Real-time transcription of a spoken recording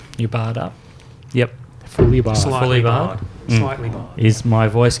You barred up. Yep. Fully barred. Fully barred. Slightly barred. Is my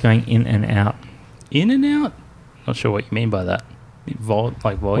voice going in and out? In and out? Not sure what you mean by that. Like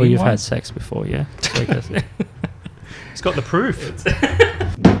volume. Well, you've had sex before, yeah? So I guess- He's got the proof.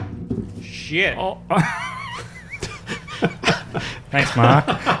 Shit. Oh. Thanks, Mark.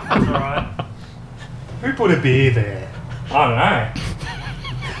 That's all right. Who put a beer there? I don't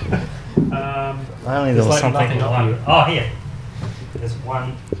know. Only there was like something. nothing up here. Oh, here. There's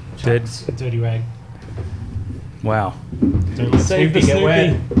one. Dead. A dirty rag. Wow. Don't let Save Snoopy the get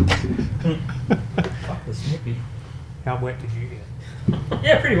wet. Fuck the Snoopy. How wet did you get?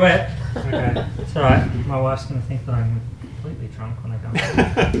 Yeah, pretty wet. Okay. It's alright. My wife's going to think that I'm completely drunk when I come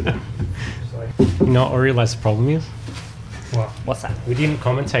home. She's like, You know what I realise the problem is? what? What's that? We didn't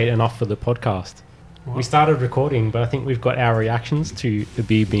commentate enough for the podcast. What? We started recording, but I think we've got our reactions to the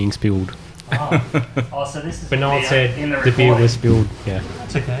beer being spilled. Oh, so this is But no one beer said in the beer recording. was spilled. Yeah.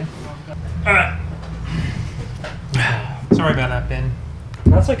 That's okay. Alright. Sorry about that, Ben.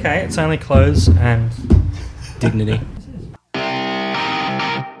 That's okay. It's only clothes and Dignity.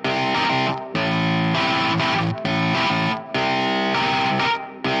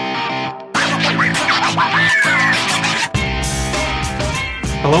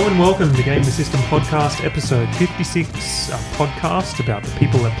 Hello and welcome to Game the System Podcast, episode 56, a podcast about the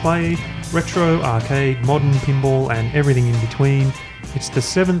people that play retro, arcade, modern, pinball, and everything in between. It's the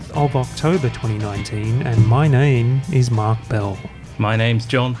 7th of October 2019, and my name is Mark Bell. My name's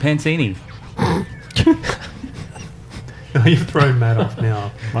John Pansini. You've thrown Matt off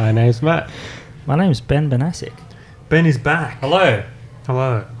now. My name's Matt. My name's Ben Benasic. Ben is back. Hello.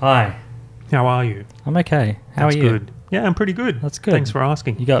 Hello. Hi. How are you? I'm okay. How That's are you? Good. Yeah, I'm pretty good. That's good. Thanks for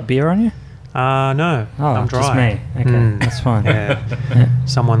asking. You got beer on you? No. Oh, I'm dry. just me. Okay, that's fine. Yeah.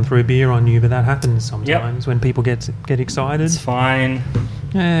 Someone threw beer on you, but that happens sometimes when people get excited. It's fine.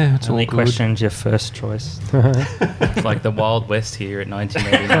 Yeah, it's Only all good. question's your first choice. It's like the Wild West here at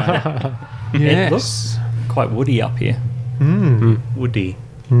 1989. Yes. It looks quite woody up here. Woody.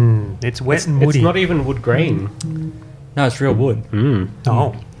 It's wet and woody. It's not even wood grain. No, it's real wood.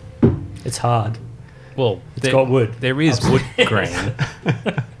 Oh. It's hard. Well, It's got wood. There is wood grain.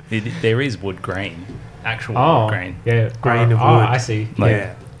 There is wood grain. Actual Oh, wood grain. yeah. Grain of Oh, wood. I see. Like-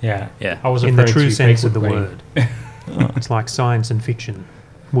 Yeah. Yeah. Yeah. I was In the referring true to sense fake of the wood grain. word. It's like science and fiction.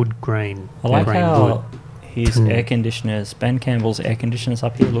 Wood grain. I like grain how wood. his air conditioners, Ben Campbell's air conditioners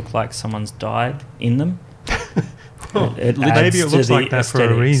up here, look like someone's died in them. It Maybe adds it to looks the like that for a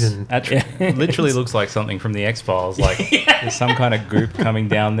aesthetics. reason. Actually, Yeah. literally looks like something from the X-Files. Like there's some kind of goop coming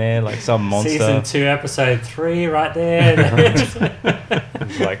down there, like some monster. Season 2, episode 3, right there.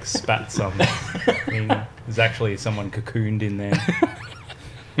 It's like spat some. There's actually someone cocooned in there.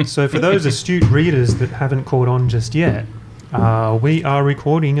 So for those astute readers that haven't caught on just yet, we are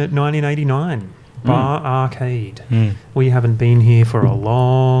recording at 1989 Bar Arcade. We haven't been here for a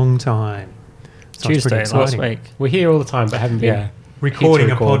long time. So it's pretty Tuesday last exciting. week. We're here all the time, but haven't been. Yeah. Recording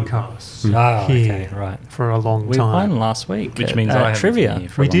Here a to record. podcast Oh, here okay, right. for a long We time. won last week. Which at, means at I haven't trivia. been here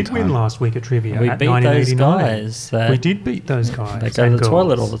for a We long did win time. last week at trivia We at beat those 1989. guys. That, We did beat those guys. They go to and the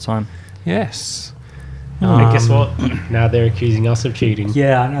toilet girls. all the time. Yes. And guess what? Now they're accusing us of cheating.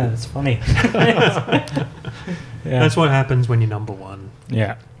 Yeah, I know. It's funny. That's what happens when you're number one.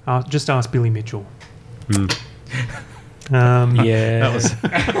 Yeah. Just ask Billy Mitchell. Yeah.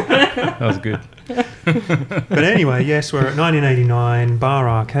 That was good. But anyway, yes, we're at 1989 Bar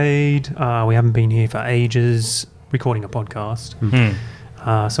Arcade. We haven't been here for ages recording a podcast.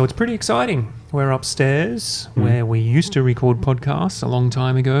 So it's pretty exciting. We're upstairs where we used to record podcasts a long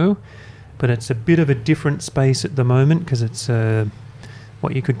time ago, but it's a bit of a different space at the moment because it's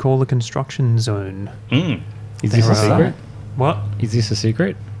what you could call a construction zone. Is this There a are- secret? What? Is this a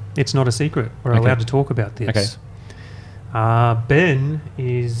secret? It's not a secret. We're Okay. allowed to talk about this. Okay. Ben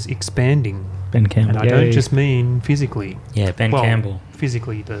is expanding. Ben And Campbell. I don't Yay. just mean physically. Yeah, Ben Well, Campbell.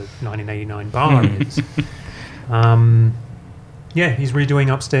 physically, the 1989 bar is. Yeah, he's redoing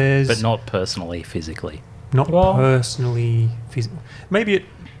upstairs. But not personally, physically. Not Well- personally. Maybe it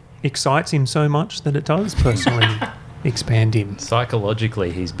excites him so much that it does personally expand him.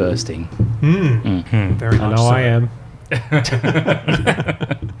 Psychologically, he's bursting. Very I much know so. I am.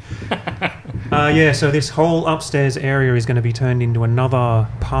 Yeah, so this whole upstairs area is going to be turned into another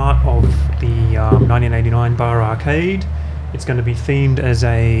part of the 1989 Bar Arcade. It's going to be themed as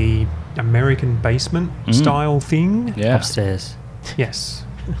a American basement style thing. Yeah. Upstairs. Yes.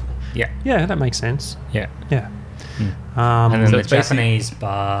 Yeah. Yeah, that makes sense. Yeah. Yeah. And then So the it's basically- Japanese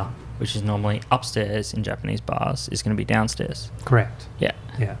bar, which is normally upstairs in Japanese bars, is going to be downstairs. Correct. Yeah.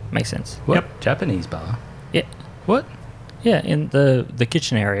 Yeah. Makes sense. What? Yep. Japanese bar. Yeah. What? Yeah, in the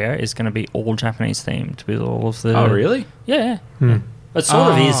kitchen area is going to be all Japanese themed with all of the. Oh, really? Yeah, Hmm. it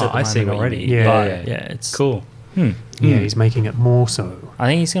sort of is at the I moment see what you already. mean. Yeah, but yeah. it's Cool. Yeah, he's making it more so. I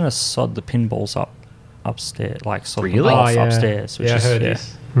think he's going to sod the pinballs upstairs, like sod them Really? off upstairs. Which I is, heard yeah.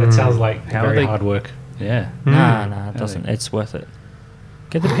 this. That sounds like How are very they- hard work. Yeah. Nah, it doesn't. It's worth it.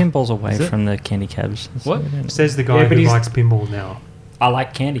 Get the pinballs away Is it? from the candy cabs. That's What? we don't- Says the guy Yeah, but who he's- likes pinball now. I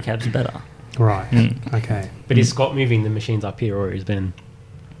like candy cabs better. Right. Mm. Okay. But is Scott moving the machines up here, or has been?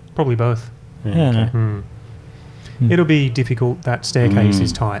 Probably both. Yeah, no. Hmm. Hmm. It'll be difficult. That staircase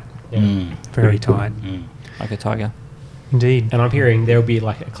is tight. Yeah. Very tight. Like a tiger. Indeed. And I'm hearing there'll be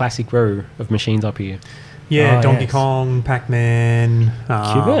like a classic row of machines up here. Yeah, Oh, Donkey yes. Kong, Pac-Man.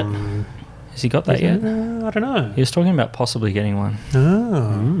 Cubit? Has he got that yet? I don't know. He was talking about possibly getting one.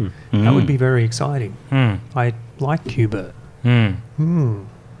 Oh, that would be very exciting. Hmm. I like Cubit. Hmm. Hmm.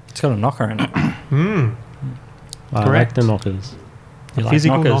 It's got a knocker in it. Hmm. I like Correct. the knockers. You A like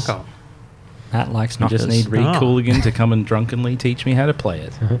physical knockers? knocker. Matt likes I knockers. just need Reed Ah. Cooligan to come and drunkenly teach me how to play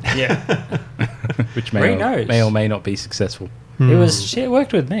it, Yeah. which Reed may knows. or may not be successful. It was. She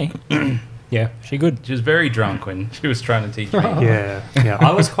worked with me. Yeah. She good. She was very drunk when she was trying to teach me. Yeah, yeah.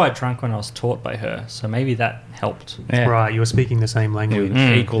 I was quite drunk when I was taught by her, so maybe that helped. Yeah. Right, you were speaking the same language.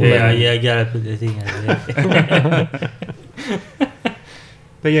 Mm. Equal level. I gotta put the thing out there.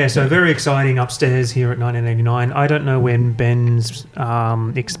 But yeah, so very exciting upstairs here at 1989. I don't know when Ben's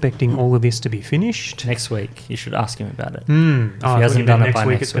expecting all of this to be finished. Next week, you should ask him about it. Mm. Oh, I hasn't thought done it next by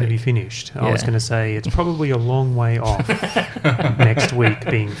week next it's going to be week. finished. I was Yeah. going to say it's probably a long way off next week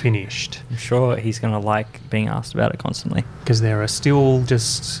being finished I'm sure he's gonna like being asked about it constantly. because there are still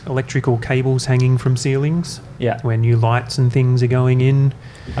just electrical cables hanging from ceilings Yeah, where new lights and things are going in.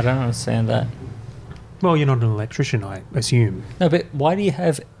 I don't understand that. Well, you're not an electrician, I assume. No, but why do you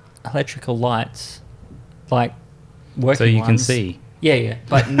have electrical lights, like working So you can ones? see. Yeah, yeah,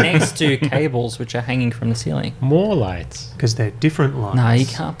 but next to cables which are hanging from the ceiling. More lights. Because they're different lights. No, you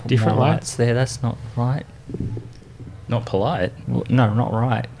can't put Different more lights? lights there. That's not right. Not polite. Well, no, not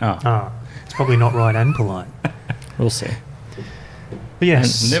right. Oh. Ah, it's probably not right and polite. We'll see. But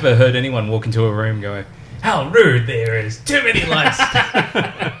yes. Never heard anyone walk into a room going, "How rude there is! Too many lights."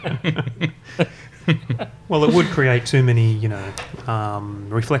 Well, it would create too many,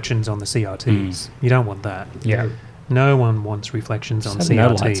 reflections on the CRTs. You don't want that. Yeah. No one wants reflections on Just CRTs.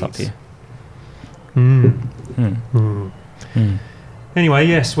 have no lights up here. Mm. Hmm. Mm. Hmm. Anyway,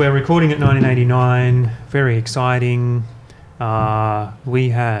 yes, we're recording at 1989. Very exciting. We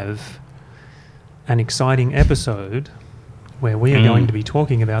have an exciting episode where we are going to be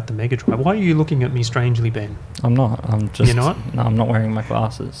talking about the Mega Drive. Why are you looking at me strangely, Ben? I'm not. I'm just. You're not? No, I'm not wearing my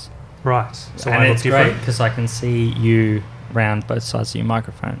glasses. Right. So and I look it's different. great because I can see you round both sides of your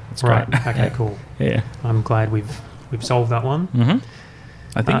microphone. It's Right. great. Okay. Yeah. Cool. Yeah. I'm glad we've solved that one. Mm-hmm.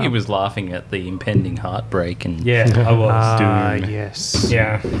 I think he was laughing at the impending heartbreak and Yeah, I was. Doom. Yes.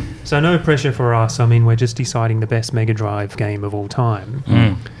 Yeah. So no pressure for us. I mean, we're just deciding the best Mega Drive game of all time.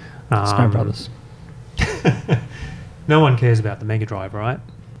 Mm. Snow Um, Brothers. No one cares about the Mega Drive, right?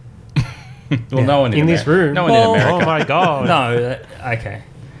 Well, no one In this room. No one Well, in America. Oh my god. No. Okay.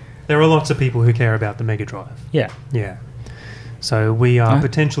 There are lots of people who care about the Mega Drive. Yeah. Yeah. So we are Huh?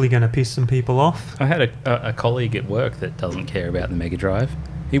 potentially going to piss some people off. I had a colleague at work that doesn't care about the Mega Drive.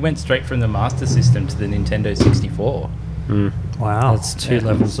 He went straight from the Master System to the Nintendo 64. Wow. That's two Yeah.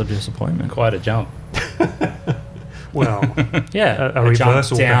 levels of disappointment. Quite a jump. Well, Yeah. A jump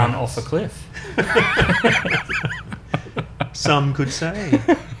reversal, down perhaps. off a cliff. some could say.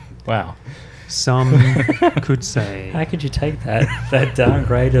 Wow. Some could say. How could you take that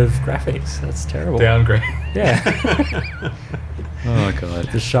downgrade of graphics? That's terrible. Downgrade. Yeah. Oh, God.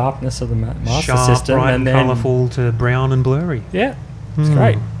 The sharpness of the Master Sharp, System bright, and and then colourful to brown and blurry. Yeah. It's Hmm.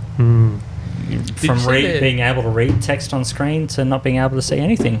 great. Hmm. From you see that- being able to read text on screen to not being able to see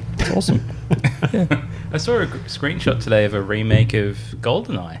anything. It's awesome. I saw a screenshot today of a remake of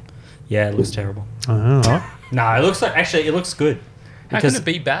GoldenEye. Yeah, it looks terrible. Oh. No, it looks like it looks good. How can it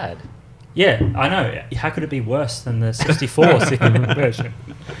be bad? Yeah, I know. How could it be worse than the 64 version?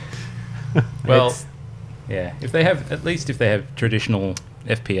 Well, It's- yeah. If they have traditional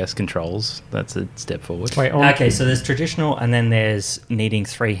FPS controls, that's a step forward. Wait, on, Okay, so there's traditional, and then there's needing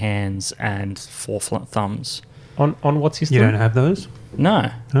 3 hands and 4 thumbs. on what system? You don't have those? No,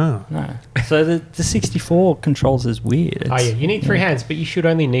 Oh. no. So the 64 controls is weird. Oh, yeah. You need 3 hands, but you should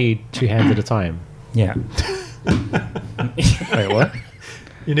only need 2 hands at a time. Yeah. Wait, what?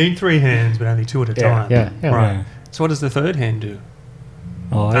 You need 3 hands, but only 2 at a Yeah, time. yeah, yeah. Right. Yeah. So what does the third hand do?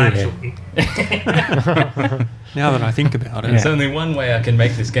 Oh, yeah. Actually. Now that I think about it. There's only one way I can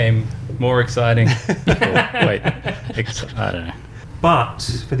make this game more exciting. Wait, I don't know. But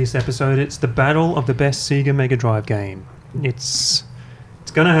for this episode, it's the battle of the best Sega Mega Drive game. It's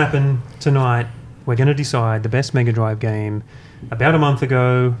going to happen tonight. We're going to decide the best Mega Drive game. About a month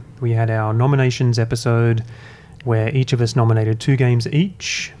ago, we had our nominations episode where each of us nominated 2 games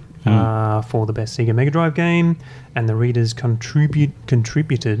each for the best Sega Mega Drive game, and the readers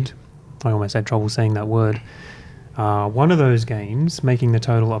contributed. I almost had trouble saying that word. One of those games, making the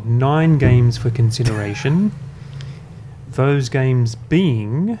total of 9 games for consideration. Those games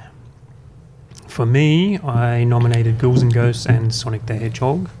being, for me, I nominated Ghouls and Ghosts and Sonic the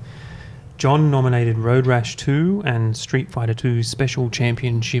Hedgehog. John nominated Road Rash 2 and Street Fighter 2 Special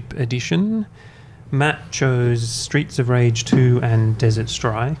Championship Edition. Matt chose Streets of Rage 2 and Desert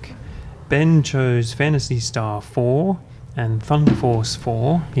Strike. Ben chose Phantasy Star 4 and Thunder Force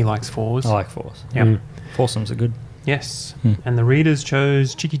 4. He likes 4s. I like fours. Yep. Foursomes are good. Yes. And the readers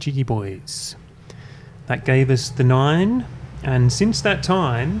chose Chicky Chicky Boys. That gave us the 9. And since that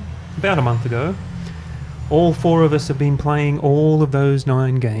time, about a month ago, all 4 of us have been playing all of those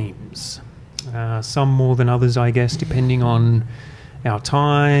 9 games. Some more than others, I guess, depending on our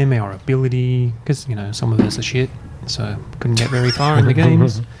time, our ability, because, you know, some of us are shit, so couldn't get very far in the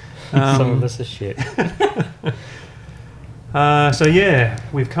games. Some of us are shit. So yeah,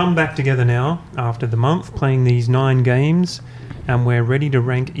 we've come back together now after the month playing these 9 games, and we're ready to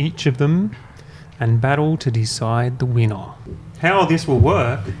rank each of them and battle to decide the winner. How this will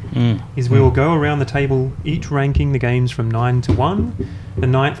work is we will go around the table, each ranking the games from 9 to 1, the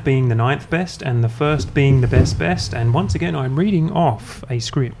 9th being the 9th best and the 1st being the best. And once again, I'm reading off a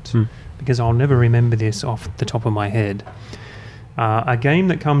script because I'll never remember this off the top of my head. A game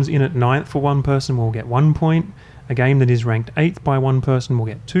that comes in at 9th for one person will get 1 point. A game that is ranked 8th by one person will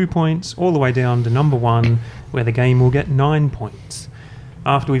get 2 points, all the way down to number 1, where the game will get 9 points.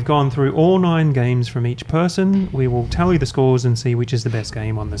 After we've gone through all 9 games from each person, we will tally the scores and see which is the best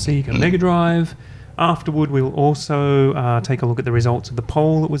game on the Sega Mega Drive. Afterward, we'll also take a look at the results of the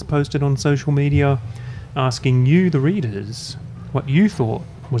poll that was posted on social media, asking you, the readers, what you thought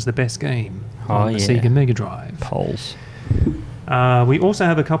was the best game on the Sega Mega Drive. Polls. We also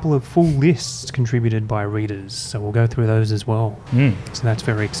have a couple of full lists contributed by readers, so we'll go through those as well. So that's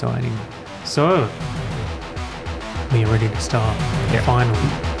very exciting. So, we are ready to start. Finally.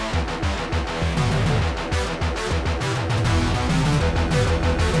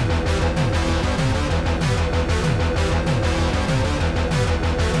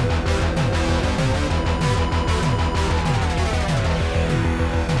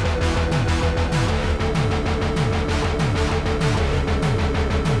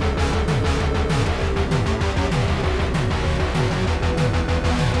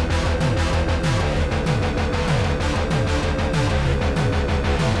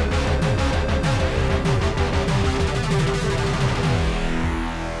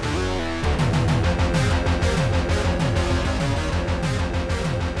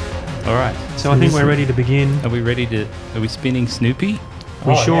 All right. So I think we're ready to begin. Are we ready to... Are we spinning Snoopy?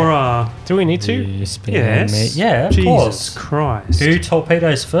 We sure are. Do we need to? Yes. Yeah, of Jesus course. Christ. Who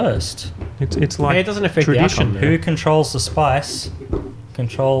torpedoes first? It's like Yeah, it doesn't affect tradition. the outcome. Who controls the spice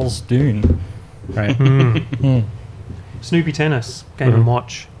controls Dune. Right. Snoopy Tennis, Game &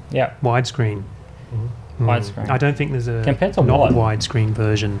 Watch, Yeah. widescreen. Widescreen. I don't think there's a Compared to not what? widescreen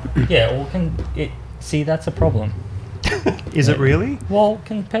version. Yeah, or see, that's a problem. Is it really? Well,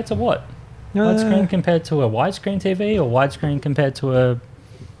 compared to what? Widescreen compared to a widescreen TV, or widescreen compared to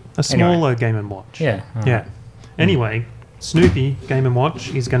A smaller Game & Watch. Yeah. Yeah. Anyway, Snoopy Game & Watch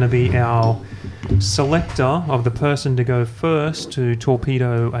is going to be our selector of the person to go first to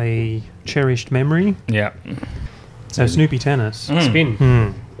torpedo a cherished memory. Yeah. So Snoopy Tennis.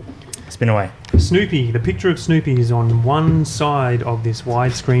 Spin. Spin away. Snoopy, the picture of Snoopy is on one side of this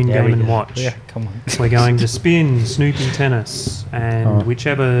widescreen Game & Watch. Yeah, come on. We're going to spin Snoopy Tennis, and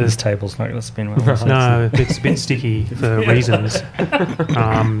whichever... This table's not going to spin well. No, it's a bit sticky for reasons.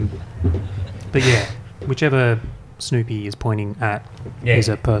 But yeah, whichever Snoopy is pointing at is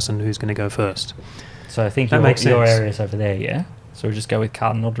a person who's going to go first. So I think That makes your sense. area's over there, yeah? So we'll just go with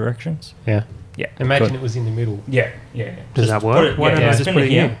cardinal directions? Yeah. Yeah. Imagine Good. it was in the middle. Yeah. Does that work? Why don't I just put it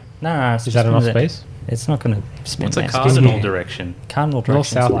here? No, it's Is that just enough spin it. space? It's not going to spin. What's a there. cardinal Spin here. direction? Cardinal North,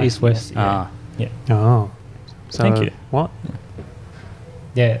 direction. south, east, west. Yeah. Ah. Oh. So Thank you. What?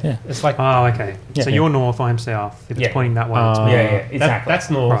 Yeah. It's like... Oh, okay. Yeah. So you're north, I'm south. If it's Yeah. pointing that way, it's me. Yeah, exactly. That's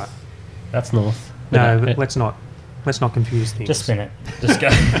north. Right. That's north. No, But, but let's not confuse things. Just spin it. Just go.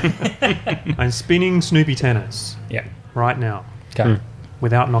 I'm spinning Snoopy Tennis Yeah. right now Go.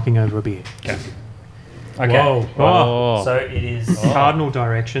 without knocking over a beer. Go. Whoa. Okay. Oh. So it is Cardinal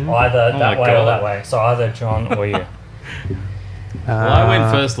direction. either Oh that my way or God. that way. So either John or you. Well, I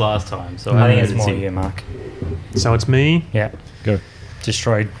went first last time, so I think haven't it's more seen- you, Mark. So it's me. Yeah. Go.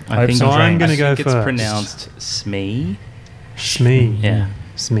 Destroyed. I hopes think and So I'm dreams. gonna go it's first. pronounced Smee. Smee. Yeah.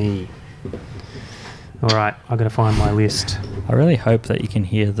 Smee. All right, I've got to find my list. I really hope that you can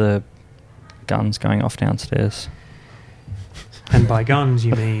hear the guns going off downstairs. And by guns,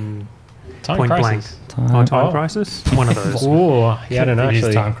 you mean Time point crisis. blank. Oh, time Oh. crisis? One of those. Oh, yeah, I don't know It is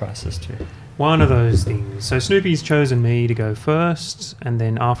actually. Time Crisis too. One of those things. So Snoopy's chosen me to go first, and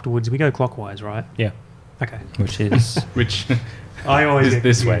then afterwards we go clockwise, right? Yeah. Okay. Which is Which I always is get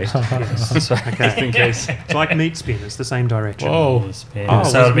this way. confused. Yes. Just in Okay. case. It's like meat spin. It's the same direction. Whoa. Yeah. Oh, so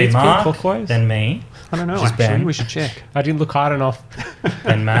was it'll be Meat Spin Mark, clockwise? then me, I don't know, Just actually. Ben. We should check. I didn't look hard enough.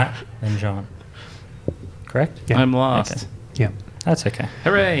 then Matt, then John. Correct? Yeah. I'm last. Okay. Yeah. That's okay.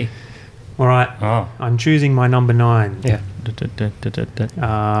 Hooray! All right. Oh. I'm choosing my number 9. Yeah.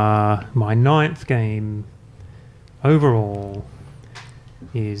 My 9th game overall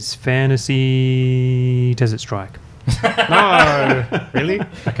is Fantasy Desert Strike. No. Really?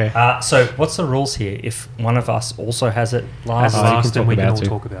 Okay. So what's the rules here? If one of us also has it last, As you can last, talk and we can about all it too.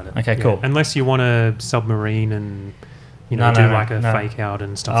 talk about it. Okay, cool. Unless you want to submarine and No, do no, like a no. fake out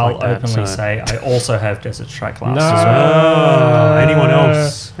and stuff I'll like that. openly so. say I also have Desert Strike last No. as well. Anyone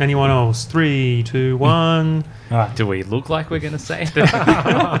else? Anyone else? 3, 2, 1. All right. Do we look like we're going to say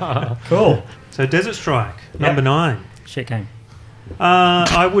it? Cool. So Desert Strike, number 9. Shit game.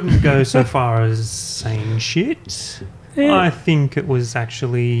 I wouldn't go so far as saying shit. Yeah. I think it was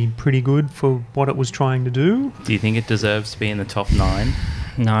actually pretty good for what it was trying to do. Do you think it deserves to be in the top 9?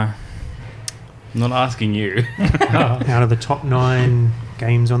 No. I'm not asking you. Out of the top 9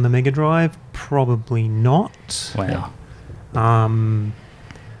 games on the Mega Drive, probably not. Wow.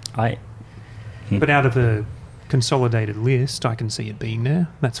 I. But out of a consolidated list, I can see it being there.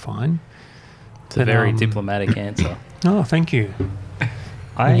 That's fine. It's a But, very diplomatic answer. Oh, thank you.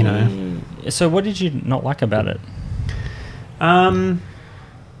 I. You know. So what did you not like about it?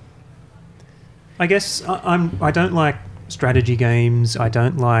 I guess I don't like strategy games. I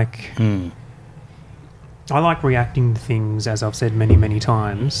don't like. I like reacting to things, as I've said many, many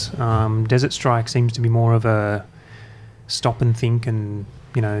times. Desert Strike seems to be more of a stop and think and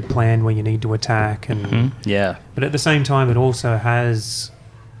plan where you need to attack, and Yeah. but at the same time, it also has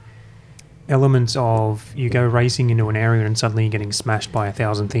elements of you go racing into an area and suddenly you're getting smashed by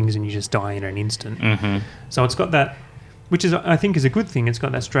 1,000 things and you just die in an instant. Mm-hmm. So it's got that, which is I think is a good thing. It's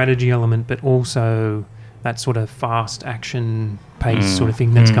got that strategy element, but also that sort of fast action pace sort of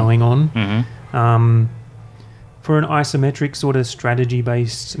thing that's going on. Mm-hmm. For an isometric sort of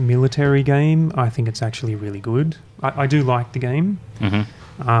strategy-based military game, I think it's actually really good. I do like the game,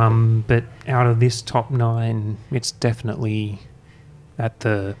 but out of this top 9, it's definitely at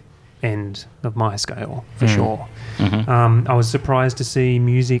the end of my scale for sure. I was surprised to see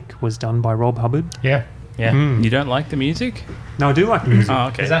music was done by Rob Hubbard. Yeah. Yeah. Mm. You don't like the music? No, I do like the music. Oh,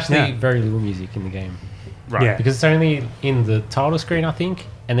 okay. There's actually Yeah. very little music in the game. Right. Yeah. Because it's only in the title screen, I think,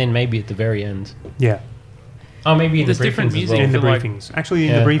 and then maybe at the very end. Yeah, Oh, maybe in There's the different briefings music as in well. the feel like- briefings. Actually,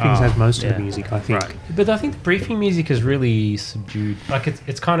 in Yeah. the briefings Oh, has most of yeah. the music, I think. Right. But I think the briefing music is really subdued. Like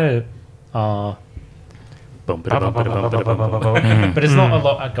it's kind of, Bum, ba, da, bum, ba, da, bum, ba, da, bum, bum, bum. but it's not a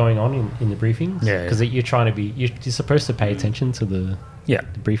lot going on in the briefings. Yeah, because you're trying to be, you're supposed to pay attention to the Yeah.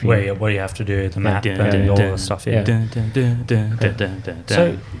 briefing. What do you have to do? The map Dun, and dun, all dun, the stuff. yeah. Yeah. Dun, dun, dun, dun, dun, dun, dun,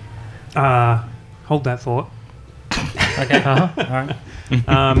 So. dun. Hold that thought. Okay. All right.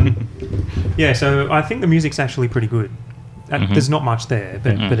 Yeah, so I think the music's actually pretty good. There's not much there,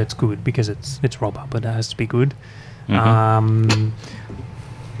 but it's good because it's Rob Hubbard. It has to be good.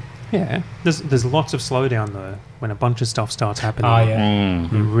 Yeah, there's lots of slowdown though when a bunch of stuff starts happening. Oh, yeah.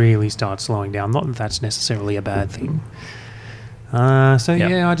 Mm. You really start slowing down. Not that that's necessarily a bad thing. So Yep.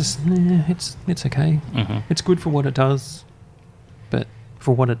 yeah, it's okay. It's good for what it does, but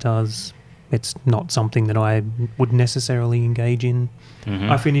for what it does, it's not something that I would necessarily engage in.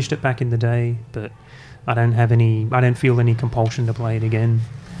 I finished it back in the day, but I don't feel any compulsion to play it again.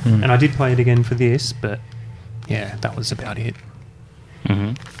 And I did play it again for this, but yeah, that was about it.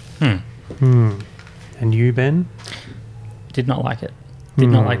 And you, Ben? Did not like it. Did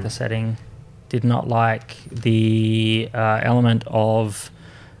not like the setting. Did not like the element of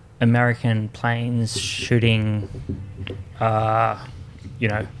American planes shooting,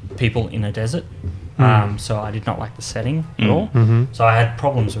 people in a desert. So I did not like the setting at all. So I had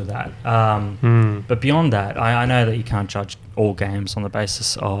problems with that. But beyond that, I know that you can't judge all games on the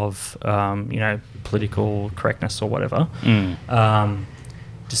basis of, political correctness or whatever.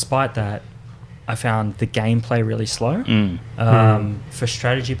 Despite that, I found the gameplay really slow. For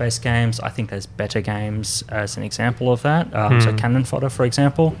strategy-based games, I think there's better games as an example of that. So Cannon Fodder, for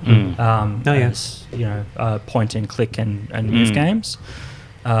example, as point and click and move games.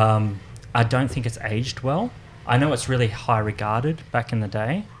 I don't think it's aged well. I know it's really high regarded back in the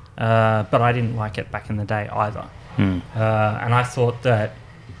day, but I didn't like it back in the day either. And I thought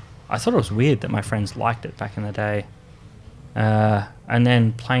it was weird that my friends liked it back in the day. And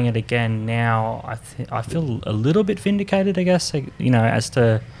then playing it again now, I feel a little bit vindicated, I guess, as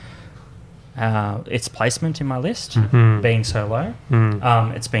to its placement in my list being so low.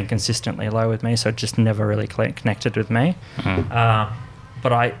 It's been consistently low with me, so it just never really connected with me.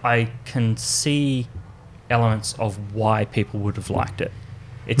 But I can see elements of why people would have liked it.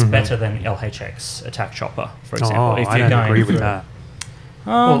 It's better than LHX Attack Chopper, for example. I don't agree with that.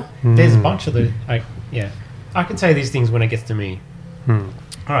 Well, there's a bunch of the... I can say these things when it gets to me. All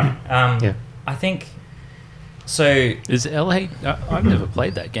right. I think... So... Is I've never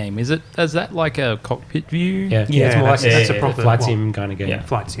played that game. Is that like a cockpit view? Yeah, it's more like that's a proper flight sim kind of game. Yeah.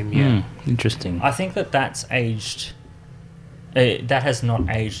 Flight sim, yeah. Interesting. I think that's aged... that has not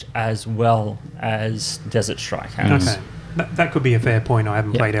aged as well as Desert Strike has. Okay. That could be a fair point. I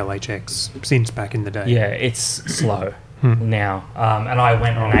haven't played LHX since back in the day. Yeah, it's slow now. And I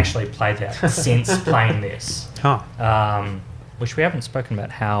went and actually played that since playing this. Which we haven't spoken about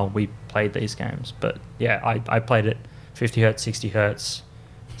how we played these games. But yeah, I played it 50 Hz, 60 Hz,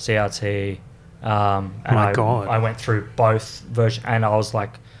 CRT. And God. I went through both versions and I was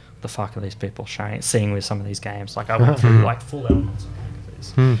like, the fuck are these people seeing with some of these games? Like I went through like full elements of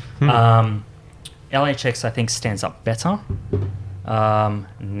these. LHX I think stands up better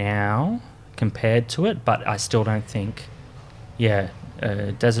now compared to it, but I still don't think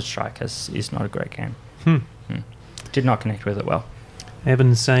Desert Strike is not a great game. Did not connect with it well.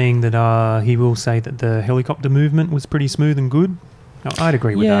 Evan's saying that he will say that the helicopter movement was pretty smooth and good. No, I'd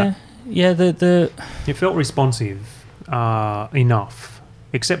agree with that. Yeah, It felt responsive enough,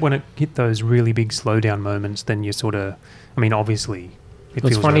 except when it hit those really big slowdown moments, then you sort of... I mean, obviously... It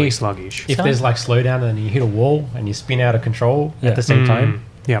feels funny really sluggish. If there's like slowdown and you hit a wall and you spin out of control at the same time.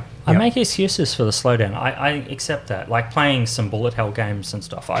 Yeah. I make excuses for the slowdown. I accept that. Like playing some bullet hell games and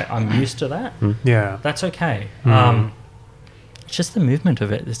stuff, I'm used to that. Yeah. That's okay. It's just the movement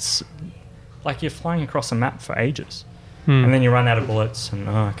of it. It's like you're flying across a map for ages. And then you run out of bullets and,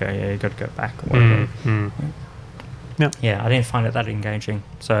 you got to go back or whatever. Yeah, I didn't find it that engaging.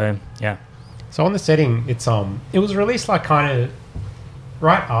 So, yeah. So on the setting, it was released like kind of...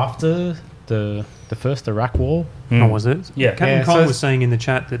 right after the first Iraq War. Oh, was it? Yeah. Captain Cole was saying in the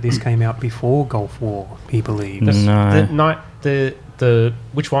chat that this came out before Gulf War, he believes. The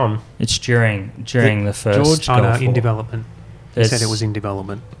which one? It's during the first Gulf War. In development. He said it was in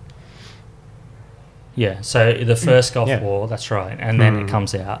development. Yeah, so the first Gulf War, that's right, and then it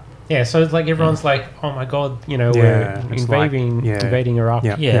comes out. Yeah, so it's like everyone's like, oh my god, we're invading Iraq.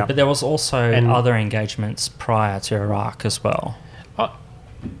 Yeah, but there was also other engagements prior to Iraq as well.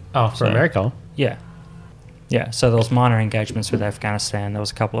 For America? Yeah. Yeah, so there was minor engagements with Afghanistan. There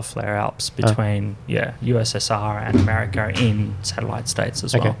was a couple of flare-ups between USSR and America in satellite states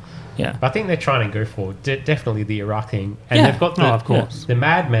as well. Yeah. But I think they're trying to go for definitely the Iraq thing. And they've got of course. The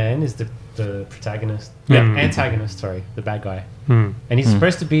Madman is the protagonist. Antagonist, sorry, the bad guy. And he's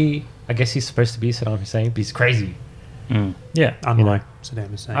supposed to be, I guess he's supposed to be Saddam Hussein, but he's crazy. Yeah. Unlike Saddam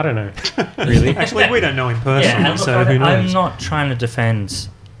Hussein. I don't know. Really? Actually, we don't know him personally, so who knows? I'm not trying to defend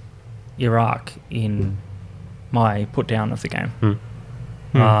Iraq in my put down of the game.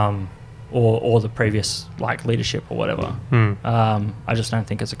 Or the previous leadership or whatever. I just don't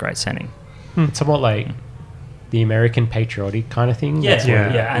think it's a great setting. It's somewhat like the American patriotic kind of thing.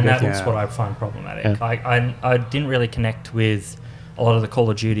 And that's what I find problematic. I didn't really connect with a lot of the Call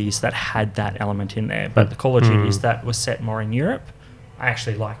of Duties that had that element in there, but the Call of Duties that was set more in Europe, I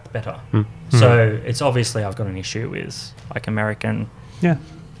actually liked better. So it's obviously I've got an issue with American. Yeah.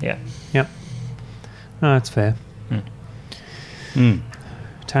 Yeah. Yep. No, that's fair.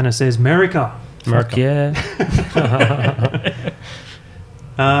 Tanner says, America. Fuck yeah.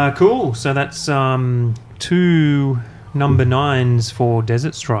 Cool. So that's 2 number 9s for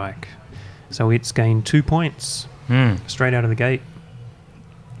Desert Strike. So it's gained 2 points straight out of the gate.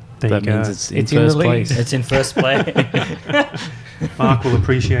 That means it's in first place. It's in first place. Mark will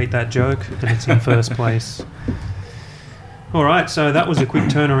appreciate that joke, that it's in first place. All right, so that was a quick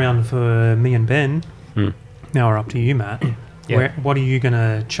turnaround for me and Ben. Now we're up to you, Matt. What are you going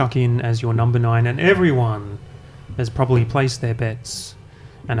to chuck in as your number 9? And everyone has probably placed their bets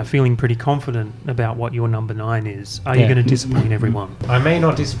and are feeling pretty confident about what your number 9 is, are you going to disappoint everyone? I may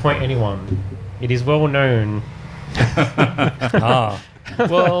not disappoint anyone. It is well known.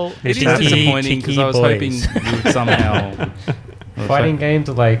 Well, it is Tinky- disappointing because I was hoping boys. you would somehow... Fighting games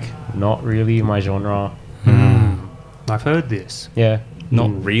are like not really my genre. I've heard this. Yeah.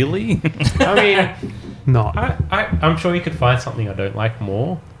 Not really? I mean, Not. I'm sure you could find something I don't like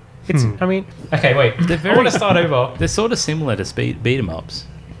more. It's. Hmm. I mean, okay, wait. I want to start over. They're sort of similar to beat 'em ups,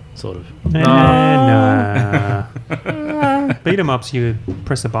 sort of. Nah. Beat 'em ups, you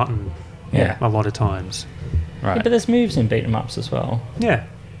press a button Yeah. a lot of times. Right. Yeah, but there's moves in beat 'em ups as well. Yeah.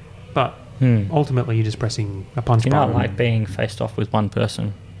 But ultimately, you're just pressing a punch Do you not button. like being faced off with one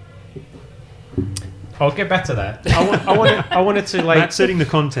person? I'll get back to that. I wanted to like. Matt's setting the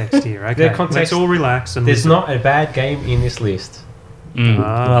context here, okay? The context- Let's all relax and There's listen. not a bad game in this list. Mm.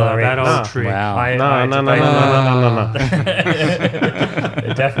 Ah, that there is. old trick. Wow. No.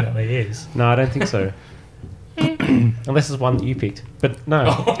 It definitely is. No, I don't think so. Unless it's one that you picked. But no.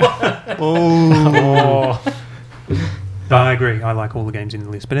 Oh. Oh. No, I agree. I like all the games in the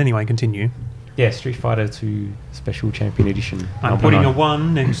list. But anyway, continue. Yeah, Street Fighter 2 Special Champion Edition. I'm Number putting 9. a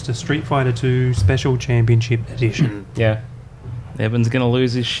 1 next to Street Fighter 2 Special Championship Edition. Yeah. Evan's going to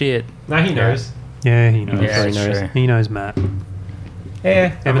lose his shit. Now he knows. Yeah, he knows. Yeah, he knows. true. He knows, Matt.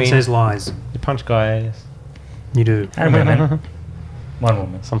 Yeah. Evan says lies. you punch guys You do. And women. One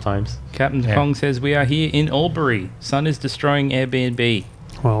woman. sometimes. Captain Yeah. Kong says, we are here in Albury. Sun is destroying Airbnb.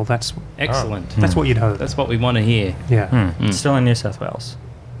 Well, that's Excellent. that's what you'd hope. That's what we want to hear. Yeah. Still in New South Wales.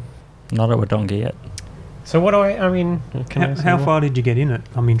 Not at Wodonga yet. So what do I mean? Can I say How more? far did you get in it?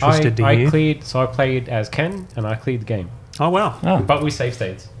 I'm interested to I hear. cleared. So I played as Ken, and I cleared the game, Oh, wow. Oh, but we save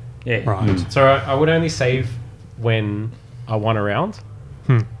states. yeah. Right. So I would only save when I won a round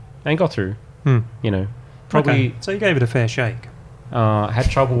Hmm. and got through. Hmm. You know, probably Okay. So you gave it a fair shake. had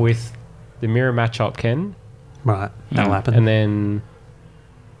trouble with the mirror matchup Ken, Right. That'll happen. and then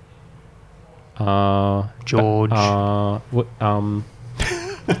George. George.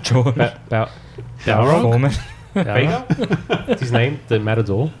 Balrog. Foreman. Vega? What's his name? The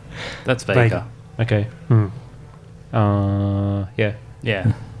Matador. That's Vega. Okay. Hmm. Yeah.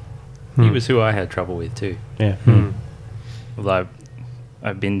 Yeah. He was who I had trouble with too. Yeah. Hmm. Although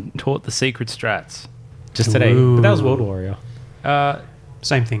I've been taught the secret strats. Just today. But that was Ooh. World Warrior.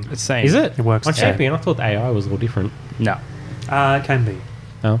 Same thing. It's same. Is it? It works On the same. Champion, I thought the AI was all different. No. It can be.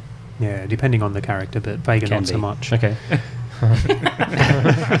 Oh. Yeah, depending on the character, but Vega Can not so be. much. Okay.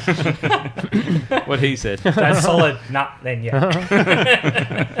 What he said. That's solid. Nah, then yeah.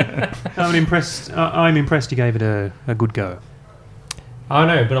 I'm impressed. I'm impressed you gave it a good go. I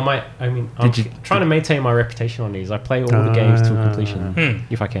know, but I'm trying to maintain my reputation on these. I play all the games to completion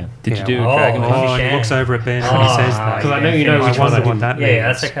if I can. Did Yeah, you do well- Dragon Oh, Punch? Oh, and he can. looks over at Ben when he Oh, says that. Because I know you know I which I one wonder I what did. that Yeah, means. yeah,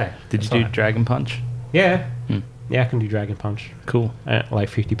 that's okay. Did you Sorry. do Dragon Punch? Yeah. Hmm. Yeah, I can do Dragon Punch. Cool. Like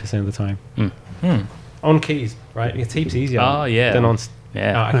 50% of the time. Hmm. On keys, right? It's heaps easier. Oh, yeah. Than on.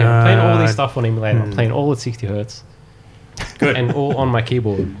 Yeah. Okay, I'm playing all this stuff on emulator. I'm Hmm. playing all at 60 hertz. Good. And all on my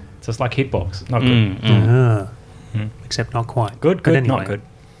keyboard. So it's like hitbox. Not good. Ah. Except not quite. Good, But good, anyway, not good.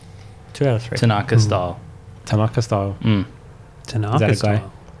 2 out of 3. Tanaka style. Tanaka style. Tanaka Is that a guy?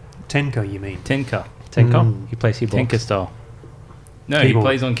 style. Tenka, you mean? Tenka. Tenka. Mm. He plays hitbox. Tenka style. No, Keyboard. he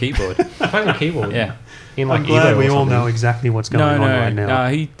plays on keyboard. I play on keyboard. Yeah. In like I'm glad Evo we or all something. know exactly what's going No, on right now. no.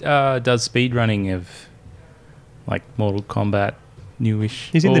 He does speed running of like Mortal Kombat newish.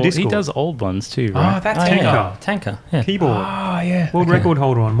 He's in the Or Discord. He does old ones too, Oh, right? that's Oh, Tenka. yeah. Tanker. Yeah. Keyboard. Oh, yeah. World Okay. record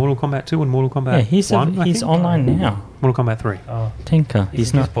holder on Mortal Kombat 2 and Mortal Kombat Yeah, he's 1, I he's think. online now. Mortal Kombat 3. Oh, Tinker.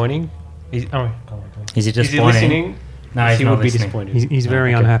 He's not. disappointing. He's, oh, go on. Is he Is he disappointing? listening? No, he's he not would be listening. disappointed. He's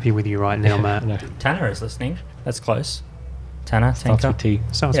very Okay. unhappy with you right now, Matt. No. Tanner is listening. That's close. Tanner, Starts Tinker, with T.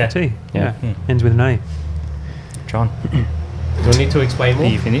 Starts Yeah. with T. Yeah. Yeah. Ends with an A. John. Do I need to explain Are more?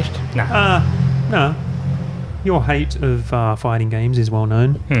 you finished? Nah. No. Your hate of fighting games is well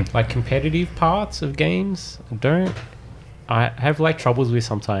known. Like competitive parts of games, I have like troubles with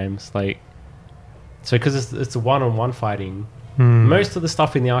sometimes. Like, so because it's a one-on-one fighting. Hmm. Most of the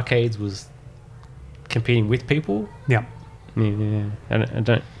stuff in the arcades was competing with people. Yeah. Yeah. I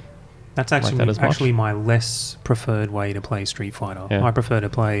don't. That's Like actually that as much? actually my less preferred way to play Street Fighter. Yeah. I prefer to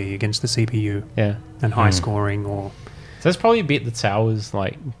play against the CPU Yeah. and high scoring or So that's probably a bit that sours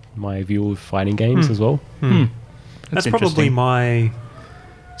like my view of fighting games as well. That's probably interesting. my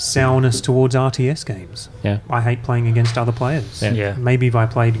sourness towards RTS games. Yeah. I hate playing against other players. Yeah. Yeah. Maybe if I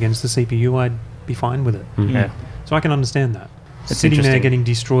played against the CPU, I'd be fine with it. Yeah. So I can understand that. That's Sitting there interesting. getting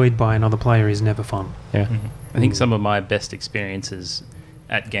destroyed by another player is never fun. Yeah. I think some of my best experiences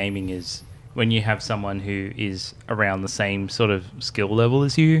at gaming is when you have someone who is around the same sort of skill level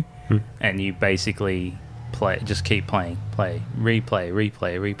as you, and you basically keep playing,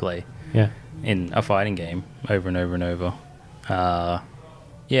 replay, in a fighting game over and over and over.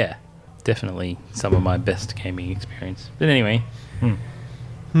 Yeah, definitely some of my best gaming experience. But anyway,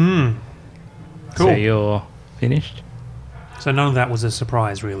 Cool. So you're finished? So none of that was a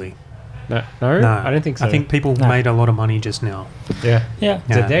surprise, really. No, No, I don't think so. I think people made a lot of money just now. Yeah. Yeah.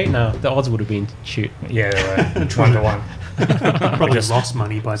 Today, no, the odds would have been shoot. Yeah, right. 1-1. Probably just lost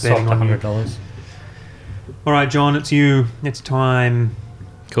money by Swapped betting on you. $100. All right, John, it's you. It's time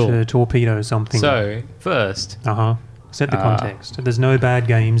Cool. to torpedo something. So first, Set the context. There's no bad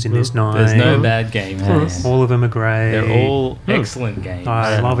games in this night. there's no bad games. in this. All of them are great. They're all excellent games.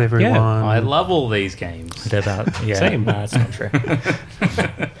 I love everyone. I love all these games. They're about, Same. No, it's not true.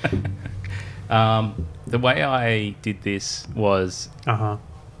 The way I did this was I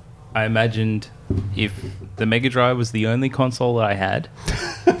imagined if the Mega Drive was the only console that I had,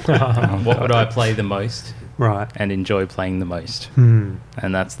 what would I play the most Right. and enjoy playing the most? Hmm.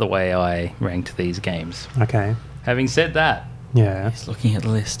 And that's the way I ranked these games. Okay. Having said that, Yeah. He's looking at the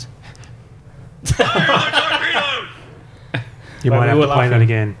list. You Well, might we have were to play that laughing.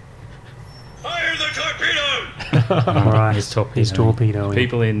 again. All right. He's He's torpedoing.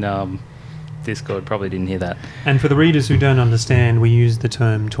 people in Discord probably didn't hear that. And for the readers who don't understand, we use the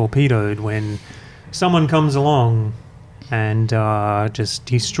term torpedoed when someone comes along and just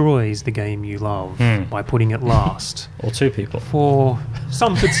destroys the game you love by putting it last. Or two people. For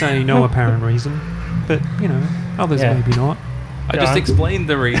some could say no apparent reason, but others Yeah. maybe not. I just explained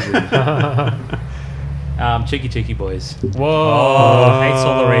the reason. Cheeky Boys. Whoa. Hates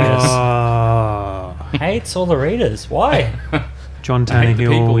all the readers. Ah. Hates all the readers. Why? John I hate the Tannehill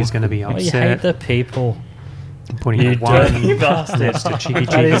people. is going to be Well, you hate upset. the people. Putting You one dirty bastard. next to Cheeky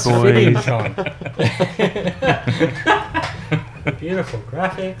That is fitting, Boys. John. Beautiful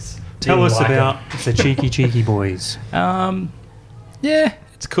graphics. Tell Didn't us like about the Cheeky Boys. Yeah,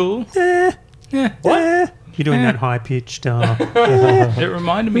 it's cool. Yeah. What? You're doing that high pitched. It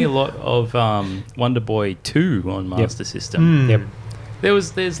reminded me a lot of Wonder Boy 2 on Master System. Yep.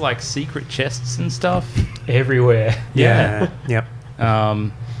 There's like secret chests and stuff. Everywhere. Yeah. Yep.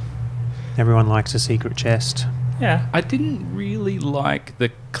 Um, Everyone likes a secret chest. Yeah. I didn't really like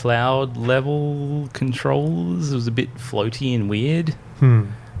the cloud level controls. It was a bit floaty and weird. Yeah,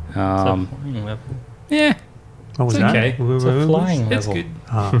 What was It's that? okay. It's a flying it's level. good.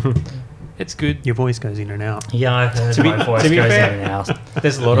 Ah, It's good. your voice goes in and out. Yeah, I've heard To be- my voice to be goes fair- in and out.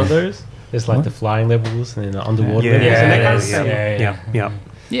 There's a lot of those. There's like the flying levels and then the underwater Yeah, levels. And that kind of yeah, stuff. yeah. Yep.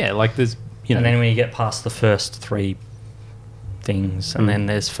 Yeah, like there's And then when you get past the first three things, and then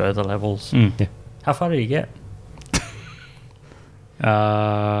there's further levels. Yeah. How far did you get?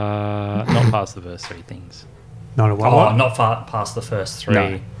 Not past the first three things. Not a what? Oh, not far past the first three.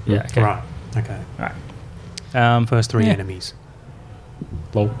 No. Yeah. Okay. Right. Okay. Right. First three Yeah. enemies.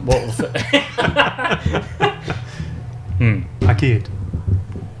 Lol. What was it? I kid.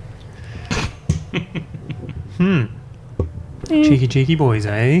 Cheeky Boys,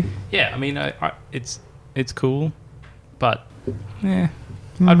 eh? Yeah, I mean, it's cool, but I'd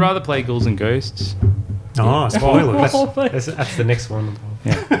rather play Ghouls and Ghosts. Oh, spoilers. That's the next one.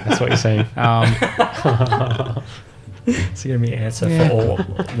 Yeah, that's what you're saying. It's going to be an answer for all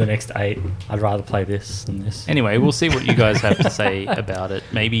the next 8. I'd rather play this than this. Anyway, we'll see what you guys have to say about it.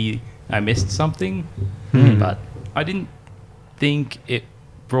 Maybe I missed something, but I didn't think it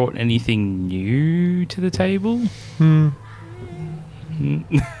brought anything new to the table.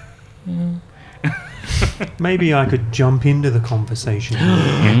 Maybe I could jump into the conversation.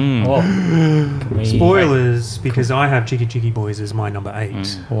 Oh, can we- Spoilers, because I have Cheeky Boys as my number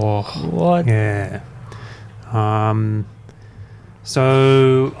 8. What? Yeah.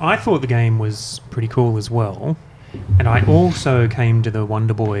 So I thought the game was pretty cool as well, and I also came to the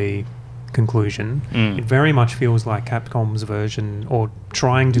Wonder Boy conclusion. It very much feels like Capcom's version, or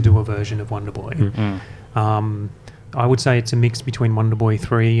trying to do a version of Wonder Boy. I would say it's a mix between Wonder Boy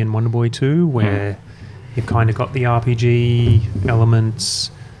 3 and Wonder Boy 2, where you've kind of got the RPG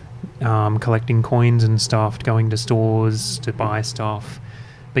elements, collecting coins and stuff, going to stores to buy stuff,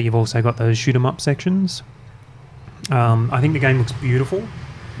 but you've also got those shoot 'em up sections. I think the game looks beautiful.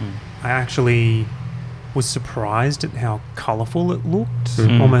 I actually was surprised at how colourful it looked,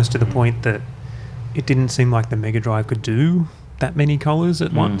 almost to the point that it didn't seem like the Mega Drive could do that many colours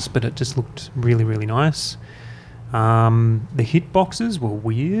at once, but it just looked really, really nice. The hitboxes were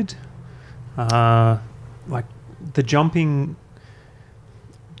weird. Like the jumping...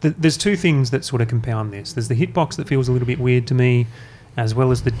 There's two things that sort of compound this. There's the hitbox that feels a little bit weird to me, as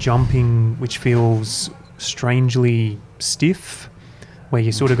well as the jumping, which feels strangely stiff, where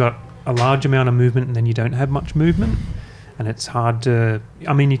you sort of got a large amount of movement and then you don't have much movement. And it's hard to...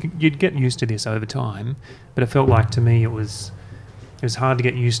 I mean, you'd get used to this over time, but it felt like to me it was hard to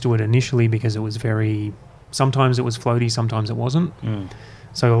get used to it initially because it was very... Sometimes it was floaty, sometimes it wasn't.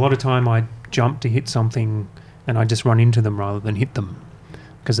 So a lot of time I'd jump to hit something and I'd just run into them rather than hit them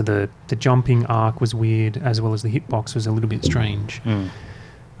because of the jumping arc was weird, as well as the hitbox was a little bit strange.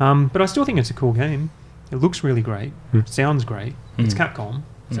 But I still think it's a cool game. It looks really great. Sounds great. It's Capcom,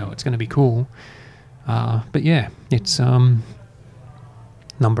 so it's going to be cool. But yeah, it's number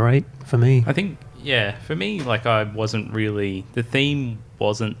 8 for me. I think, for me, like I wasn't really... The theme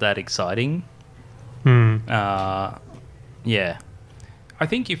wasn't that exciting. I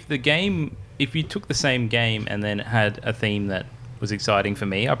think if you took the same game and then it had a theme that was exciting for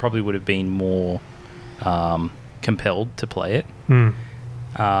me, I probably would have been more compelled to play it.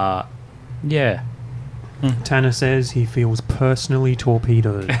 Tanner says he feels personally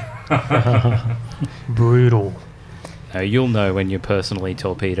torpedoed. Brutal. No, you'll know when you're personally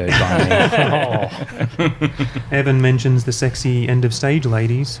torpedoed by me. Evan mentions the sexy end of stage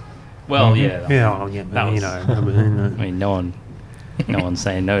ladies. Well, that was, I mean, no one's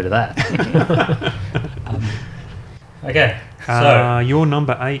saying no to that. Okay, so your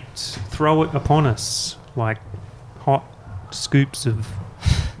number 8. Throw it upon us like hot scoops of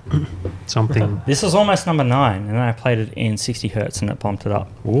something. This was almost number 9, and then I played it in 60 hertz and it pumped it up.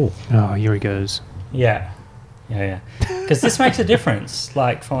 Ooh. Oh, here he goes. Yeah. Because this makes a difference,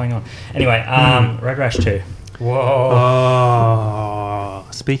 like following on. Anyway, Red Rash 2. Whoa. Oh,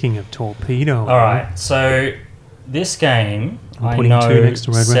 speaking of torpedo. All right, so this game, I'm putting 2 next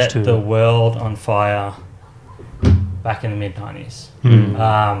to Red Rash 2. set the world on fire back in the mid-90s.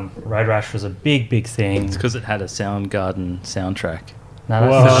 Red Rash was a big thing. It's because it had a Soundgarden soundtrack. No,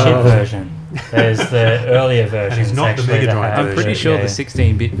 that's the shit version. There's the earlier version. And it's not the Mega Drive version. I'm pretty sure the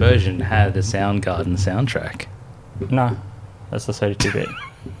 16-bit version had a Soundgarden soundtrack. No, that's the 32-bit.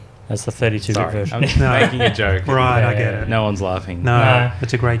 That's the 32-bit version. I'm making a joke. Right, I get it. No one's laughing. No,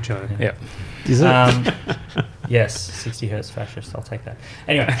 it's a great joke. Yep. Is it? Yes, 60 hertz fascist. I'll take that.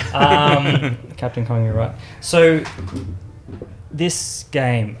 Anyway, Captain Kong, you're right. So, this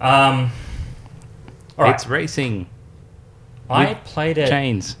game... all right. It's racing. I played it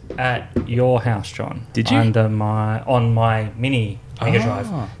chains at your house, John. Did you? On my mini Mega Drive.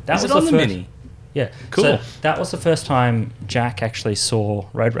 That was on the mini? Yeah. Cool. So that was the first time Jack actually saw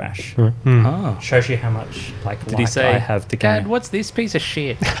Road Rash. Shows you how much Did he say, I have the game. Dad, what's this piece of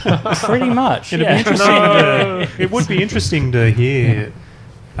shit? Pretty much. It'd be interesting it would be interesting to hear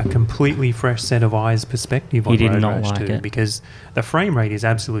a completely fresh set of eyes perspective on Road Rash 2 because the frame rate is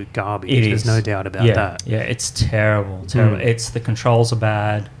absolute garbage. There's no doubt about that. Yeah, it's terrible. It's the controls are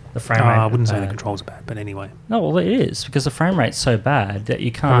bad. The frame rate. I wouldn't say the controls are bad, but anyway. No, well, it is because the frame rate's so bad that you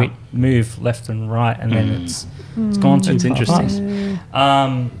can't move left and right, and then it's gone too far. Interesting.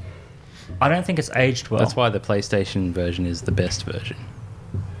 I don't think it's aged well. That's why the PlayStation version is the best version.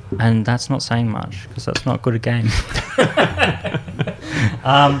 And that's not saying much because that's not good a game.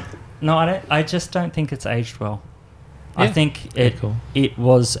 No, I just don't think it's aged well. Yeah, I think it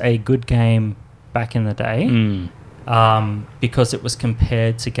was a good game back in the day. Because it was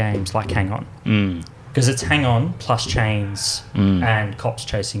compared to games like Hang On. Because it's Hang On plus chains and cops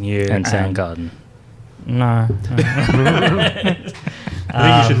chasing you. And Soundgarden. No. I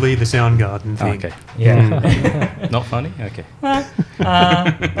think you should leave the Soundgarden thing. Okay. Yeah. Not funny? Okay.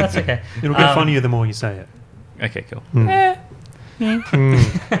 That's okay. It'll get funnier the more you say it. Okay, cool.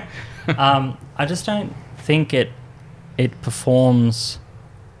 I just don't think it performs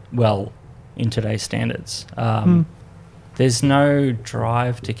well in today's standards. There's no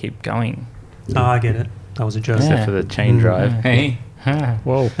drive to keep going. I get it. That was a joke. Except for the chain drive. Hey.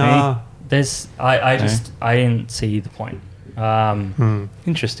 Whoa. I didn't see the point.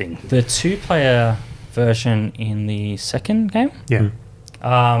 Interesting. The 2-player version in the second game,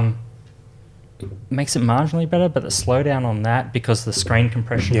 makes it marginally better, but the slowdown on that because the screen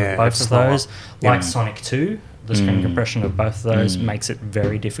compression of both of those, like Sonic 2. The screen compression of both of those makes it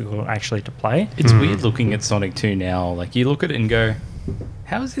very difficult actually to play. It's weird looking at Sonic 2 now. Like, you look at it and go,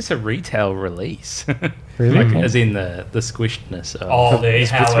 how is this a retail release? Really? Like, as in the squishedness of how the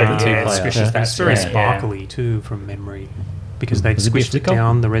 2-player. It's very sparkly too from memory because they'd squished it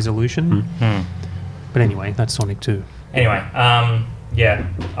down the resolution. But anyway, that's Sonic 2. Anyway, I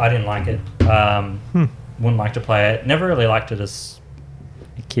didn't like it. Wouldn't like to play it. Never really liked it as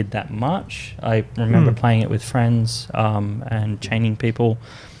a kid that much. I remember playing it with friends and chaining people.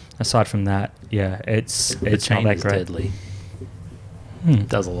 Aside from that, it's not that great. Deadly. It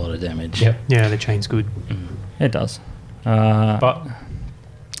does a lot of damage. Yep. Yeah, the chain's good. It does. But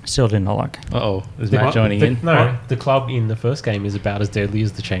Still did not like. Uh-oh. Is Matt joining in? No, the club in the first game is about as deadly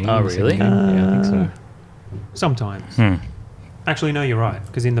as the chain. Oh, really? Yeah, I think so. Sometimes. Hmm. Actually, no, you're right.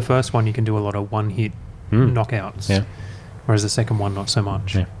 Because in the first one, you can do a lot of one-hit knockouts. Yeah. Whereas the second one, not so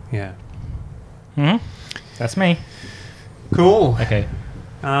much. Yeah. That's me. Cool. Okay.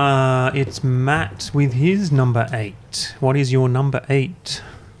 It's Matt with his number 8. What is your number 8?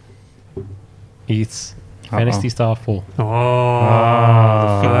 It's Phantasy Star 4.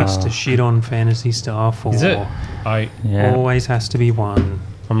 Oh, the first to shit on Phantasy Star 4. Is it? Always has to be one.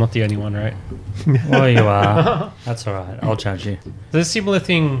 I'm not the only one, right? Well, you are. That's all right. I'll judge you. There's a similar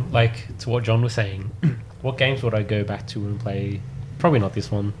thing, like, to what John was saying. What games would I go back to and play? Probably not this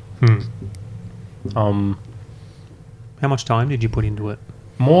one. How much time did you put into it?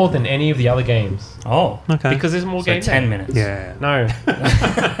 More than any of the other games. Oh, Okay. Because there's more so games. 10 minutes. Yeah. No.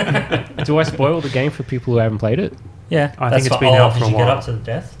 Do I spoil the game for people who haven't played it? Yeah, I that's think it's fi- been out for did a you get while. up to the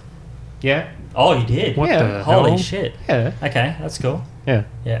death? Yeah. Oh, you did. What Yeah. the Holy hell? shit. Yeah. Okay, that's cool. Yeah.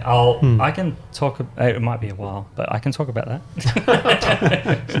 Yeah, I can talk. It might be a while, but I can talk about that.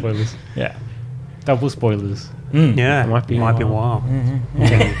 Spoilers. Yeah. Double spoilers. Yeah. It might be a a while. while.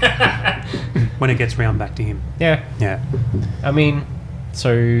 When it gets round back to him. Yeah. Yeah. I mean,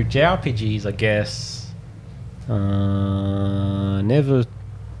 so JRPGs, I guess, never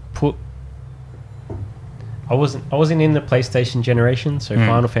put. I wasn't in the PlayStation generation, so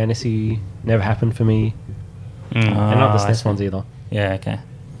Final Fantasy never happened for me, and not the SNES ones either. Yeah. Okay.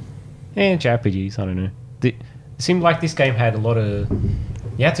 And JRPGs, I don't know. It seemed like this game had a lot of.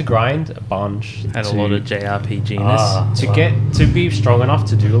 You had to grind a bunch. Had a lot of JRPG-ness. To get to be strong enough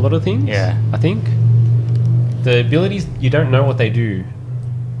to do a lot of things. Yeah. I think the abilities, you don't know what they do,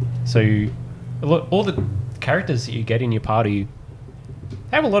 so all the characters that you get in your party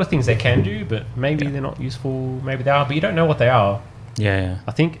have a lot of things they can do, but maybe they're not useful, maybe they are, but you don't know what they are. Yeah.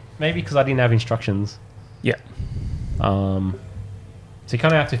 I think maybe because I didn't have instructions. Yeah. So you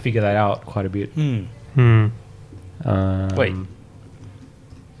kind of have to figure that out quite a bit. Wait.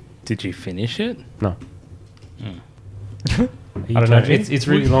 Did you finish it? No. I don't know. It's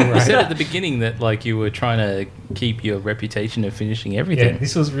really long, You right? said at the beginning that like you were trying to keep your reputation of finishing everything. Yeah,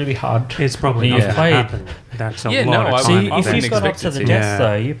 this was really hard. It's probably Yeah. not You've going to played- happen. That's a Yeah, lot no, of I time. See, I if wouldn't you got up expect to it the to. death Yeah.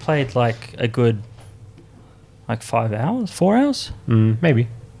 though, you played like a good, like 5 hours, 4 hours. Maybe.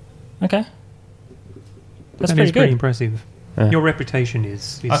 Okay. That's That pretty is pretty good. impressive. Yeah. Your reputation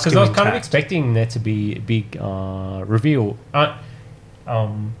is Because still I was kind of intact. expecting there to be a big reveal.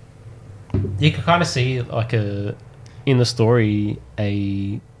 You could kind of see like in the story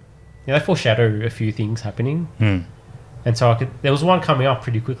they foreshadow a few things happening, and so there was one coming up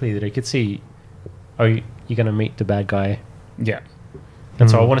pretty quickly that I could see. Oh, you're going to meet the bad guy, Yeah. and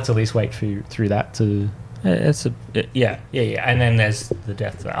so I wanted to at least wait through that to. Yeah. And then there's the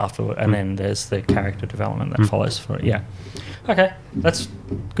death afterward, and then there's the character development that follows for it. Yeah. Okay, that's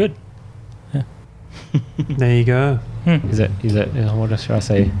good. There you go. Is it? What should I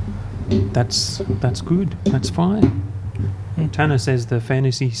say? That's good. That's fine. Tanner says the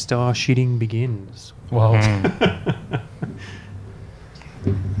Phantasy Star shitting begins. Well,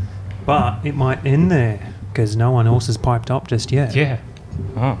 But it might end there because no one else has piped up just yet. yeah.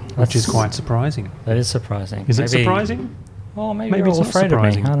 Oh, Which is quite surprising. That is surprising. Is it surprising? Oh, maybe Maybe you're it's all not afraid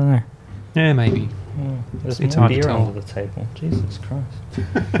surprising. of me. I don't know. Yeah, maybe. There's It's more hard to beer tell. under the table. Jesus Christ.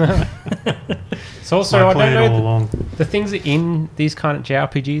 So also, My I plan don't know all along. the things that in these kind of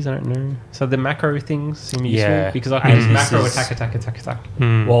JRPGs. I don't know. So the macro things seem useful Yeah. because I can And use this macro is- attack.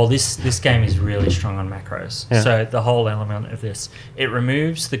 Well, this game is really strong on macros. Yeah. So the whole element of this, it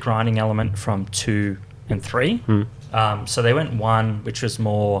removes the grinding element from 2 and 3. So they went 1, which was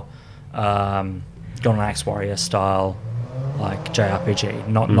more Golden Axe Warrior style, like JRPG,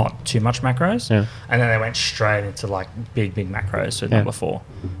 not too much macros. Yeah. And then they went straight into like big macros with Yeah. number 4,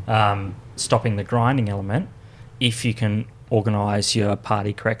 stopping the grinding element if you can organize your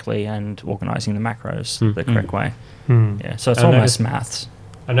party correctly and organizing the macros the correct way. Yeah, so it's I almost noticed- maths.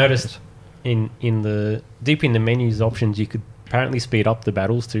 I noticed in the deep in the menus options, you could apparently speed up the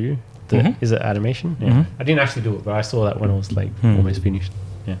battles too. Is it animation? Yeah. I didn't actually do it, but I saw that when I was like almost finished.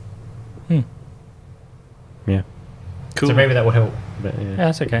 Yeah. Yeah. Cool. So maybe that would help. But Yeah,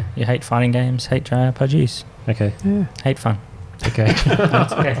 that's okay. You hate fighting games, hate JRPGs, Okay. Yeah. hate fun. Okay.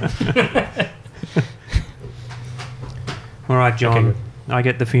 That's okay. All right, John. Okay, I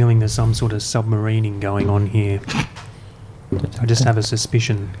get the feeling there's some sort of submarining going on here. I just have a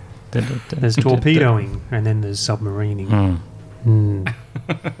suspicion. There's torpedoing and then there's submarining. Hmm.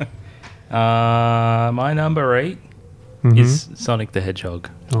 Hmm. My number 8 is Sonic the Hedgehog.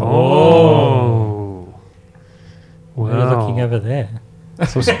 Oh. Why are you looking over there?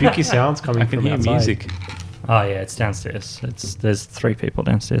 Some spooky sounds coming I can from hear outside. music. Oh yeah, it's downstairs. There's 3 people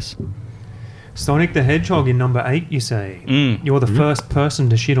downstairs. Sonic the Hedgehog in number 8, you say? You're the first person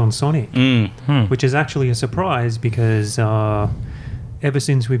to shit on Sonic, which is actually a surprise because ever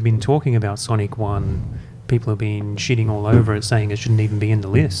since we've been talking about Sonic 1, people have been shitting all over it, saying it shouldn't even be in the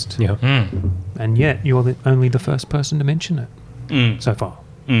list. Yeah. And yet, you're only the first person to mention it so far.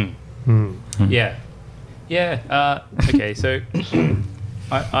 Yeah. Yeah. Okay, so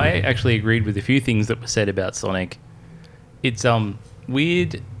I actually agreed with a few things that were said about Sonic. It's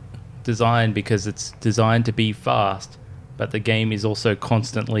weird design because it's designed to be fast, but the game is also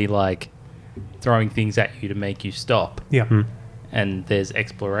constantly like throwing things at you to make you stop. Yeah. And there's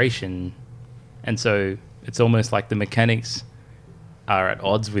exploration, and so it's almost like the mechanics are at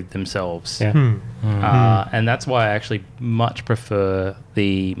odds with themselves. Yeah. And that's why I actually much prefer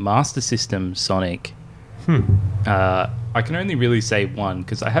the Master System Sonic. I can only really say 1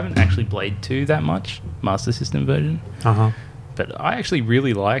 because I haven't actually played 2 that much, Master System version. But I actually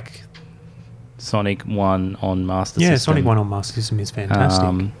really like Sonic 1 on Master System. Yeah, Sonic 1 on Master System is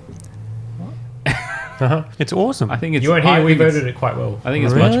fantastic. It's awesome. I think it's. You weren't here. We it's- voted it quite well. I think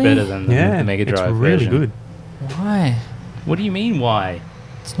it's Really? much better than the Mega Drive it's really version. good. Why? What do you mean? Why?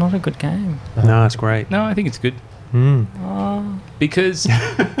 It's not a good game. No, it's great. No, I think it's good Oh. because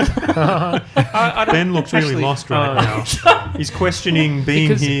Ben looks really Actually, lost right now. He's questioning being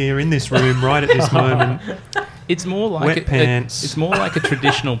Because- here in this room right at this moment. it's more like Wet pants. it's more like a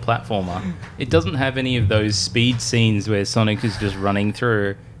traditional platformer. It doesn't have any of those speed scenes where Sonic is just running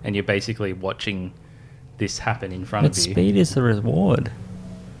through and you're basically watching this happen in front But of you. speed is the reward.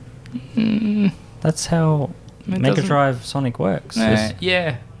 That's how It Mega doesn't- Drive Sonic works.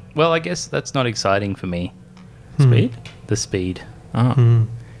 Yeah. Well, I guess that's not exciting for me. Speed? The speed. Oh.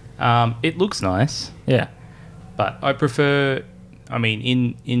 It looks nice, Yeah. but I prefer. I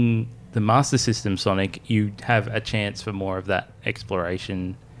mean, in the Master System Sonic, you have a chance for more of that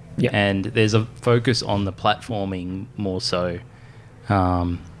exploration. Yeah. And there's a focus on the platforming more so.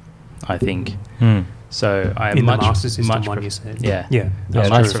 I think. So I In the much Master System much one, pref- you said. Yeah. Yeah, I that's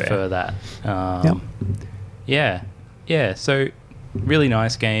much true. prefer that. Yep. Yeah. So really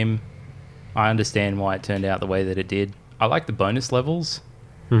nice game. I understand why it turned out the way that it did. I like the bonus levels.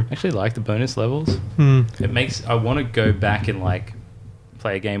 Actually like the bonus levels. It makes I want to go back and like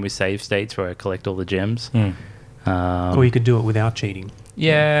play a game with save states where I collect all the gems. Or you could do it without cheating.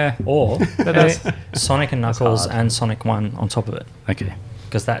 Yeah. Or But that's Sonic and Knuckles hard. and Sonic 1 on top of it. okay.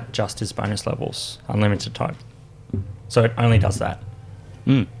 Because that just is bonus levels, unlimited type. So it only does that.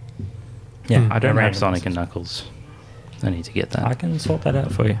 Mm. Yeah, I don't no have randomness. Sonic and Knuckles. I need to get that. I can sort that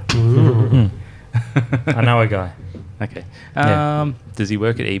out for you. Ooh. I know a guy. Okay. Yeah. Does he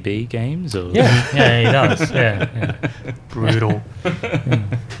work at EB Games or? Yeah, he does. Yeah. Brutal.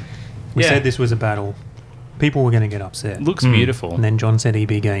 We Yeah. said this was a battle. People were going to get upset. Looks beautiful. And then John said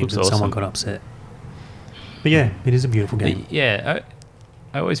EB Games Looks and someone awesome. got upset. But yeah, it is a beautiful game. Yeah,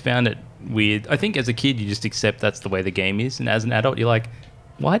 I always found it weird. I think as a kid, you just accept that's the way the game is. And as an adult, you're like,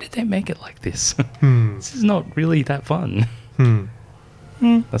 why did they make it like this? This is not really that fun.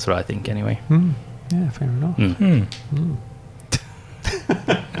 That's what I think anyway. Yeah, fair enough. Mm.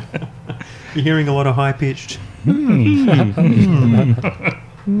 You're hearing a lot of high-pitched.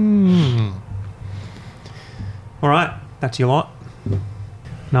 All right, that's your lot.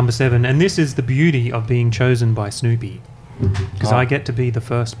 Number 7. And this is the beauty of being chosen by Snoopy. Because I get to be the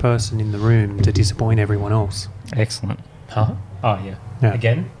first person in the room to disappoint everyone else. Excellent. Huh? Oh, yeah. Yeah.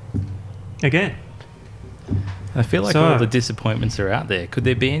 Again? Again. I feel like So- all the disappointments are out there. Could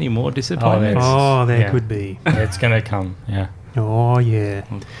there be any more disappointments? Oh, there Yeah. could be. It's going to come. Yeah. Oh, yeah.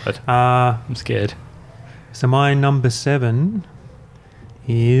 But I'm scared. So my number 7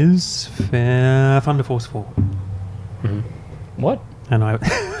 is Thunder Force 4. What? And I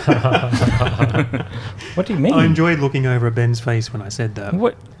What do you mean? I enjoyed looking over at Ben's face when I said that.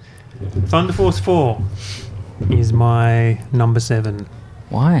 What? Thunder Force 4 is my number 7.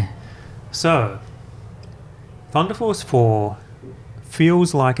 Why? So, Thunder Force 4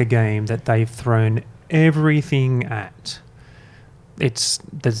 feels like a game that they've thrown everything at. There's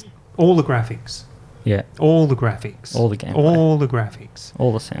all the graphics, Yeah. all the graphics, All the gameplay. all the graphics,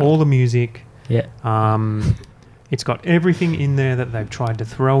 All the sound. all the music. Yeah. It's got everything in there that they've tried to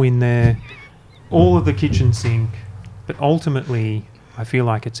throw in there, all of the kitchen sink, but ultimately, I feel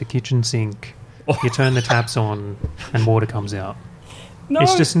like it's a kitchen sink. You turn the taps on and water comes out. No.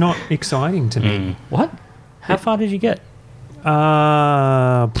 It's just not exciting to me. What? How far did you get?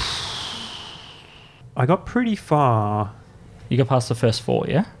 I got pretty far. You got past the first 4,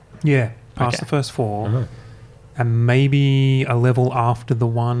 yeah? Yeah, past the first 4. And maybe a level after the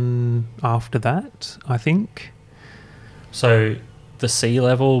one after that, I think. So the sea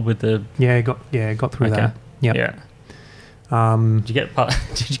level with the... got through that. Yep. Yeah.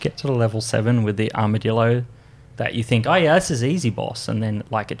 Did you get to the level 7 with the armadillo that you think, oh yeah, this is easy boss, and then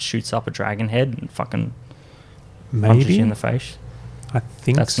like it shoots up a dragon head and fucking punches you in the face? I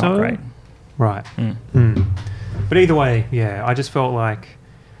think that's so. Not great. Right. But either way, yeah, I just felt like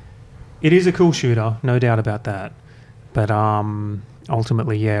it is a cool shooter, no doubt about that. But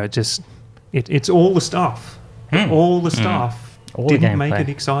ultimately, yeah, it's all the stuff. All the stuff didn't make it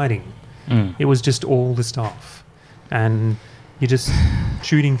exciting. It was just all the stuff. And you're just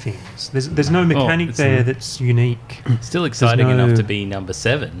shooting things. There's no mechanic there that's unique. Still exciting enough to be number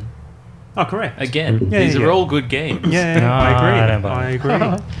 7. Oh, correct. Again, these are all good games. Yeah, No, I agree.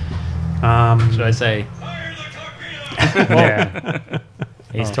 Should I say? Yeah.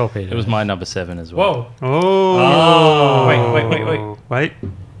 He's torpedo. It was my number 7 as well. Whoa. Oh. Wait.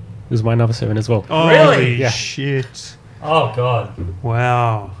 It was my number 7 as well. Oh, Really? Yeah. Shit. Oh, God.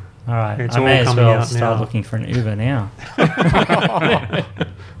 Wow. All right. It's I all may as coming well out start now. looking for an Uber now.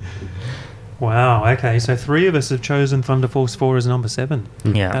 Wow. Okay, so 3 of us have chosen Thunder Force 4 as number 7.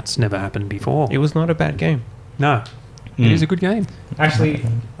 Yeah. That's never happened before. It was not a bad game. No. It is a good game. Actually,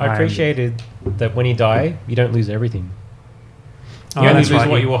 I appreciated that when you die, you don't lose everything. You Oh, only that's lose right.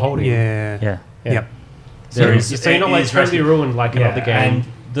 what you were holding. Yeah. Yeah. Yep. So There is- you're not like it is totally rescue- ruined like another game. And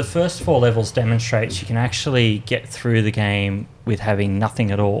the first 4 levels demonstrates you can actually get through the game with having nothing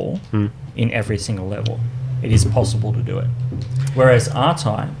at all in every single level. It is possible to do it. Whereas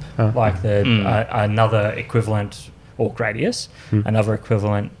R-Type, like another equivalent, or Gradius, another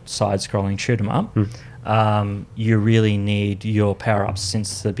equivalent side-scrolling shoot 'em up, you really need your power-ups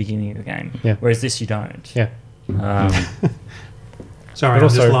since the beginning of the game. Yeah. Whereas this you don't. Yeah. Sorry, But I'm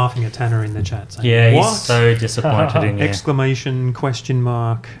just also- laughing at Tanner in the chat. Saying, Yeah, what? he's so disappointed in you. Exclamation, question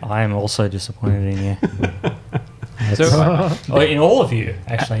mark. I am also disappointed in you. So, In all of you,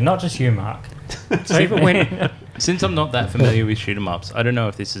 actually, not just you, Mark. so even when, since I'm not that familiar with shoot 'em ups, I don't know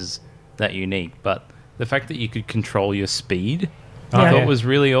if this is that unique, but the fact that you could control your speed, I Yeah. thought was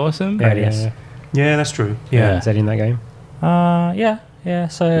really awesome. Gradius. Yeah, that's true. Yeah. Is that in that game? Yeah.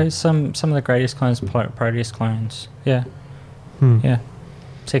 So some of the Gradius clones, Proteus clones. Yeah. Yeah.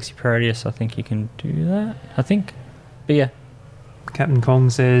 Sexy Proteus, I think you can do that. I think. But yeah. Captain Kong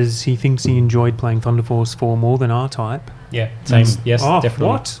says he thinks he enjoyed playing Thunder Force 4 more than R-Type. Yeah. Same. Yes, Oh, definitely.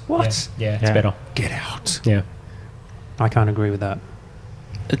 what? Yeah, it's Yeah. better. Get out. Yeah. I can't agree with that.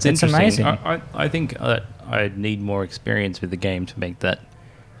 It's It's interesting. amazing. I think that I need more experience with the game to make that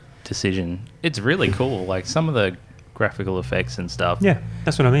decision. It's really cool. Like some of the graphical effects and stuff. Yeah,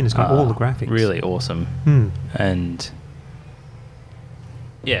 that's what I mean. It's got all the graphics. Really awesome. And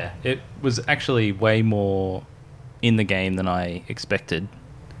yeah, it was actually way more in the game than I expected.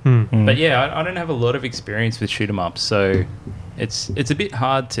 But yeah, I don't have a lot of experience with shoot 'em ups, so it's a bit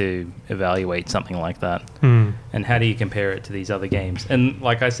hard to evaluate something like that. And how do you compare it to these other games? And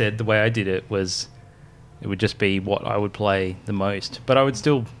like I said, the way I did it was it would just be what I would play the most. But I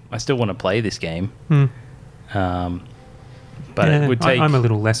still want to play this game. But Yeah, it would take. I'm a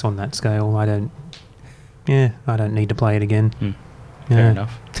little less on that scale. I don't need to play it again. Fair Yeah.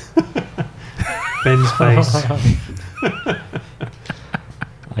 enough. Ben's face.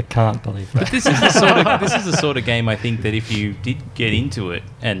 I can't believe that. But this is the sort of game I think that if you did get into it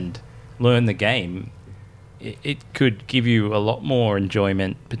and learn the game, it could give you a lot more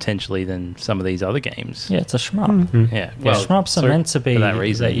enjoyment potentially than some of these other games. Yeah, it's a shmup. Yeah, Well, shmups are meant to be for that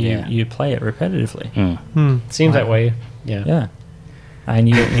reason, that yeah. you play it repetitively. Seems that way. Yeah. Yeah. And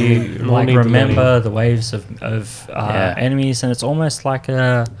you More like need to remember learning. the waves of enemies, and it's almost like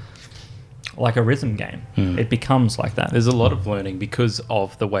a rhythm game. It becomes like that. There's a lot of learning because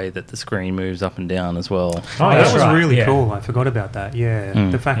of the way that the screen moves up and down as well. Oh, that's that was right, really yeah. cool. I forgot about that. Yeah,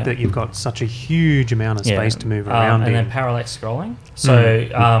 the fact that you've got such a huge amount of space to move around and in. then parallax scrolling. So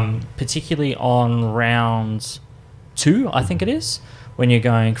particularly on round 2, I think it is, when you're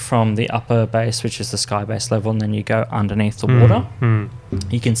going from the upper base, which is the sky base level, and then you go underneath the water,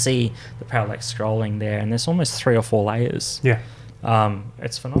 you can see the parallax scrolling there, and there's almost 3 or 4 layers. Yeah.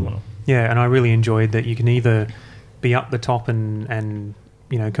 It's phenomenal. Yeah, and I really enjoyed that you can either be up the top and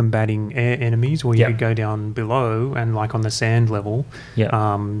combating air enemies, or you could go down below and like on the sand level,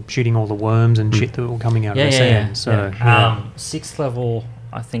 shooting all the worms and shit that were coming out of the sand. So, yeah. 6th level,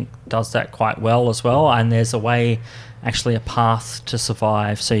 I think, does that quite well as well, and there's a path to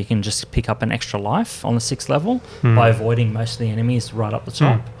survive, so you can just pick up an extra life on the 6th level by avoiding most of the enemies right up the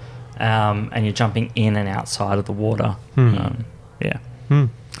top. and you're jumping in and outside of the water. Yeah. Hmm.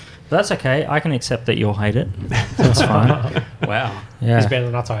 But that's okay. I can accept that you'll hate it. That's fine. Wow. Yeah. It's better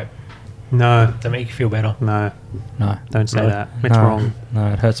than R-Type. No, To make you feel better. no, No. don't say No. that. It's No. wrong. No,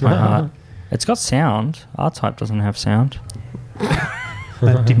 it hurts my heart. It's got sound. R-Type doesn't have sound.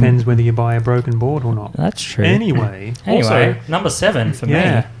 That depends whether you buy a broken board or not. That's true. Anyway, Anyway, number 7 for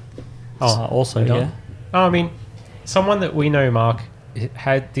yeah. me. Also, done? yeah. Oh, I mean, someone that we know, Mark,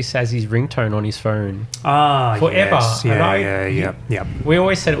 had this as his ringtone on his phone. Forever. Yes. And Yeah. We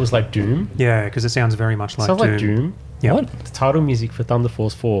always said it was like Doom. Yeah, because it sounds very much like Sounds Doom. like Doom. Yeah. What? The title music for Thunder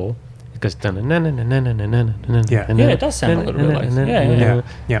Force 4, it goes... Yeah. Yeah, it does sound a little bit like... Yeah.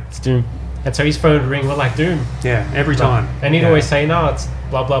 Yeah. It's Doom. And so his phone would ring, we're like, Doom. Yeah, every time. And he'd Yeah. always say, no, it's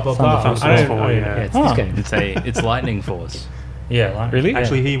blah, blah, blah, blah. Thunder I Force don't 4, know. yeah. It's Oh. this game. It's Lightning Force. Yeah, like... Really?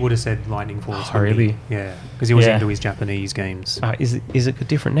 Actually, he would have said Lightning Force. Oh, wouldn't he? really? Yeah, because he was Yeah. into his Japanese games. Is it a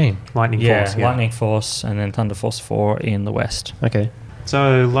different name? Lightning Yeah, Force, yeah. Lightning Force and then Thunder Force 4 in the West. Okay.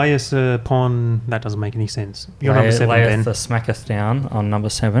 So, layeth upon... That doesn't make any sense. You're number 7, Layeth Ben. the smacketh down on number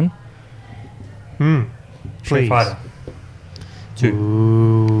 7. Hmm. Street Please. Fighter. 2.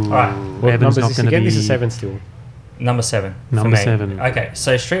 Ooh. Alright. What Evan's number is not this going to again? be... This is 7 still. Number 7. for Number me. 7. Okay,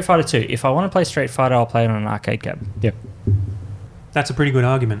 so Street Fighter 2. If I want to play Street Fighter, I'll play it on an arcade cab. Yep. That's a pretty good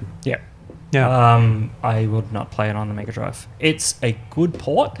argument. Yeah. Yeah. I would not play it on the Mega Drive. It's a good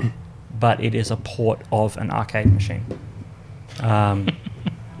port, but it is a port of an arcade machine.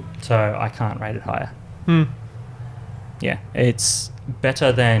 So I can't rate it higher. Hmm. Yeah, it's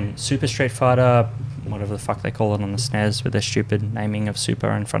better than Super Street Fighter, whatever the fuck they call it on the SNES with their stupid naming of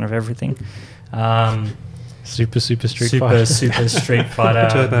Super in front of everything. Super Street Super Fighter. Super Street Fighter,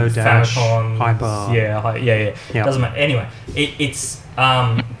 Turbo Dash, Famicom, Hyper. Yeah. Yeah. Doesn't matter. Anyway, it's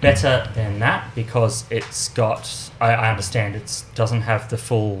better than that because it's got. I understand it doesn't have the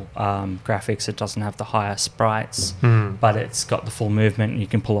full graphics. It doesn't have the higher sprites, but it's got the full movement. You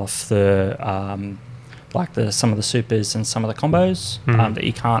can pull off the some of the supers and some of the combos that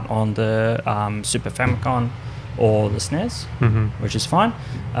you can't on the Super Famicom or the SNES, which is fine.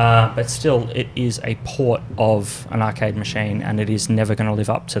 But still, it is a port of an arcade machine, and it is never going to live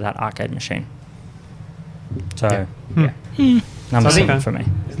up to that arcade machine. So, yeah. Number So I think- 7 for me.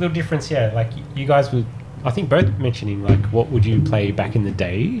 There's a little difference, yeah. Like, you guys were, I think, both mentioning, like, what would you play back in the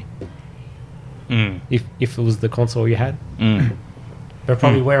day if it was the console you had? But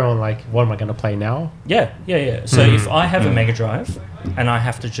probably we're on, like, what am I going to play now? Yeah. So if I have a Mega Drive and I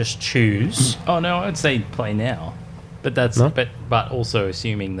have to just choose... Oh no, I'd say play now, but that's No? but also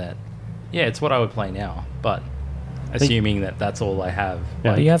assuming that it's what I would play now, but assuming that that's all I have.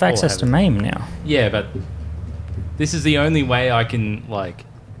 Yeah. you have all I access to is- MAME now. Yeah, but this is the only way I can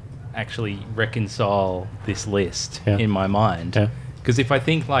actually reconcile this list in my mind. Yeah. Because if I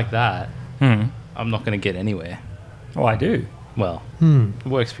think like that, I'm not going to get anywhere. Oh, I do. Well, it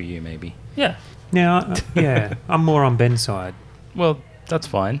works for you maybe. Yeah. Now, I'm more on Ben's side. Well, that's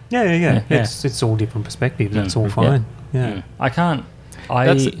fine. Yeah. Yeah. It's all different perspectives. That's all fine. Yeah. I can't...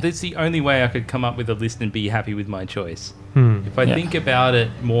 That's the only way I could come up with a list and be happy with my choice. If I think about it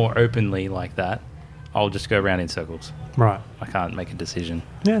more openly like that, I'll just go around in circles. Right. I can't make a decision.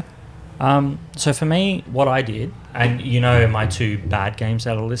 Yeah. So for me, what I did, and you know my 2 bad games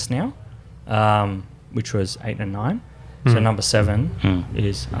out of the list now, which was 8 and 9. So number 7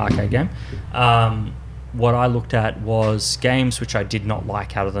 is arcade game. What I looked at was games which I did not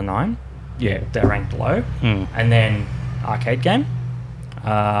like out of the 9. Yeah, they're ranked low. And then arcade game.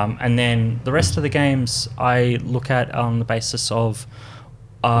 And then the rest of the games I look at on the basis of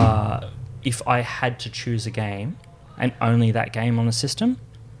if I had to choose a game and only that game on the system,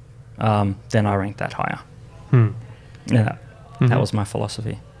 then I rank that higher. Yeah, that was my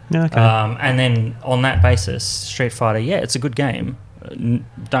philosophy. Okay. And then on that basis, Street Fighter, it's a good game.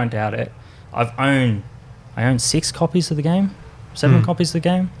 Don't doubt it. I own 6 copies of the game, 7 copies of the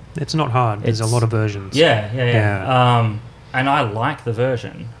game. It's not hard. There's a lot of versions. Yeah. And I like the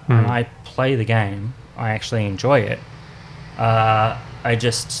version. When I play the game, I actually enjoy it. I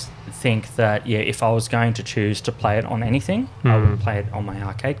just think that, if I was going to choose to play it on anything, I would play it on my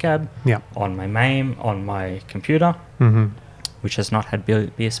arcade cab, on my MAME, on my computer, which has not had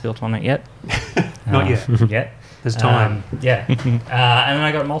BS built on it yet. Not yet. There's time. And then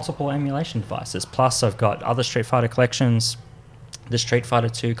I got multiple emulation devices. Plus, I've got other Street Fighter collections. The Street Fighter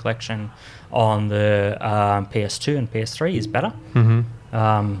 2 collection on the PS2 and PS3 is better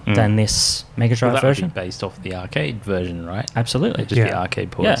than this Mega Drive that version. would be based off the arcade version, right? Absolutely. Just the arcade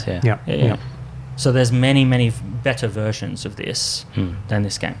ports. Yeah. So there's many better versions of this than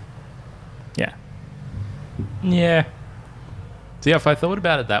this game. Yeah. Yeah. See, if I thought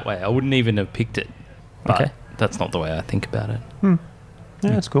about it that way, I wouldn't even have picked it. But that's not the way I think about it. Yeah,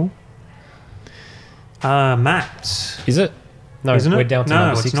 that's cool. Matt. Is it? No, isn't it? we're down to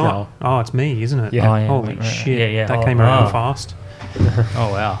number 6 now. Oh, it's me, isn't it? Yeah. Holy shit. That came around fast.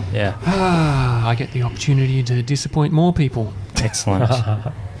 Oh, wow. Yeah. I get the opportunity to disappoint more people. Excellent.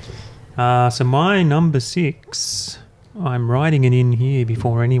 So my number 6, I'm writing it in here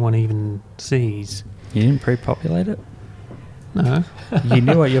before anyone even sees. You didn't pre-populate it? No. You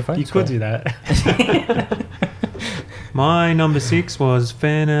knew what your votes You could were. do that. My number 6 was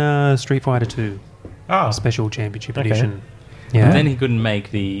Fana Street Fighter 2 Special Championship Edition. Yeah. And then he couldn't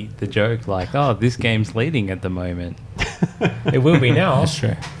make the joke like, oh, this game's leading at the moment. It will be now. That's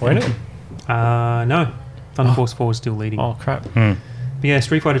true. Won't it? No. Thunder Force 4 is still leading. Oh, crap. But yeah,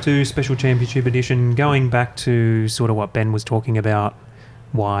 Street Fighter 2 Special Championship Edition, going back to sort of what Ben was talking about.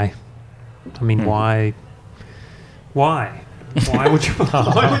 Why? I mean, why? Why would you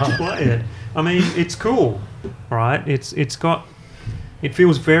play it? I mean, it's cool, right? It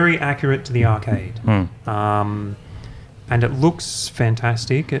feels very accurate to the arcade. And it looks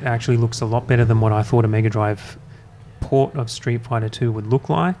fantastic. It actually looks a lot better than what I thought a Mega Drive port of Street Fighter 2 would look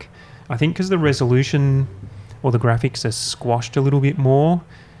like. I think because the resolution or the graphics are squashed a little bit more,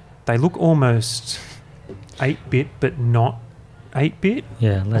 they look almost 8-bit but not 8-bit.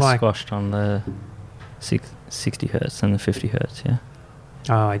 Yeah, less squashed on the 60 hertz than the 50 hertz, yeah?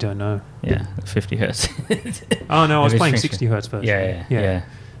 Oh, I don't know. Yeah, 50 hertz. Oh, no, I was playing 60 hertz version. Yeah.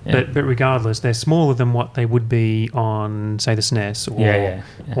 But regardless, they're smaller than what they would be on, say, the SNES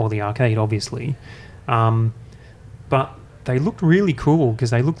or the arcade, obviously. But they looked really cool because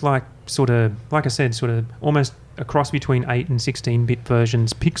they looked like like I said, sort of almost a cross between 8 and 16-bit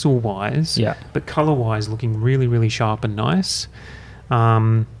versions, pixel-wise, but colour-wise looking really, really sharp and nice.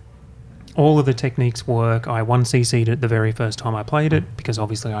 All of the techniques work. I 1cc'd it the very first time I played it because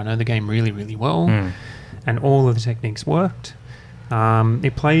obviously I know the game really, really well. And all of the techniques worked.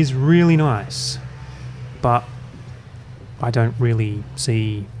 It plays really nice, but I don't really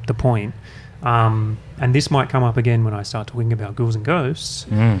see the point. And this might come up again when I start talking about Ghouls and Ghosts.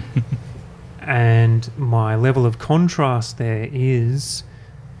 And my level of contrast there is,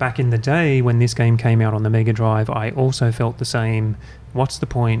 back in the day when this game came out on the Mega Drive, I also felt the same. What's the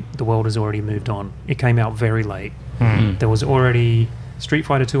point? The world has already moved on. It came out very late. There was already Street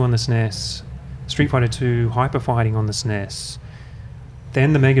Fighter 2 on the SNES, Street Fighter 2 Hyper Fighting on the SNES.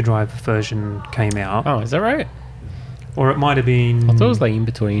 Then the Mega Drive version came out. Oh, is that right? Or it might have been... I thought it was like in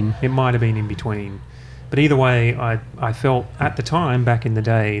between. It might have been in between. But either way, I felt at the time, back in the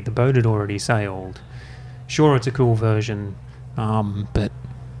day, the boat had already sailed. Sure, it's a cool version, but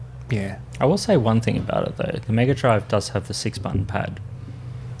yeah. I will say one thing about it, though. The Mega Drive does have the 6-button pad.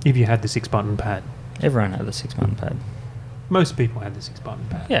 If you had the 6-button pad. Everyone had the 6-button pad. Most people had the 6-button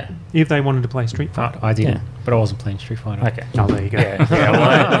pad. Yeah. If they wanted to play Street Fighter. I didn't, but I wasn't playing Street Fighter. Okay. Oh, there you go.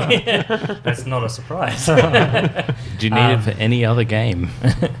 That's not a surprise. Do you need it for any other game?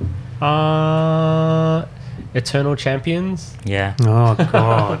 Eternal Champions? Yeah. Oh,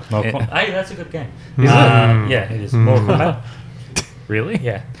 God. Hey, that's a good game. Is it? Yeah, it is. Mortal Kombat. Really?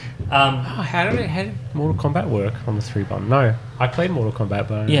 Yeah. How did Mortal Kombat work on the 3-button? No, I played Mortal Kombat,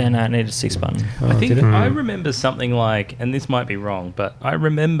 but... Yeah, no, it needed a 6-button. I think I remember something like, and this might be wrong, but I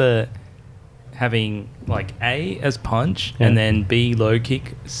remember having like A as punch and then B low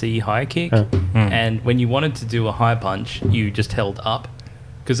kick, C high kick. And when you wanted to do a high punch, you just held up.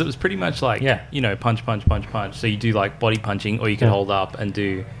 Because it was pretty much like, punch, punch, punch, punch. So you do like body punching, or you could hold up and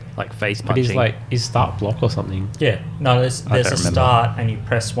do like face punching. But is start block or something? Yeah. No, there's a start and you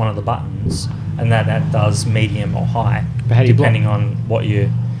press one of the buttons and that does medium or high. But how do you depending block? on what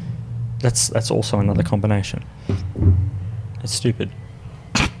you... That's also another combination. It's stupid.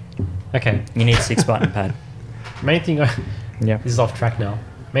 Okay. You need a 6-button pad. Main thing this is off track now.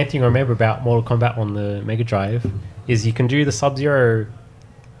 Main thing I remember about Mortal Kombat on the Mega Drive is you can do the Sub-Zero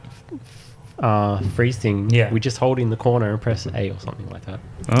freeze thing with just hold in the corner and press A or something like that.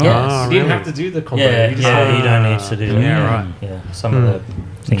 Yes. You didn't have to do the combo. You don't need to do that. Yeah, right. Yeah, some of the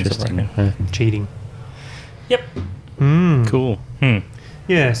things are Interesting. broken. Cheating. Yep. Cool.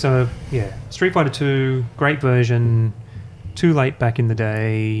 Yeah, so, Street Fighter 2, great version. Too late back in the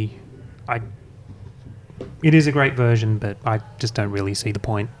day. It is a great version, but I just don't really see the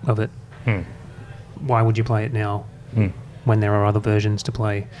point of it. Why would you play it now when there are other versions to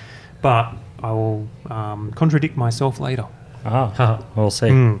play? But I will contradict myself later. We'll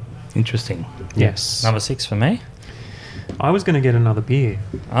see. Interesting. Yes. Number 6 for me. I was going to get another beer.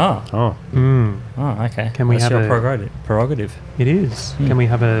 Oh, okay. Can we That's have your prerogative? It is. Can we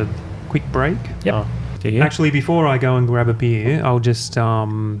have a quick break? Yep. Do you? Actually, before I go and grab a beer, I'll just,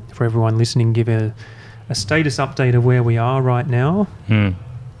 for everyone listening, give a status update of where we are right now.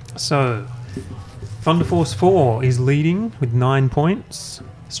 So, Thunder Force 4 is leading with 9 points.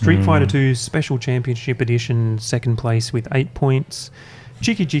 Street Fighter 2 Special Championship Edition, second place with 8 points.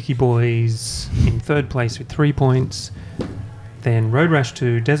 Cheeky Cheeky Boys in third place with 3 points. Then Road Rash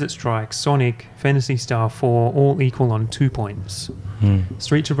 2, Desert Strike, Sonic, Fantasy Star 4, all equal on 2 points.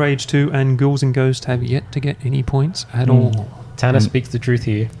 Streets of Rage 2 and Ghouls and Ghosts have yet to get any points at all. Tanner speaks the truth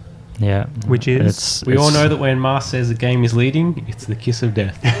here. Yeah. Which is? We all know that when Mars says a game is leading, it's the kiss of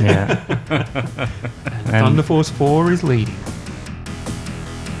death. Yeah. And Thunder Force 4 is leading.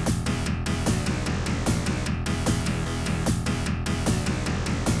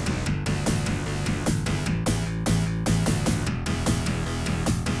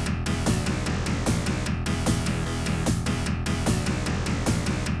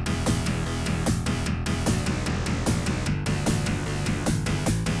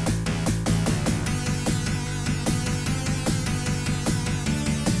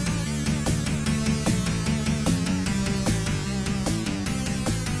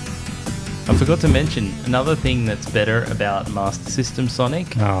 I forgot to mention another thing that's better about Master System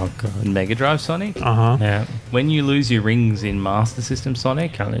Sonic and Mega Drive Sonic. Yeah. When you lose your rings in Master System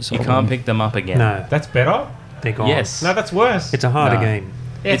Sonic, you can't pick them up again. No, That's better? they're gone. Yes. No, that's worse. It's a harder No. game.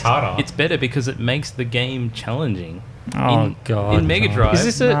 Yeah, it's harder. It's better because it makes the game challenging. Oh, God. In Mega Drive, Is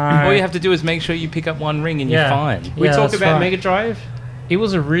this a- all you have to do is make sure you pick up one ring and Yeah. you're fine. we Yeah, talk that's about right. Mega Drive. It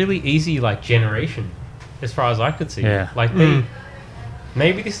was a really easy generation, as far as I could see. Yeah.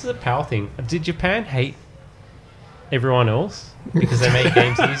 Maybe this is a PAL thing. Did Japan hate everyone else because they make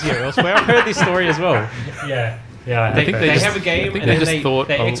games easier elsewhere? I've heard this story as well. Yeah. Yeah. I think They just- have a game I think and they then just thought,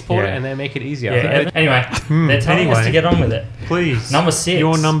 they export it yeah. and they make it easier. Yeah. Anyway, they're telling us to get on with it. Please. Number 6.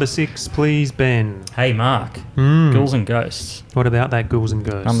 Your number 6, please, Ben. Hey, Mark. Mm. Ghouls and Ghosts. What about that Ghouls and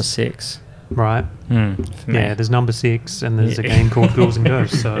Ghosts? Number 6. Right. For me. Yeah, there's number 6 and there's a Yeah. game called Ghouls and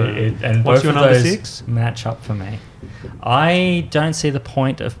Ghosts. So, And what's both your of number those 6? match up for me. I don't see the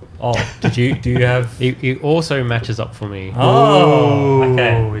point of. Oh, did you? Do you have? It also matches up for me. Oh,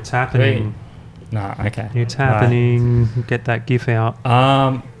 okay. It's happening. No, okay. It's happening. Get that GIF out.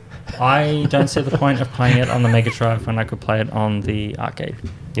 I don't see the point of playing it on the Mega Drive when I could play it on the arcade.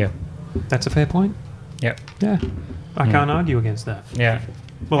 Yeah. That's a fair point. Yep. Yeah. I can't argue against that. Yeah.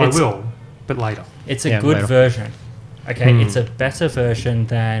 Well, It's- I will, but later. It's a Yeah, good later. version. Okay, it's a better version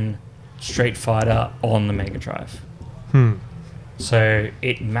than Street Fighter on the Mega Drive. So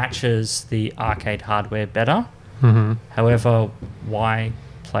it matches the arcade hardware better. Mm-hmm. However, why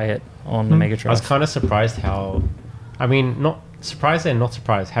play it on the Mega I was Drive? kind of surprised how, I mean, not surprised and not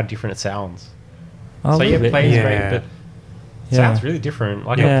surprised how different it sounds. Oh, So a yeah, little bit. play is Yeah. great, but it sounds really different.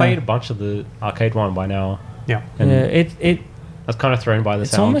 Like Yeah. I've played a bunch of the arcade one by now. Yeah. And Yeah, I was kind of thrown by the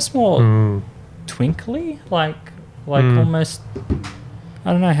it's sound. almost more Mm. twinkly, like almost.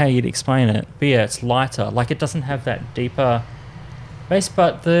 I don't know how you'd explain it, but yeah, it's lighter. Like it doesn't have that deeper bass,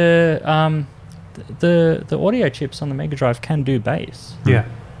 but the audio chips on the Mega Drive can do bass. Yeah.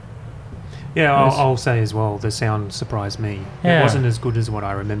 Yeah, Yes. I'll say as well, the sound surprised me. It Yeah. wasn't as good as what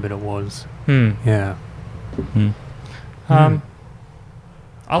I remembered it was. Hmm. Yeah.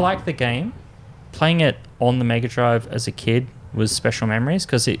 I like the game. Playing it on the Mega Drive as a kid was special memories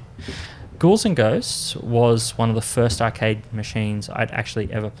because Ghouls and Ghosts was one of the first arcade machines I'd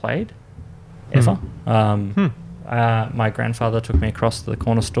actually ever played. Ever. My grandfather took me across to the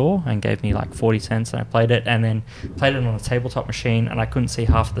corner store and gave me like 40 cents and I played it and then played it on a tabletop machine and I couldn't see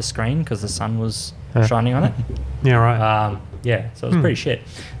half of the screen because the sun was shining on it. Yeah, right. Yeah, so it was pretty shit.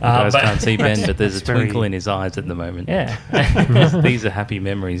 You guys but- can't see Ben, but there's a That's very- twinkle in his eyes at the moment. Yeah. These are happy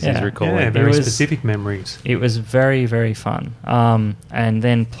memories he's Yeah. recalling. yeah, very was- specific memories. It was very, very fun. And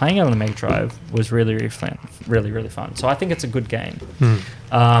then playing it on the Mega Drive was really, really fun. Really, really fun. So I think it's a good game.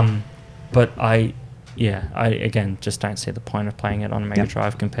 But I again just don't see the point of playing it on a Mega Yep.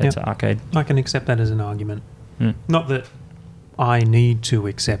 Drive compared Yep. to arcade. I can accept that as an argument. Hmm. Not that I need to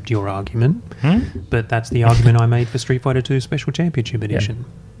accept your argument, Hmm? but that's the argument I made for Street Fighter 2 Special Championship Edition.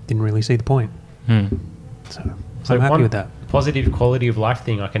 Didn't really see the point. Hmm. So So I'm happy one with that. positive quality of life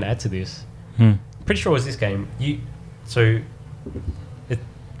thing I can add to this. Hmm. Pretty sure it was this game.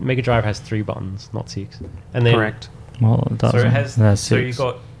 Mega Drive has 3 buttons, not 6. And then Correct. Well, it doesn't. So it has. That's So six.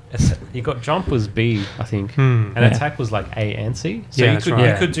 you got jump was B, I think, Hmm. and Yeah. attack was like A and C. So Yeah, you that's could right.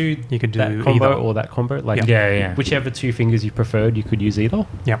 you could do You could do that combo either. or that combo, like Yeah. whichever 2 fingers you preferred, you could use either.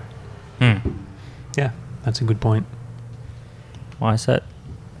 Yep. Hmm. Yeah, that's a good point. Why is that?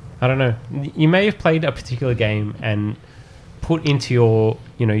 I don't know. You may have played a particular game and put into your,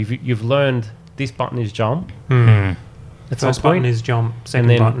 you've learned this button is jump. First button is jump,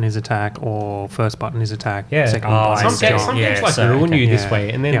 second button is attack, or first button is attack, second button is jump. Some games like ruin you this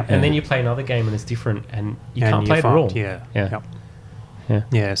way, and then you play another game and it's different, and you can't play it at all.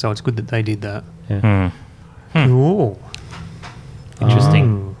 Yeah, so it's good that they did that. Cool.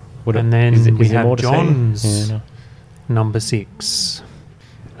 Interesting. And then we have John's number 6.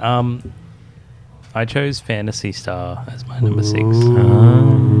 I chose Phantasy Star as my number 6.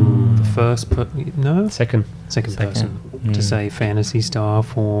 The first second person to say Phantasy Star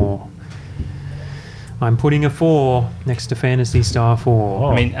 4. I'm putting a 4 next to Phantasy Star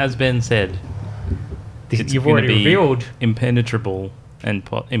 4. I mean, as Ben said, you've already revealed impenetrable and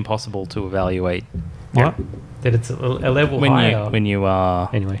impossible to evaluate. What? That it's a level higher. When you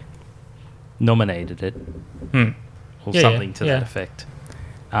nominated it, or something to that effect.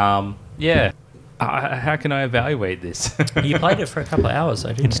 How can I evaluate this? You played it for a couple of hours, though,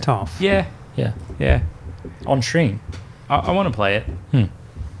 didn't It's you? tough. Yeah. On stream. I want to play it.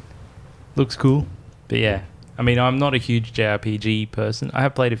 Looks cool. But yeah, I mean, I'm not a huge JRPG person. I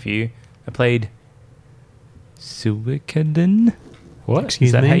have played a few. I played Suikoden. What? Excuse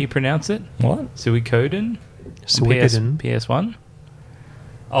Is that me? how you pronounce it? What? Suikoden? Suikoden. PS1?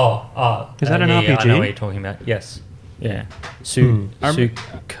 Is that an RPG? I know what you're talking about. Yes. Yeah.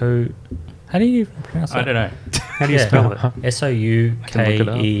 Suiko. How do you pronounce that? I don't know. How do you spell it?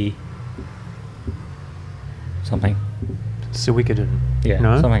 Souke something. Suikoden. Yeah,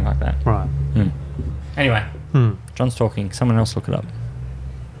 No? something like that. Right. Anyway, John's talking. Someone else look it up.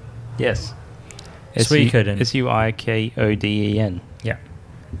 Yes. Suikoden. Suikoden. Yeah.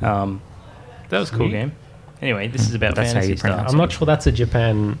 That was a cool game. Anyway, this is about That's how Phantasy you Star. pronounce I'm not sure that's a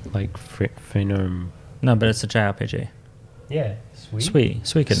Japan phenome. No, but it's a JRPG. Yeah,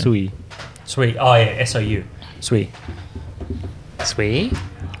 Suikoden. Sui. Sui. Oh yeah, SOU. Sui. Sui?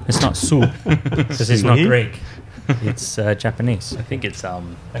 It's not Su because it's not Greek. It's Japanese. I think it's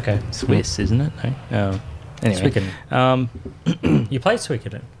okay. Swiss, isn't it? No. Anyway. Suikoden. You played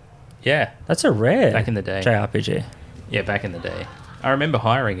Suikoden? Yeah. That's a rare Back in the day. JRPG. Yeah, back in the day. I remember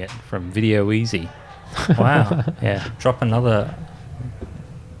hiring it from Video Easy. Wow. Yeah. Drop another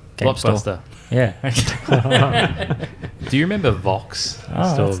game Blockbuster. store. Yeah. Do you remember Vox? Oh,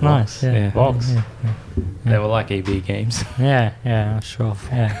 that's Vox. nice. Yeah. Vox. Yeah. They were like EB games. Yeah, sure.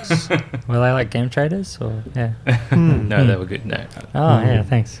 Yeah. Were they like Game Traders or yeah? No, they were good. No. Oh yeah,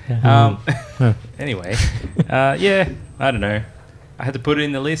 thanks. Yeah. Anyway, I don't know. I had to put it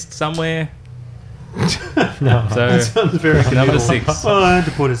in the list somewhere. No, So that sounds very number difficult. 6. Well, I had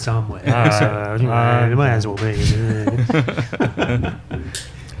to put it somewhere. So it might as well be.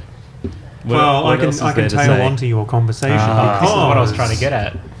 Well, I can tail onto your conversation because This is what I was trying to get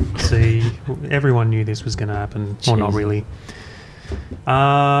at. See, everyone knew this was going to happen. Well, not really.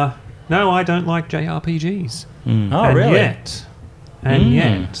 No, I don't like JRPGs. Oh, And really?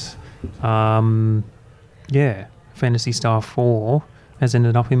 yet, Phantasy Star 4 has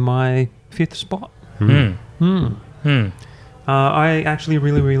ended up in my 5th spot. I actually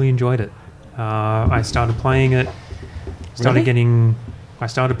really enjoyed it. I started playing it. I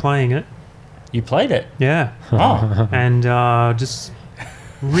started playing it. You played it? Yeah. Oh. And just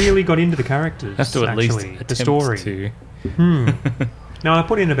really got into the characters. Have to at least actually. attempt The story. to. No, I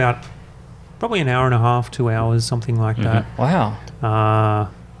put in about probably an hour and a half, 2 hours, something like that. Wow.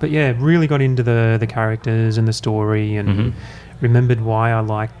 But yeah, really got into the characters and the story, and remembered why I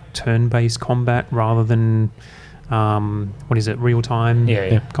like turn-based combat rather than real-time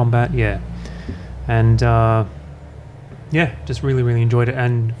combat. Yeah, and just really enjoyed it.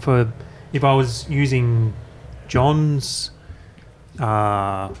 And if I was using John's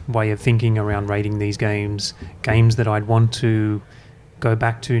way of thinking around rating these games that I'd want to go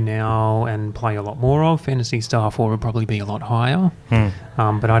back to now and play a lot more of, Phantasy Star 4 would probably be a lot higher.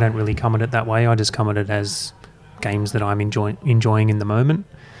 But I don't really come at it that way. I just come at it as games that I'm enjoying in the moment.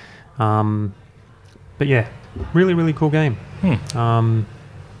 But yeah, really cool game.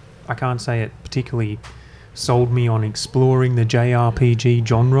 I can't say it particularly sold me on exploring the JRPG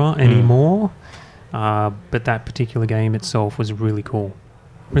genre anymore. But that particular game itself was really cool.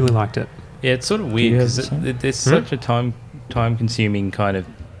 Really liked it. Yeah, it's sort of weird because there's such a time-consuming kind of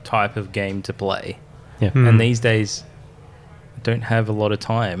type of game to play. Yeah. And these days, I don't have a lot of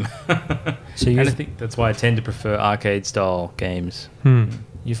time. So and I think that's why I tend to prefer arcade-style games.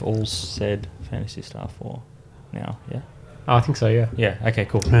 you've all said Phantasy Star 4 now, yeah? Oh, I think so, yeah. Yeah, okay,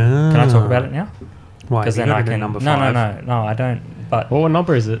 cool. Can I talk about it now? Why? Because then I can... number 5. No, I don't. But Well, what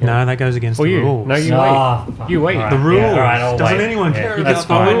number is it? No, that goes against For the you. rules. No, you Ah, wait. fuck. You wait. All right. The rules. Yeah, all right, I'll Doesn't wait. anyone care Yeah, about that's the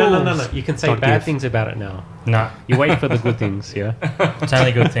fine. rules? No. You can say Don't bad give. things about it now. no, You wait for the good things, yeah? it's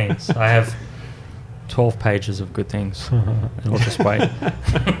only good things. I have 12 pages of good things. It'll just wait.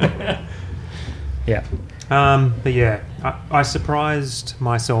 Yeah. But yeah, I surprised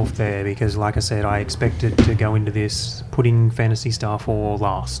myself there because, like I said, I expected to go into this putting Phantasy Star 4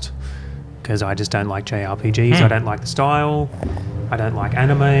 last because I just don't like JRPGs. I don't like the style. I don't like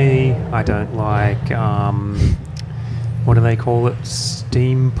anime. I don't like, what do they call it?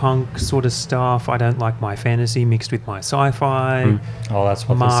 Steampunk sort of stuff. I don't like my fantasy mixed with my sci-fi. Oh, that's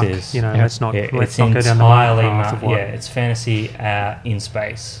what this is. You know, let's not go down the entirely path of what. Yeah, it's fantasy in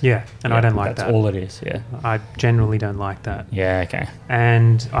space. Yeah, and I don't like that. That's all it is, yeah. I generally don't like that. Yeah, okay.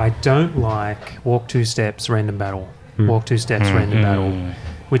 And I don't like walk 2 steps, random battle. Walk 2 steps, random battle.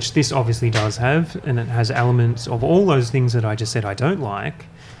 Which this obviously does have, and it has elements of all those things that I just said I don't like.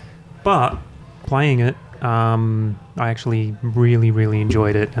 But playing it, I actually really, really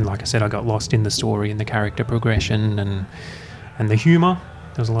enjoyed it. And like I said, I got lost in the story and the character progression and the humour.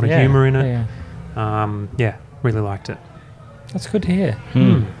 There was a lot of humour in it. Yeah, really liked it. That's good to hear.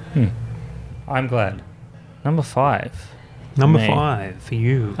 I'm glad. Number 5. Number 5 for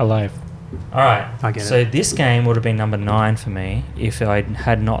you. Alive. All right. I get so it. this game would have been number 9 for me if I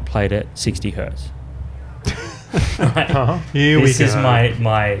had not played it 60 hertz. Right. Here we go. This is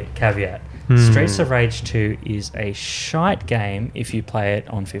my caveat. Streets of Rage 2 is a shite game if you play it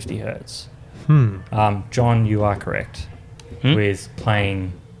on 50 hertz. John, you are correct with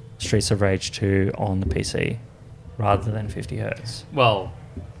playing Streets of Rage 2 on the PC rather than 50 hertz. Well,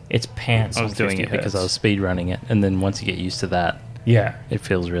 it's pants. I was on doing 50 it because hertz. I was speed running it, and then once you get used to that, Yeah. it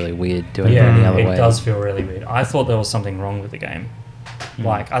feels really weird doing it the other way. It does feel really weird. I thought there was something wrong with the game.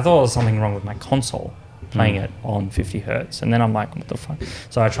 Like, I thought there was something wrong with my console playing it on 50 hertz. And then I'm like, what the fuck?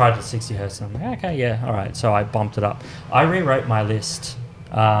 So I tried the 60 hertz and I'm like, okay, yeah, all right. So I bumped it up. I rewrote my list.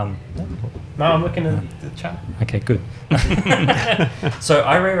 No, I'm looking at the chat. Okay, good. So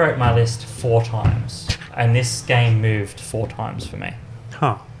I rewrote my list 4 times. And this game moved 4 times for me.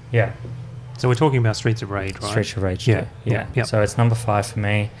 Huh. Yeah. So we're talking about Streets of Rage, right? Streets of Rage 2. Yeah. Yeah. Yep. So it's number 5 for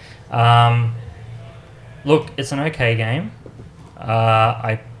me. Look, it's an okay game.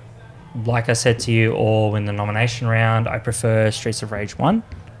 Like I said to you all in the nomination round, I prefer Streets of Rage 1.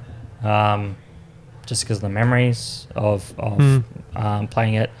 Just because of the memories of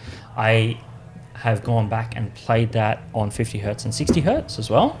playing it. I have gone back and played that on 50 hertz and 60 hertz as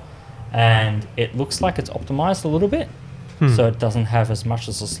well. And it looks like it's optimized a little bit. So it doesn't have as much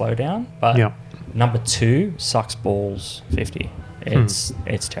as a slowdown. But number 2 sucks balls 50.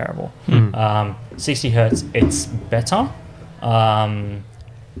 It's terrible. 60 hertz, it's better.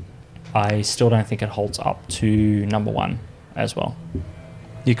 I still don't think it holds up to number 1 as well.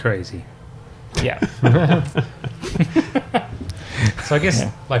 You're crazy. Yeah. So I guess,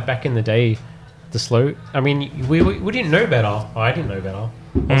 like back in the day, the slow... I mean, we didn't know better. Oh, I didn't know better.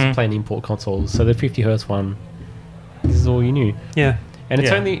 I was playing import consoles, so the 50 hertz one, this is all you knew. Yeah. And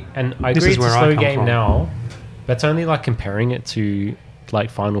it's only... And I agree it's a slow game now, but it's only like comparing it to like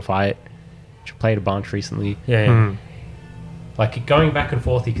Final Fight, which I played a bunch recently. Yeah. Like going back and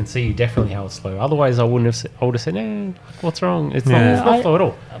forth, you can see definitely how it's slow. Otherwise, I would have said, "No, what's wrong? It's not slow at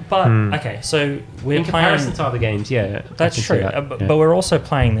all." But okay, so we're in comparison to other games, that's true. But we're also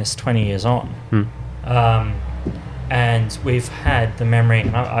playing this 20 years on, and we've had the memory.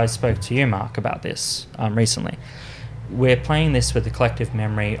 And I spoke to you, Mark, about this recently. We're playing this with the collective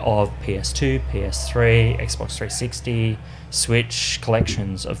memory of PS2, PS3, Xbox 360, Switch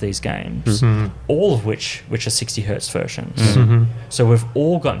collections of these games, all of which are 60 hertz versions. So we've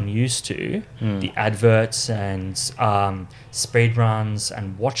all gotten used to the adverts and speed runs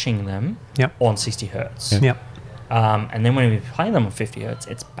and watching them on 60 hertz. And then when we play them on 50 hertz,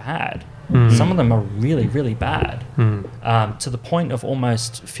 it's bad. Some of them are really, really bad, to the point of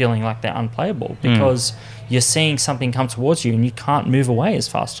almost feeling like they're unplayable because you're seeing something come towards you and you can't move away as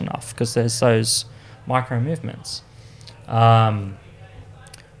fast enough because there's those micro movements.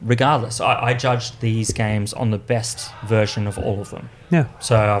 Regardless, I judged these games on the best version of all of them. Yeah.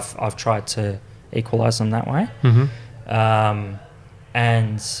 So I've tried to equalize them that way.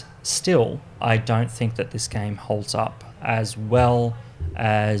 And still, I don't think that this game holds up as well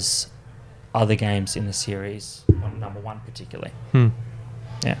as other games in the series, number 1 particularly.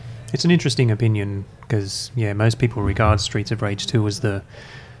 Yeah. It's an interesting opinion because, most people regard Streets of Rage 2 as the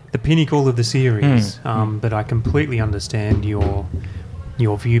pinnacle of the series, but I completely understand your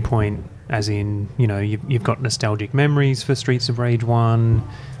viewpoint, as in, you've got nostalgic memories for Streets of Rage 1,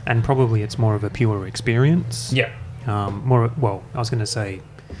 and probably it's more of a pure experience. Yeah. I was going to say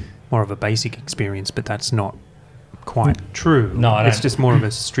more of a basic experience, but that's not quite true. No, it's just more of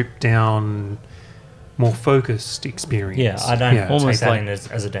a stripped down, more focused experience. Yeah, I don't Almost take that like in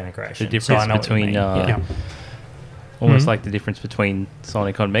as a denigration. the difference between almost like the difference between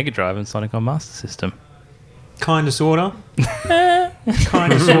Sonic on Mega Drive and Sonic on Master System. Kind of, sort of.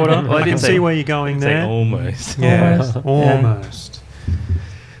 Kind of, sort of. Well, I I can didn't see say- where you're going Say there. almost. Yeah, Almost. almost.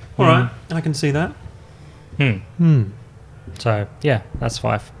 All right, I can see that. So, yeah, that's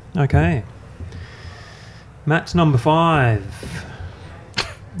 5. Okay. Matt's number 5.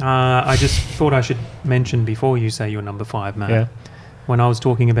 I just thought I should mention before you say your number 5, Matt. Yeah. When I was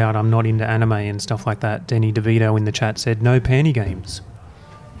talking about I'm not into anime and stuff like that, Denny DeVito in the chat said no panty games.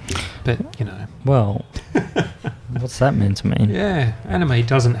 But, you know. Well, what's that meant to mean? Yeah, anime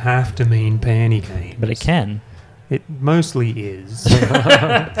doesn't have to mean panty games. But it can. It mostly is.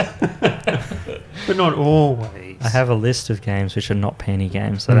 But not always. I have a list of games which are not panty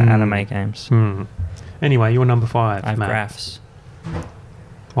games, that are anime games. Anyway, you're number 5, I have Matt. graphs.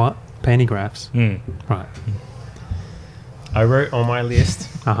 What? Panty graphs. Right. I wrote on my list.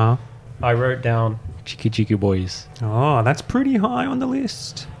 Uh-huh. I wrote down Cheeky Cheeky Boys. Oh, that's pretty high on the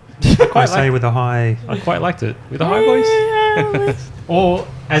list. I I quite say like. with a high... I quite liked it with the high voice, or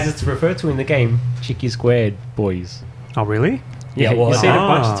as it's referred to in the game, Cheeky Squared Boys. Oh, really? Yeah, you well, see it a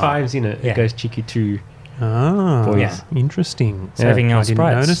bunch Ah. of times in it. Yeah. It goes Cheeky 2. Ah, Boys. interesting. Saving I on didn't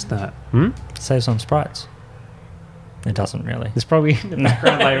sprites. notice that. Saves on sprites. It doesn't really. It's probably in the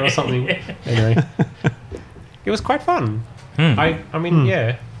background layer or something. Anyway, it was quite fun. I mean,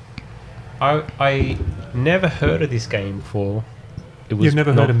 yeah. I never heard of this game before. It was You've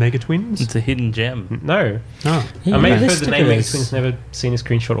never not- heard of Mega Twins? It's a hidden gem. No. Oh. Yeah, I may you have heard listed the name it Mega as- Twins, never seen a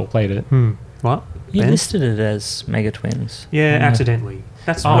screenshot or played it. What? You Ben? listed it as Mega Twins. Yeah, accidentally.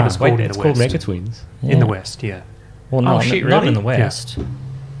 That's Oh, what it's called in it's the called West. Mega Twins. In the Yeah. West, yeah. Well, Oh, not, shit, not in really? the West.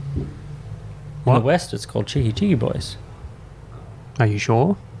 In What? the West, it's called Cheeky Cheeky Boys. Are you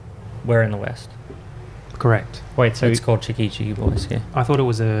sure? We're in the West. Correct. Wait, so It's called Cheeky Cheeky Boys, yeah. I thought it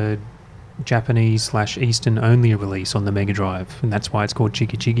was a Japanese/Eastern only release on the Mega Drive, and that's why it's called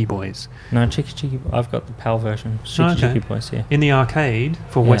Cheeky Cheeky Boys. No, Cheeky Cheeky... I've got the PAL version. Cheeky Okay. Cheeky Boys, yeah. In the arcade,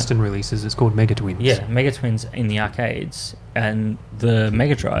 for Yeah. Western releases, it's called Mega Twins. Yeah, Mega Twins in the arcades, and the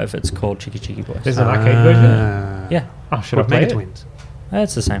Mega Drive, it's called Cheeky Cheeky Boys. there's an arcade version. Yeah, Oh, should I Called play Mega it? Twins.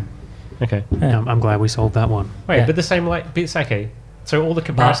 it's the same. Okay. Yeah. I'm glad we solved that one. Wait, Yeah. but the same like bits. Okay. So all the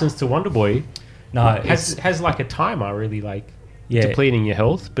comparisons to Wonder Boy No, has like a timer, really like yeah. depleting your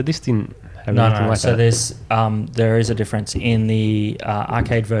health, but this didn't have No, anything no. like So that. there is a difference in the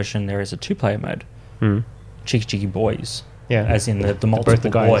arcade version. There is a 2-player mode, Cheeky Cheeky Boys. Yeah. As in the Both the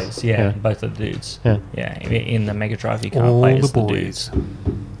multiple guys. boys. Yeah, Yeah. both of the dudes. Yeah. Yeah. In the Mega Drive, you can't All play the as the boys. dudes.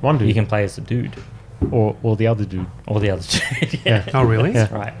 One dude You can play as the dude or the other dude. or the other dude. Yeah. Oh, really? Yeah.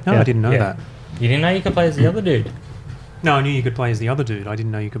 That's right. No, Yeah. I didn't know Yeah. that. You didn't know you could play as the other dude? No, I knew you could play as the other dude. I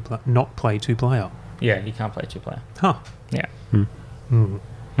didn't know you could not play 2-player. Yeah, you can't play 2-player. Huh. Yeah. Hmm. Mm.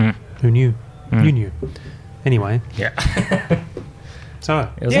 Who knew? Mm. You knew. Anyway, Yeah. so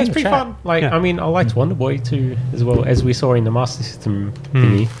It was Yeah, in it's the pretty chat. fun. Like, Yeah. I mean, I liked Wonder Boy too, as well as we saw in the Master System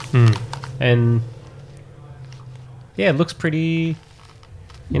thingy, and yeah, it looks pretty.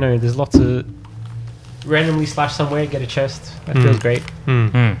 You know, there's lots of randomly slash somewhere, get a chest. That feels great.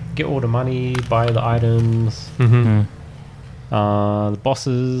 Mm. Get all the money, buy the items, Mm. the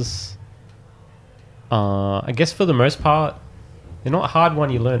bosses. I guess for the most part, they're not hard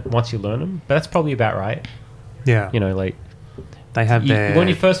once you learn them, but that's probably about right. yeah, You know, like they have their when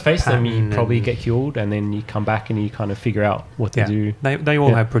you first face them, you pattern probably and- get killed, and then you come back and you kind of figure out what to yeah. do. They all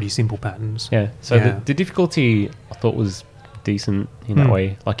Yeah. have pretty simple patterns. Yeah. So Yeah. The difficulty I thought was decent in that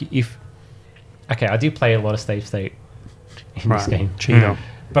way. Like I do play a lot of save state in this game, Cheater.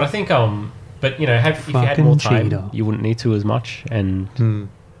 but I think but you know, if you had Fucking more time, cheater. you wouldn't need to as much, and you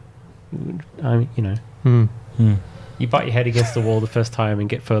know, Hmm. you butt your head against the wall the first time and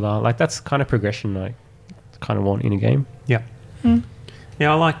get further. Like that's kind of progression I kind of want in a game. Yeah.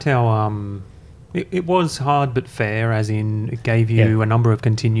 Yeah, I liked how it was hard but fair, as in it gave you Yeah. a number of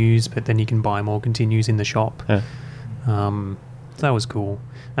continues, but then you can buy more continues in the shop. Yeah. So that was cool.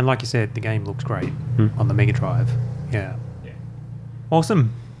 And like you said, the game looks great Hmm. on the Mega Drive. Yeah.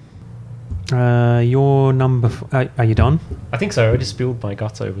 Awesome. Your number... are you done? I think so. I just spilled my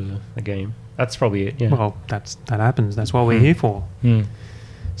guts over the game. That's probably it. Yeah. Well, that happens. That's what we're here for. Mm.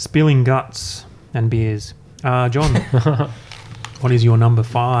 Spilling guts and beers. John, what is your number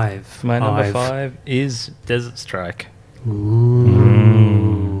 5? My number 5 is Desert Strike.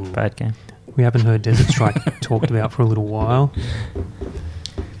 Ooh. Bad game. We haven't heard Desert Strike talked about for a little while.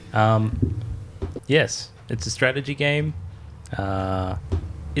 Yes, it's a strategy game. It's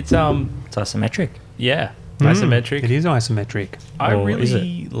It's isometric. yeah, Isometric. It is isometric. I Or is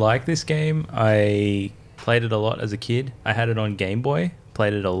really like this game. I played it a lot as a kid. I had it on Game Boy.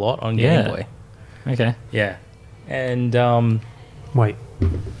 Played it a lot on Game Boy. Okay. Yeah. And, Wait,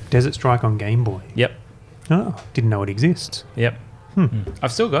 Desert Strike on Game Boy? yep. Oh, didn't know it exists. Yep.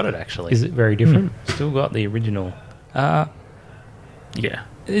 I've still got it, actually. Is it very different? Still got the original. Yeah.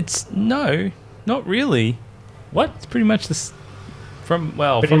 It's, no, not really. What? It's pretty much this, from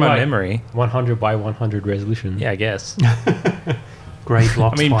But my in, like, memory. 100 by 100 resolution. Yeah, I guess. Grey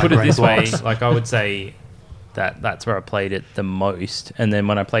blocks. I mean, by put it grey this way, blocks. like I would say that's where I played it the most. And then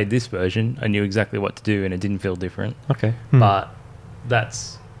when I played this version, I knew exactly what to do and it didn't feel different. Okay. But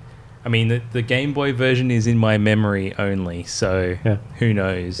that's, I mean, the Game Boy version is in my memory only, so Yeah. who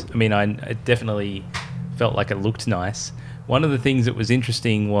knows? I mean, it definitely felt like it looked nice. One of the things that was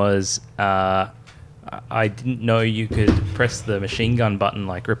interesting was I didn't know you could press the machine gun button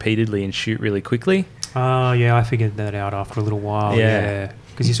like repeatedly and shoot really quickly. Oh, yeah, I figured that out after a little while. Yeah. Yeah.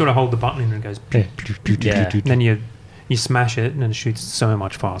 Because you sort of hold the button and it goes... Yeah. And then you smash it and it shoots so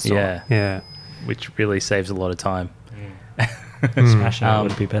much faster. Yeah. Yeah. Which really saves a lot of time. Smashing it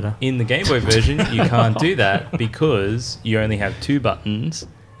would be better. In the Game Boy version, you can't do that because you only have 2 buttons,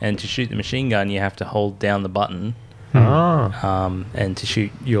 and to shoot the machine gun, you have to hold down the button. And to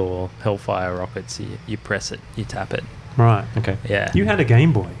shoot your Hellfire rockets, you press it, you tap it. Right. Okay. Yeah. You had a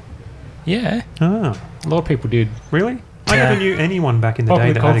Game Boy. Yeah. Oh, A lot of people did. really? I Yeah. never knew anyone back in the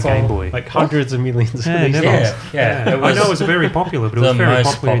day that had a Game Boy. Like hundreds of millions. Yeah, of these never. things. Yeah. It I was know it was very popular, but it the was very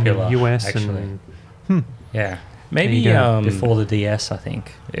most popular, in popular, the US. actually. And, Yeah. Maybe There you go. Before the DS, I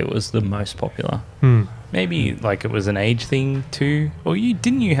think it was the most popular. maybe like it was an age thing too. Or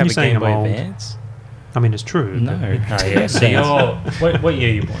didn't you have You're a saying Game Boy I'm old. Advance? I mean, it's true. No. but- Oh, yeah. So you're, what year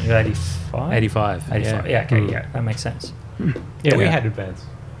are you born? You're 85? 85. 85. Yeah, okay, yeah, that makes sense. Yeah, we Yeah. had advance.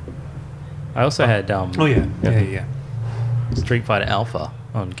 I also had Oh, yeah. Yeah. Street Fighter Alpha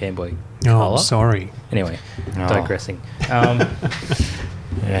on Game Boy Oh, Color. sorry. Anyway, Oh. digressing.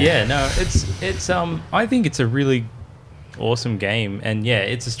 Yeah, no, it's I think it's a really awesome game, and yeah,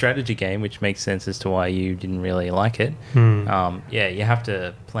 it's a strategy game, which makes sense as to why you didn't really like it. Yeah, you have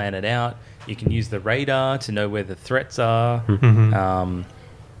to plan it out. You can use the radar to know where the threats are.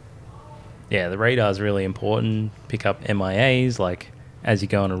 Yeah, the radar is really important. Pick up MIAs like as you're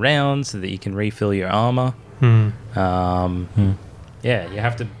going around, so that you can refill your armor. Yeah, you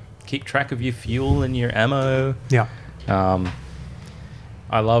have to keep track of your fuel and your ammo. Yeah.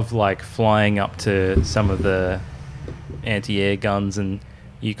 I love like flying up to some of the anti-air guns, and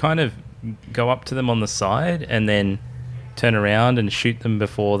you kind of go up to them on the side and then turn around and shoot them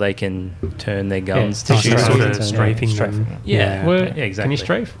before they can turn their guns to Oh, shoot. so Strafing sort of them. strafing Yeah, them. strafing. Yeah. Well, Yeah, exactly. Can you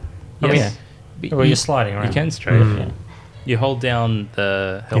strafe? Yes. Well, you're sliding around. You can strafe. Yeah. You hold down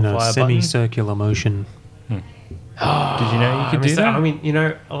the In Hellfire a button. semicircular motion. Did you know you could do that? I mean, you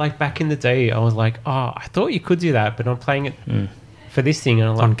know, like back in the day, I was like, oh, I thought you could do that, but I'm playing it for this thing, and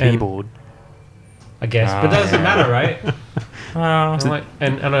I'm like, On keyboard. I guess, but it doesn't matter, right? Oh, I'm like,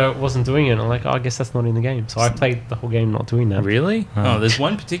 and I wasn't doing it. I'm like, oh, I guess that's not in the game. So I played the whole game not doing that. Really? Oh, there's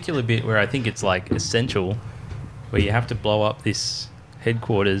one particular bit where I think it's like essential, where you have to blow up this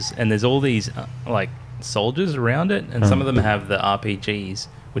headquarters, and there's all these like soldiers around it, and some of them have the RPGs,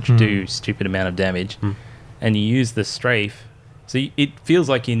 which do stupid amount of damage, and you use the strafe. So it feels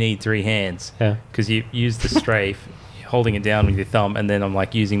like you need 3 hands, Yeah. because you use the strafe, holding it down with your thumb, and then I'm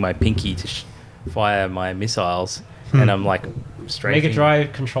like using my pinky to fire my missiles, and I'm like strafing. Mega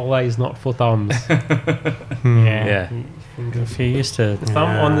Drive controller is not for thumbs. Yeah. if you used to... Thumb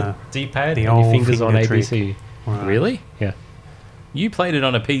on the Yeah. D-pad The and your old fingers on finger trick. ABC. Right. Really? Yeah. You played it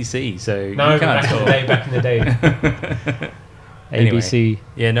on a PC, so No, you can't back in the talk. day, back in the day. Anyway. ABC.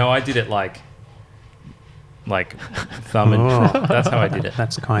 Yeah, no, I did it like thumb and Oh. that's how I did it.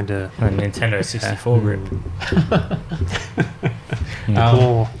 That's kind of A Nintendo 64 grip.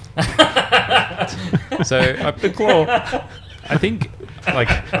 claw. So the claw. I think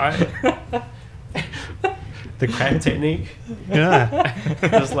The crab technique. Yeah.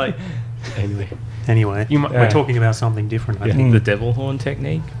 Just like... Anyway. Anyway, You might- we're talking about something different. I think. the devil horn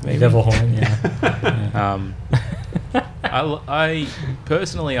technique, maybe. Devil horn, yeah. I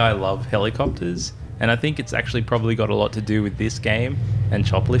personally I love helicopters, and I think it's actually probably got a lot to do with this game and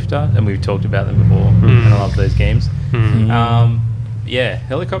Choplifter, and we've talked about them before, and I love those games. Yeah,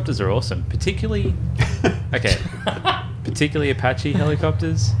 helicopters are awesome, particularly Apache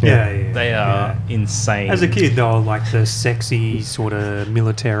helicopters. Yeah. They are insane. As a kid, they were like the sexy sort of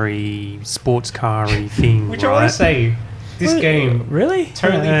military sports car-y thing, Which right? I want to say, this game Really?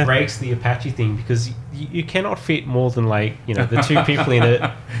 totally Yeah. breaks the Apache thing, because you cannot fit more than the 2 people in it.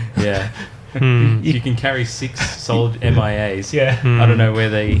 Yeah. You can carry 6 solid MIAs. Yeah. I don't know where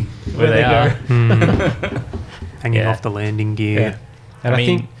they are. Hanging off the landing gear. Yeah. And I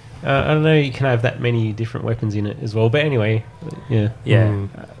think I don't know, you can have that many different weapons in it as well. But anyway, Yeah.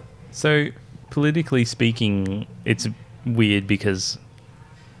 So politically speaking, it's weird because,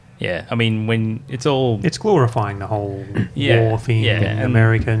 I mean, when it's glorifying the whole war thing, and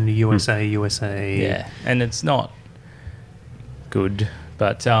American, USA. Yeah, and it's not good,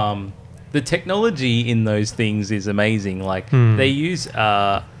 but the technology in those things is amazing. Like they use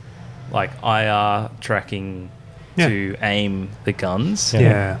like IR tracking to aim the guns.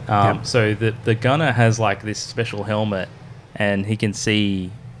 So the gunner has like this special helmet, and he can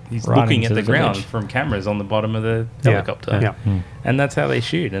see. He's looking at the ground from cameras on the bottom of the helicopter. And that's how they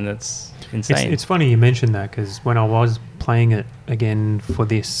shoot, and that's insane. It's funny you mentioned that, because when I was playing it again for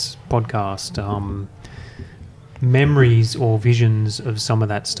this podcast, memories or visions of some of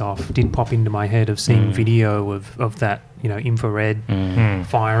that stuff did pop into my head of seeing video of that, infrared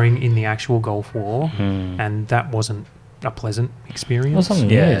firing in the actual Gulf War, and that wasn't a pleasant experience. It was on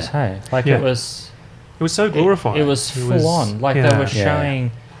the news, hey? Like it was so glorified. It was full on. Like they were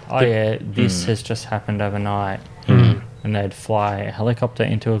showing... this has just happened overnight. And they'd fly a helicopter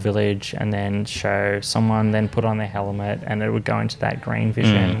into a village and then show someone then put on their helmet, and it would go into that green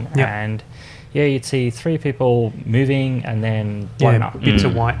vision. And you'd see 3 people moving and then blown up. Bits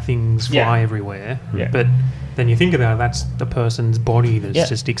of white things fly everywhere. But then you think about it, that's the person's body that's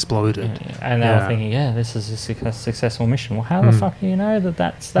just exploded. And they were thinking, this is a successful mission. Well, how the fuck do you know that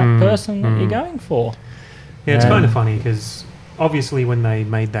that's that person that you're going for? Yeah, it's kind of funny because... obviously, when they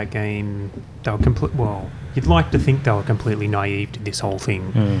made that game, they were you'd like to think they were completely naive to this whole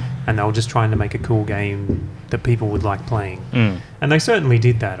thing, and they were just trying to make a cool game that people would like playing. And they certainly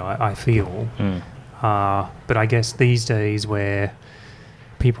did that, I feel. But I guess these days, where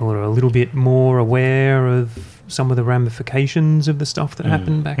people are a little bit more aware of some of the ramifications of the stuff that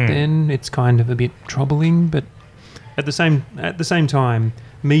happened back then, it's kind of a bit troubling. But at the same time,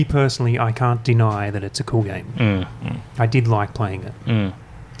 me personally, I can't deny that it's a cool game. I did like playing it.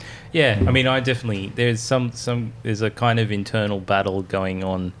 Yeah, I mean, I definitely... There's there's a kind of internal battle going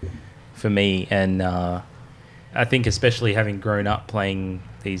on for me, and I think especially having grown up playing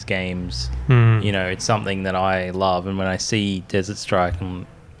these games, it's something that I love, and when I see Desert Strike,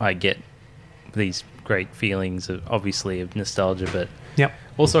 I get these great feelings of, obviously, of nostalgia, but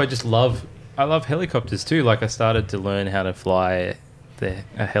also I love helicopters too. Like, I started to learn how to fly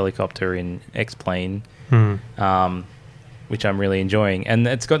a helicopter in X-Plane, which I'm really enjoying. And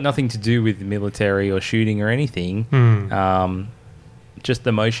it's got nothing to do with military or shooting or anything. Just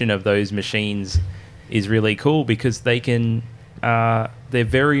the motion of those machines is really cool because they can... they're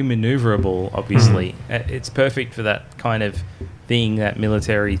very maneuverable, obviously. It's perfect for that kind of thing, that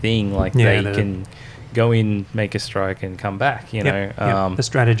military thing. Like, they can go in, make a strike, and come back, you know. The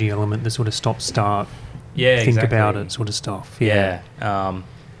strategy element, the sort of stop-start... think about it sort of stuff.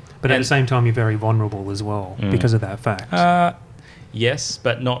 But at the same time, you're very vulnerable as well because of that fact. Yes,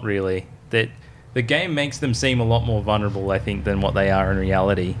 but not really. That the game makes them seem a lot more vulnerable, I think, than what they are in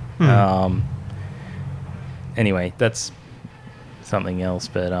reality. Anyway, that's something else.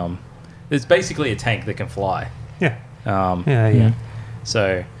 But there's basically a tank that can fly.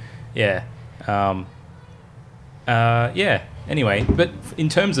 So, Anyway, but in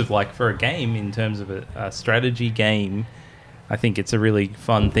terms of, like, for a game, in terms of a strategy game, I think it's a really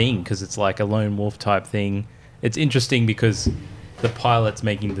fun thing because it's like a lone wolf type thing. It's interesting because the pilot's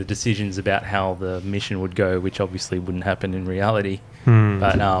making the decisions about how the mission would go, which obviously wouldn't happen in reality.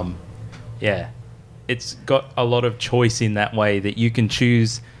 But, it's got a lot of choice in that way that you can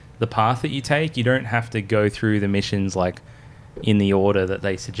choose the path that you take. You don't have to go through the missions, like, in the order that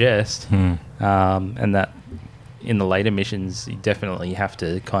they suggest. And that... in the later missions, you definitely have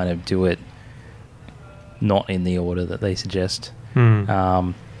to kind of do it not in the order that they suggest.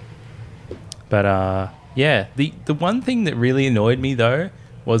 The one thing that really annoyed me, though,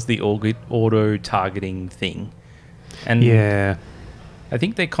 was the auto-targeting thing. And I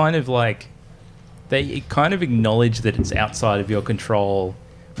think they kind of acknowledge that it's outside of your control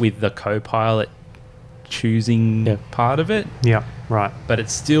with the co-pilot choosing part of it. But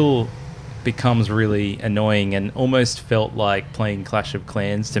it's still... becomes really annoying and almost felt like playing Clash of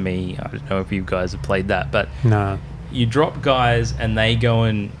Clans to me. I don't know if you guys have played that, but you drop guys and they go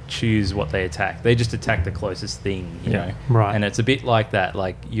and choose what they attack. They just attack the closest thing, you know. And it's a bit like that.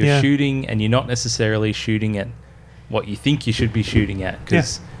 Like, you're shooting and you're not necessarily shooting at what you think you should be shooting at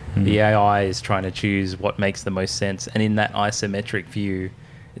because the AI is trying to choose what makes the most sense. And in that isometric view,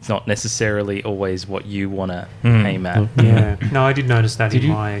 it's not necessarily always what you want to aim at. No, I did notice that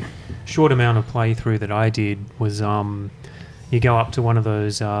short amount of playthrough that I did was you go up to one of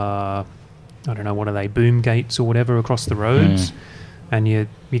those I don't know, what are they, boom gates or whatever across the roads, and you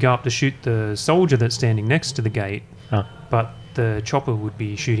go up to shoot the soldier that's standing next to the gate, but the chopper would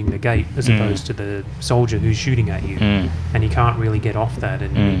be shooting the gate as opposed to the soldier who's shooting at you, and you can't really get off that,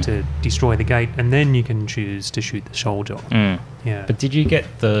 and you need to destroy the gate, and then you can choose to shoot the soldier. Yeah. But did you get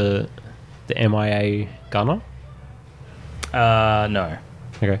the MIA gunner? No.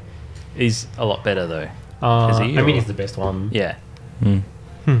 Okay. He's a lot better though. He's the best one. Yeah.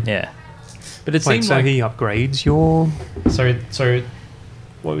 Yeah. But it Wait, seems so like he upgrades your... So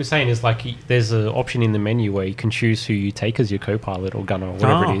what we're saying is like there's an option in the menu where you can choose who you take as your co-pilot or gunner or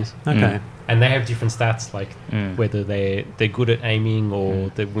whatever it is. Okay. And they have different stats, like whether they're good at aiming or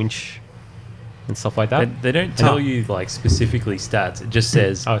the winch and stuff like that. They don't tell you like specifically stats. It just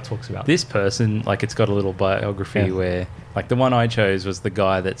says it talks about this person. Like it's got a little biography where like the one I chose was the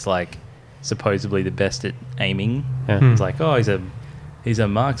guy that's like supposedly the best at aiming. It's like, oh, he's a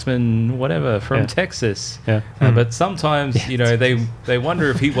marksman, whatever, from Texas. But sometimes, you know, they wonder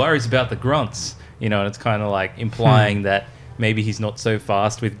if he worries about the grunts, you know, and it's kind of like implying that maybe he's not so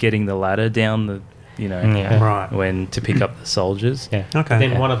fast with getting the ladder down the, you know, right, when to pick up the soldiers. Okay.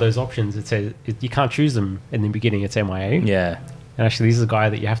 Then one of those options, it says you can't choose them in the beginning. It's MIA. Yeah. And actually, this is a guy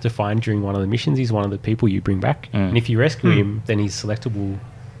that you have to find during one of the missions. He's one of the people you bring back. And if you rescue him, then he's selectable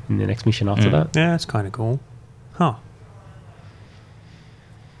in the next mission after that. Yeah, that's kind of cool. Huh.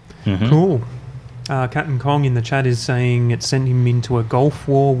 Mm-hmm. Cool. Captain Kong in the chat is saying it sent him into a Gulf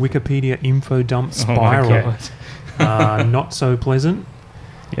War Wikipedia info dump spiral. Not so pleasant.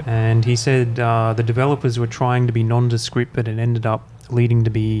 Yep. And he said the developers were trying to be nondescript, but it ended up leading to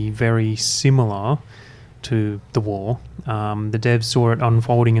be very similar to the war. The devs saw it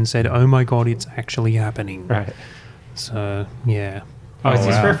unfolding and said, "Oh my god, it's actually happening." Right. So yeah. Oh, is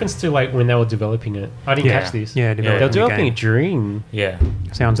this reference to like when they were developing it? I didn't catch this. Yeah, they were developing it during. Yeah.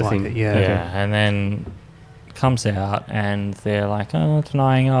 Sounds the like thing. it. Yeah. Yeah, and then it comes out and they're like,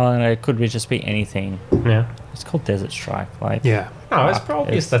 denying, it could just be anything. Yeah. It's called Desert Strike. Like, Yeah. Oh, it's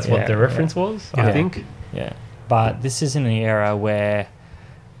probably that's what the reference was. I think. Yeah, but this is in an era where,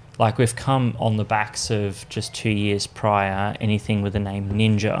 like, we've come on the backs of just 2 years prior. Anything with the name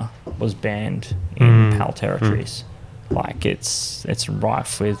Ninja was banned in PAL territories. Like it's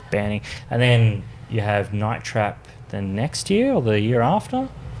rife with banning, and then you have Night Trap the next year or the year after,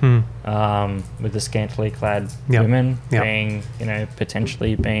 with the scantily clad women being,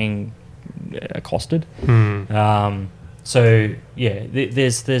 potentially being accosted. So yeah,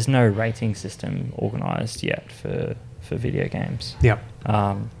 there's no rating system organised yet for video games. Yeah.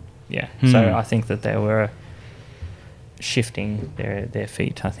 So I think that they were shifting their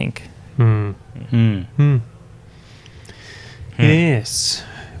feet, I think. Yes.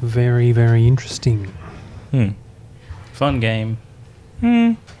 Very, very interesting. Fun game.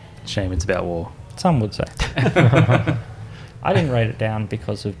 Shame it's about war. Some would say. I didn't rate it down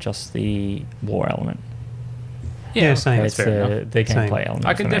because of just the war element. Yeah, same. It's the gameplay element.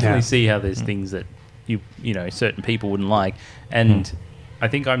 I can definitely see how there's things that you certain people wouldn't like, and I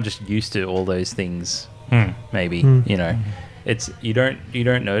think I'm just used to all those things. Maybe it's you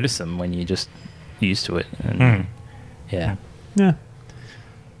don't notice them when you're just used to it. And Yeah.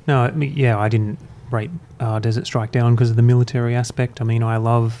 No, I didn't rate Desert Strike down because of the military aspect. I mean, I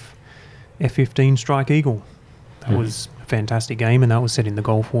love F-15 Strike Eagle. That was a fantastic game, and that was set in the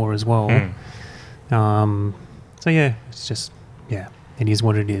Gulf War as well. So yeah, it's just, it is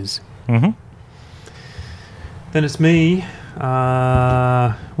what it is. Then it's me.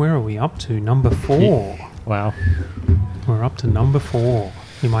 Where are we up to? Number 4. Wow. We're up to number 4.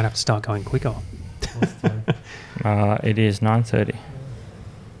 You might have to start going quicker. It is 9:30.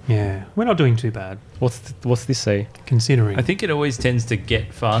 Yeah, we're not doing too bad. What's this say? Considering. I think it always tends to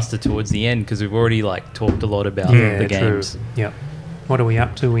get faster towards the end because we've already talked a lot about the games. True. Yep. What are we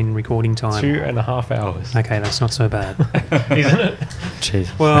up to in recording time? 2.5 hours. Okay, that's not so bad. Isn't it?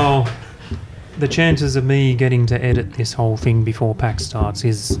 Jeez. Well, the chances of me getting to edit this whole thing before PAX starts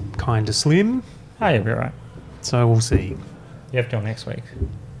is kind of slim. Oh, you'll be right. So we'll see. You have till next week.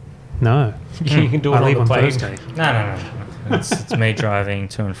 No. You can do it I leave on on the plane. Thursday. No. It's me driving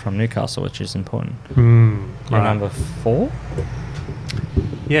to and from Newcastle, which is important. You're You're number 4?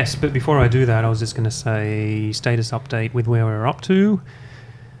 Yes, but before I do that, I was just going to say status update with where we're up to.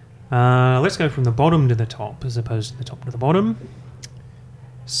 Let's go from the bottom to the top as opposed to the top to the bottom.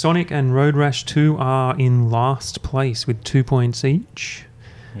 Sonic and Road Rash 2 are in last place with 2 points each.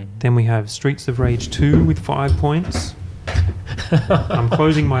 Then we have Streets of Rage 2 with 5 points. I'm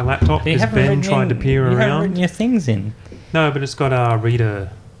closing my laptop because Ben tried to peer You haven't around. written your things in. No, but it's got a reader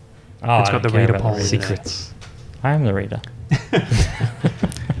It's got the reader poll. Secrets. I am the reader.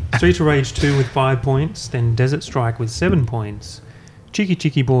 Streets of Rage 2 with 5 points, then Desert Strike with 7 points, Cheeky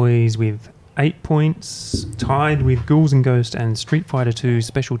Cheeky Boys with 8 points, tied with Ghouls and Ghosts and Street Fighter 2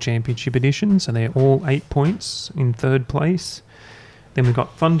 Special Championship Edition, so they're all 8 points in third place. Then we've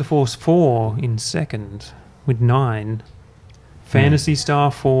got Thunder Force 4 in second with 9, Phantasy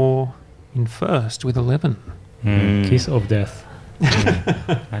Star 4 in first with 11. Kiss of Death.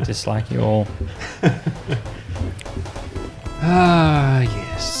 I dislike you all. Ah,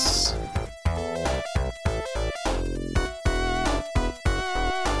 yes.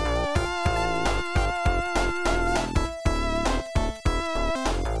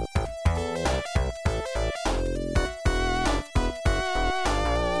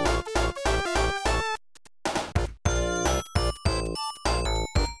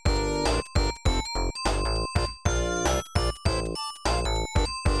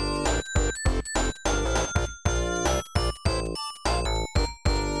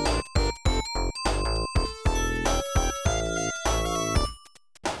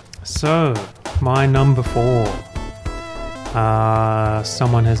 So, my number 4.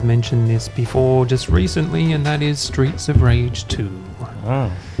 Someone has mentioned this before just recently, and that is Streets of Rage 2.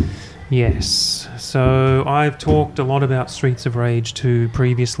 Oh. Yes. So, I've talked a lot about Streets of Rage 2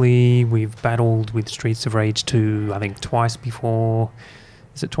 previously. We've battled with Streets of Rage 2, I think, twice before.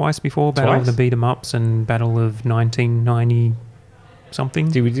 Is it twice before? Battle of the Beat 'em Ups and Battle of 1990 something?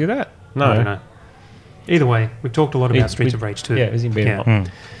 Did we do that? No. I don't know. Either way, we've talked a lot about Streets of Rage 2. Yeah, it was in Beat 'em Up.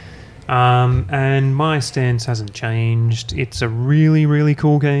 And my stance hasn't changed. It's a really, really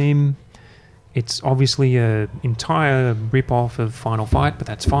cool game. It's obviously a entire rip-off of Final Fight, but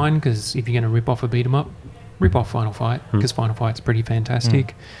that's fine, because if you're going to rip off a beat 'em up, rip off Final Fight, because Final Fight's pretty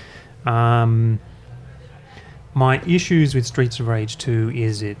fantastic. My issues with Streets of Rage 2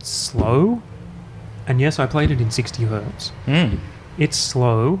 is it's slow. And yes, I played it in 60 hertz. It's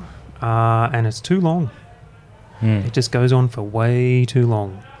slow, and it's too long. It just goes on for way too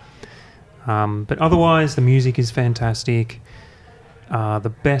long. But otherwise, the music is fantastic.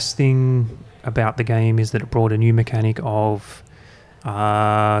 The best thing about the game is that it brought a new mechanic of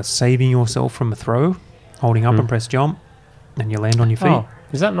saving yourself from a throw, holding up and press jump, and you land on your feet. Oh,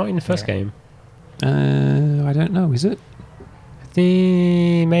 is that not in the first game? I don't know, is it?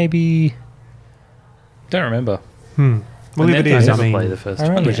 Maybe. Don't remember. Well, if it is, I mean, play the first I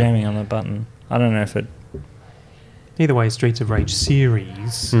remember one. jamming on the button. I don't know if it... either way, Streets of Rage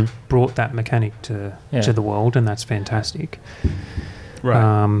series brought that mechanic to the world, and that's fantastic.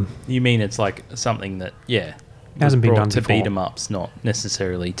 Right. You mean it's like something that, hasn't been brought done to before. beat 'em ups, not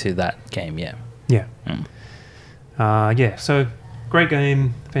necessarily to that game, Yeah. So great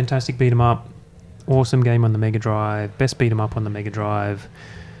game, fantastic beat 'em up, awesome game on the Mega Drive, best beat 'em up on the Mega Drive,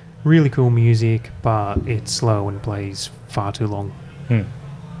 really cool music, but it's slow and plays far too long.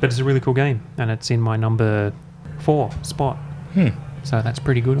 But it's a really cool game, and it's in my number 4 spot. So that's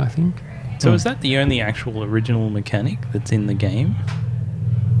pretty good, I think. So is that the only actual original mechanic that's in the game?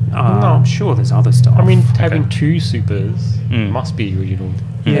 No, I'm sure there's other stuff. I mean, having 2 supers must be original.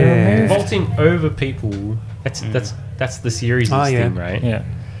 Yeah. Vaulting over people, that's the series' thing, right? Yeah.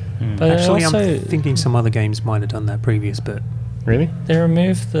 But Actually, also, I'm thinking some other games might have done that previous, but... Really? they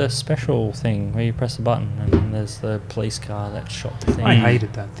removed the special thing where you press the button and then there's the police car that shot the thing. I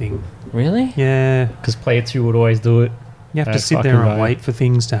hated that thing. Really? Yeah. Because player 2 would always do it. You have to That's sit there fucking and right. wait for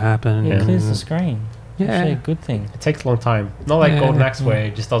things to happen. It clears the screen. Yeah. Actually a good thing. It takes a long time. Not like Yeah. Golden Axe where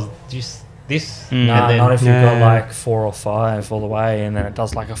it just does just this. Nah, and then not if you've got Yeah. like 4 or 5 all the way and then it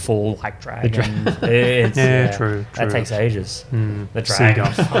does like a full like dragon. It's, True. That takes ages. The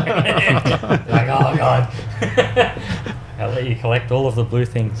Seagull. dragon. Like, oh god. I'll let you collect all of the blue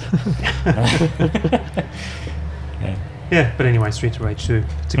things. Yeah, but anyway, Streets of Rage 2.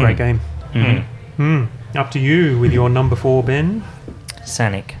 It's a great game. Mm-hmm. Up to you with your number 4, Ben.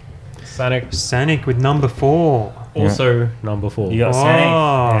 Sanic. Sanic with number 4. Also number 4. You got Oh.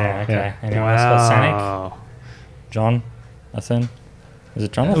 Sanic? Yeah, okay. Yeah. Anyone else got Sanic? Wow. John? Nothing? Is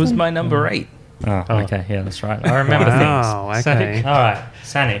it Jonathan? That was my number 8. Oh, okay. Yeah, that's right. I remember Wow, things. okay. All right.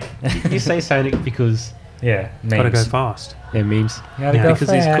 Sanic. You say Sonic because Yeah, Gotta go memes. fast. they're memes. You gotta Yeah. go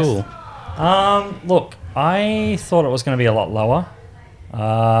Because he's fast. cool. Look, I thought it was going to be a lot lower.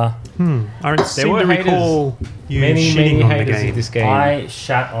 I seem were to haters. recall you Many shitting on the haters game. of this game. I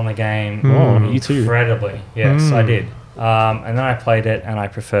shat on the game Oh, you too. incredibly. Yes, I did. And then I played it and I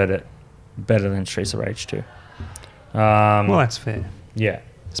preferred it better than Streets of Rage 2. Well, that's fair. Yeah.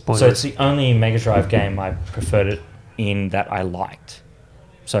 Spoilers. So it's the only Mega Drive game I preferred it in that I liked.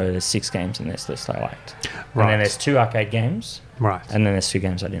 So there's 6 games in this list I liked. Right. And then there's 2 arcade games. Right. And then there's 2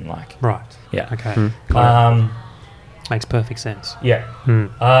 games I didn't like. Right. Yeah. Okay. Makes perfect sense. Yeah.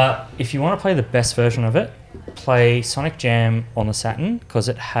 If you want to play the best version of it, play Sonic Jam on the Saturn because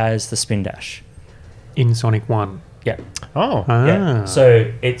it has the spin dash. In Sonic 1. Yeah. Oh. Yeah.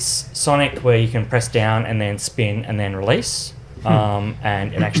 So it's Sonic where you can press down and then spin and then release.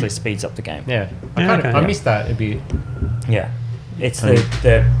 And it actually speeds up the game. Yeah. Okay. I missed that a bit. Yeah. It's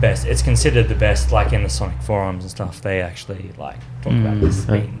the best. It's considered the best, like in the Sonic forums and stuff. They actually like talk about this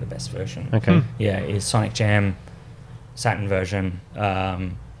being the best version. Okay. Yeah, is Sonic Jam Saturn version.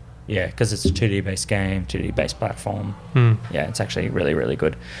 Yeah, because it's a 2D based game, 2D based platform. Yeah, it's actually really, really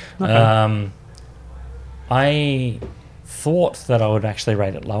good. Okay. I thought that I would actually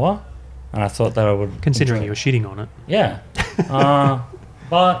rate it lower, and I thought that I would Considering enjoy you were shitting on it. Yeah.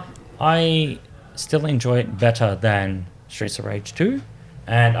 But I still enjoy it better than Streets of Rage 2,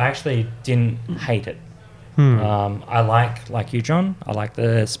 and I actually didn't hate it. I like you, John, I like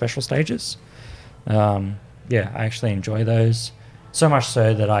the special stages. Yeah, I actually enjoy those. So much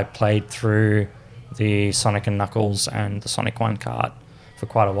so that I played through the Sonic and Knuckles and the Sonic 1 cart for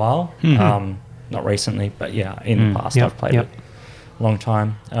quite a while. Not recently, but yeah, in the past I've played it a long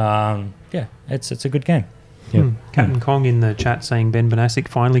time. Yeah, it's a good game. Captain Kong in the chat saying Ben Benasek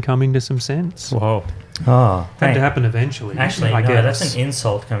finally coming to some sense. Whoa. Oh, Had to happen eventually. Actually, I no, guess. that's an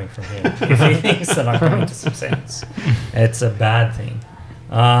insult coming from him. If he thinks that I'm coming to some sense, it's a bad thing.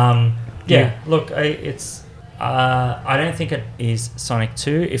 Yeah, look, I don't think it is Sonic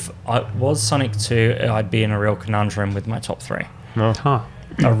 2. If it was Sonic 2, I'd be in a real conundrum with my top 3. No. Huh.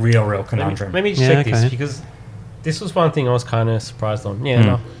 A real conundrum. Let me just check this, because this was one thing I was kind of surprised on.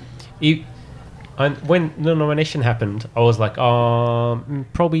 Yeah, when the nomination happened, I was like,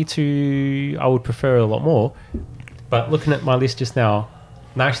 probably 2, I would prefer a lot more. But looking at my list just now,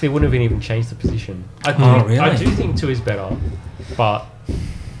 I actually wouldn't have even changed the position. Really? I do think 2 is better, but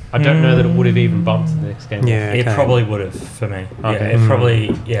I don't know that it would have even bumped to the next game. Yeah, It okay. probably would have for me. Okay. Yeah, it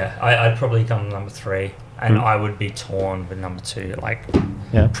probably. Yeah, I'd probably come number 3, and I would be torn with number 2, like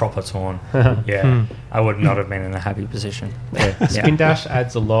proper torn. Yeah, I would not have been in a happy position. Yeah. Spin Dash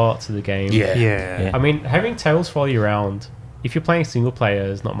adds a lot to the game. Yeah. I mean, having Tails follow you around, if you're playing single player,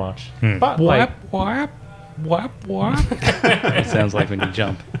 is not much. But It sounds like when you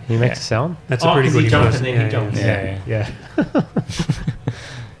jump. he makes a sound. That's a pretty good he jumps impression. and then he jumps.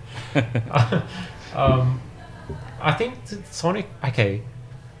 I think Sonic. Okay,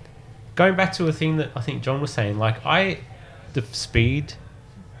 going back to a thing that I think John was saying, like the speed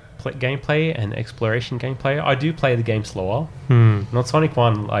gameplay and exploration gameplay, I do play the game slower. Not Sonic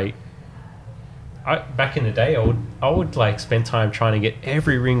 1. Like, back in the day, I would like spend time trying to get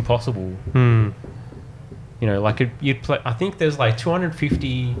every ring possible. You know, like you'd play. I think there's like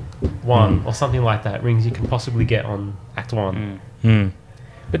 251 or something like that rings you can possibly get on Act 1.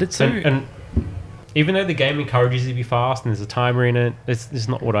 But it's so... And even though the game encourages you to be fast and there's a timer in it, it's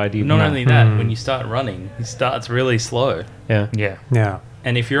not what I do. Not only that, when you start running, it starts really slow. Yeah.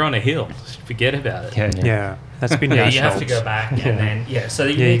 And if you're on a hill, just forget about it. Yeah. That's been Yeah, you have to go back and then so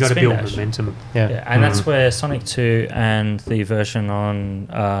you got to spin build dash. momentum. Yeah, and that's where Sonic 2 and the version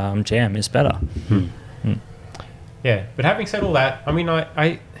on Jam is better. Yeah, but having said all that, I mean,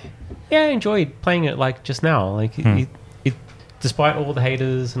 I enjoyed playing it like just now. Like it, despite all the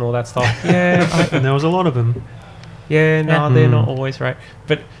haters and all that stuff. And there was a lot of them. They're not always right,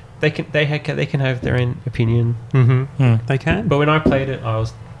 but they can have their own opinion. They can. But when I played it, I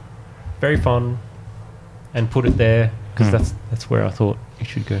was very fun and put it there because that's where I thought it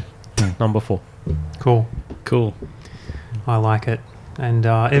should go. Number 4. Cool. I like it. And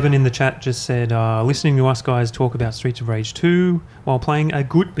Evan in the chat just said, listening to us guys talk about Streets of Rage 2 while playing a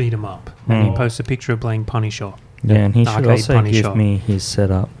good beat 'em up. And he posts a picture of playing Punisher. Yeah, and he should Arcade also Punisher. give me his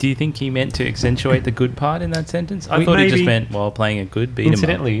setup. Do you think he meant to accentuate the good part in that sentence? I We- thought he just maybe. meant while playing a good beat 'em up.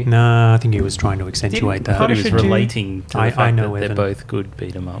 Incidentally, No, I think he was trying to accentuate I thought that. he was Punisher do- relating to the I fact know that they're Evan. both good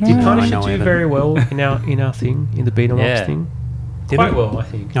beat 'em ups. did I Punisher know do Evan. very well in our thing, in the beat 'em Yeah. ups thing? Did Quite it? well, I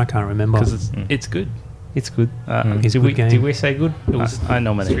think. I can't remember. Because it's good. It's good. It's a good game. Did we say good? It was I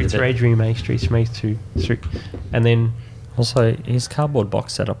nominated Streets it. of Rage remake, Streets of Rage 2, and then Also, his cardboard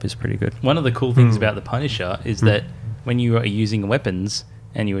box setup is pretty good. One of the cool things about the Punisher is that when you are using weapons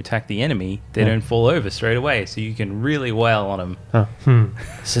and you attack the enemy, they don't fall over straight away, so you can really wail on them.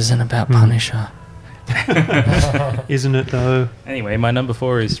 This isn't about Punisher. Isn't it though? Anyway, my number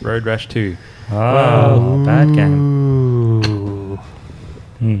 4 is Road Rash 2. Oh, bad game. Ooh.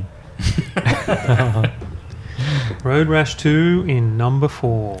 Road Rash 2 in number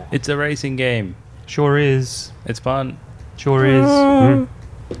 4. It's a racing game. Sure is. It's fun. Sure is.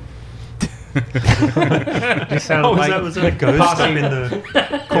 Just sounded like was that a ghost up in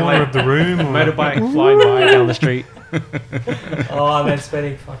the corner of the room? Or? Motorbike flying by down the street. Oh, and then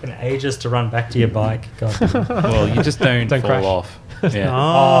spending fucking ages to run back to your bike. God. Well, you just don't fall crash. off. Yeah.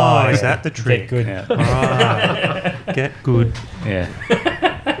 Oh, is yeah. that the trick? Get good. Yeah. Ah, get good. Yeah.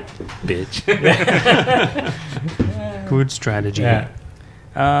 Bitch. Good strategy. Yeah.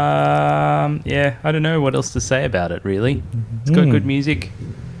 Yeah, I don't know what else to say about it, really. It's got good music.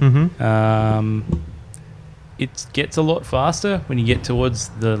 Mm-hmm. It gets a lot faster when you get towards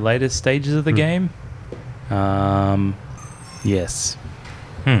the later stages of the game. Yes.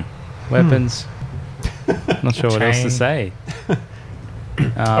 Weapons. Not sure what else to say.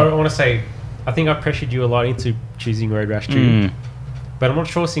 I want to say, I think I pressured you a lot into choosing Road Rash 2. But I'm not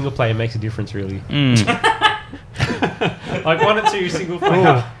sure single player makes a difference, really. Like 1 and 2 single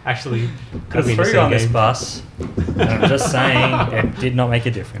player actually could have been the Through same on this game. bus. And I'm just saying, it did not make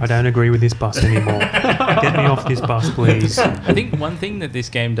a difference. I don't agree with this bus anymore. Get me off this bus, please. I think one thing that this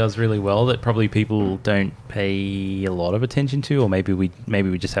game does really well that probably people don't pay a lot of attention to, or maybe we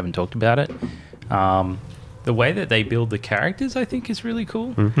just haven't talked about it. The way that they build the characters, I think, is really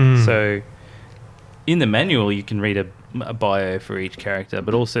cool. So, in the manual, you can read a bio for each character,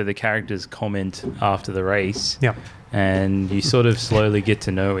 but also the characters comment after the race. Yep. And you sort of slowly get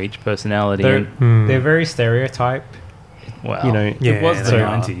to know each personality. They're very stereotype. Well, You know, Yeah, it was the they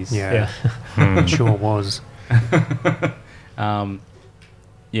are. 90s. Yeah. It sure was.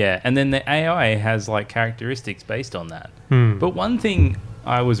 Yeah, and then the AI has like characteristics based on that. Hmm. But one thing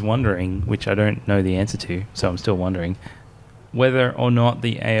I was wondering, which I don't know the answer to, so I'm still wondering, whether or not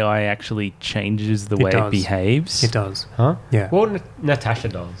the AI actually changes the It way it does. behaves. It does. Huh? Yeah. Well, Natasha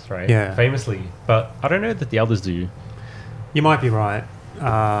does, right? Yeah. Famously. But I don't know that the others do. You might be right.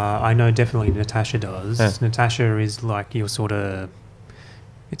 I know definitely Natasha does. Yeah. Natasha is like your sort of...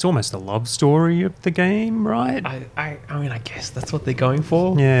 It's almost the love story of the game, right? I mean, I guess that's what they're going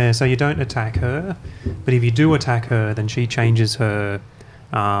for. Yeah, so you don't attack her. But if you do attack her, then she changes her...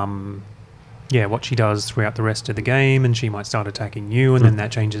 what she does throughout the rest of the game, and she might start attacking you, and then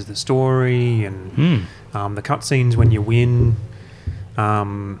that changes the story. And the cutscenes when you win...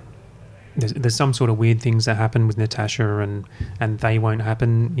 There's some sort of weird things that happen with Natasha, and they won't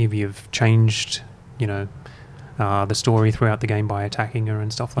happen if you've changed, the story throughout the game by attacking her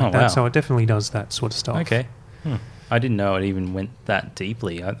and stuff like that. Wow. So it definitely does that sort of stuff. Okay. I didn't know it even went that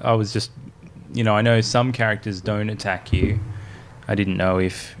deeply. I was just, I know some characters don't attack you. I didn't know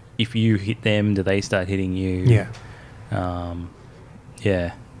if you hit them, do they start hitting you?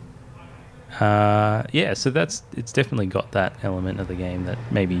 Yeah. So it's definitely got that element of the game that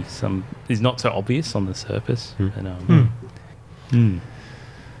maybe is not so obvious on the surface.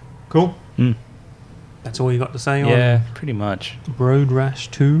 Cool. Mm. That's all you got to say Yeah, pretty much. on Road Rash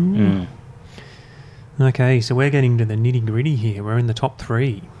 2? Okay, so we're getting to the nitty-gritty here. We're in the top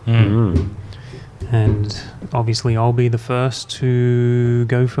 3. And obviously I'll be the first to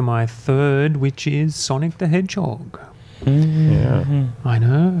go for my third, which is Sonic the Hedgehog. Yeah. I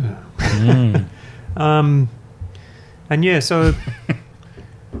know. And yeah, so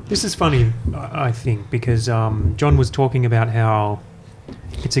this is funny, I think, because John was talking about how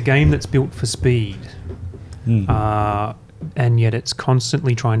it's a game that's built for speed, and yet it's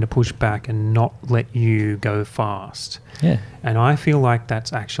constantly trying to push back and not let you go fast. Yeah. And I feel like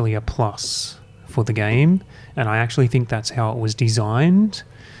that's actually a plus for the game, and I actually think that's how it was designed.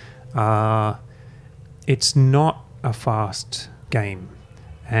 It's not a fast game,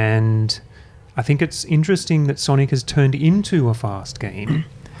 and I think it's interesting that Sonic has turned into a fast game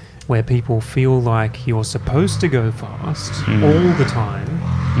where people feel like you're supposed to go fast all the time,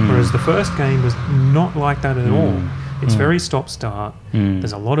 whereas the first game was not like that at all. It's very stop-start.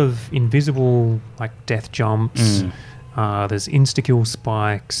 There's a lot of invisible death jumps. There's insta-kill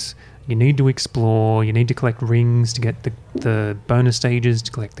spikes. You need to explore. You need to collect rings to get the bonus stages,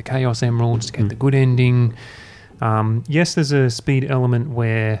 to collect the Chaos Emeralds, to get the good ending. Yes, there's a speed element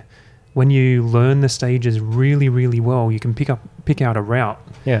where when you learn the stages really, really well, you can pick out a route.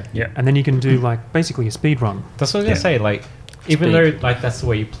 Yeah. And then you can do basically a speed run. That's what I was going to say. Even though that's the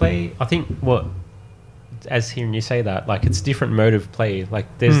way you play, I think as hearing you say that, it's a different mode of play.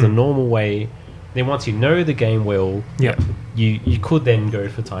 There's the normal way. Then once you know the game well, you could then go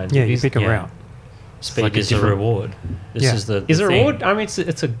for time. Yeah, you pick a route. Speed is a reward. Is the Is it a thing. reward? I mean,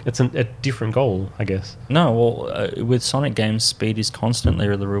 it's a different goal, I guess. No, well, with Sonic games, speed is constantly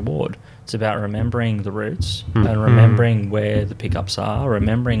the reward. It's about remembering the routes and remembering where the pickups are,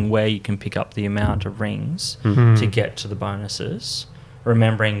 remembering where you can pick up the amount of rings to get to the bonuses,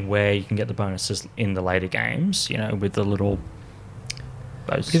 remembering where you can get the bonuses in the later games, with the little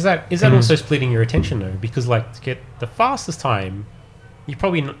those. Is that also splitting your attention though? Because like to get the fastest time, you're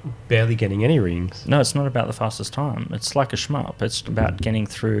probably barely getting any rings. No, it's not about the fastest time. It's like a shmup. It's about getting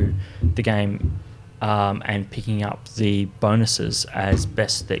through the game and picking up the bonuses as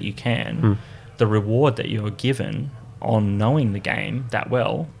best that you can. The reward that you're given on knowing the game that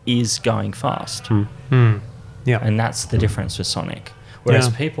well is going fast. Yeah. And that's the difference with Sonic. Whereas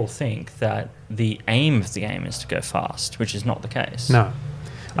people think that the aim of the game is to go fast, which is not the case. No.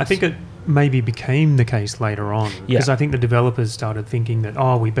 I think it maybe became the case later on. Because I think the developers started thinking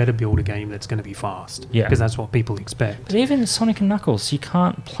that, we better build a game that's going to be fast. Yeah. Because that's what people expect. But even Sonic and Knuckles, you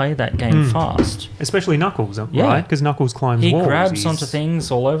can't play that game fast. Especially Knuckles, right? Because Knuckles climbs walls. He grabs onto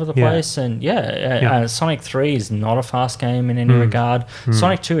things all over the place. And Sonic 3 is not a fast game in any regard.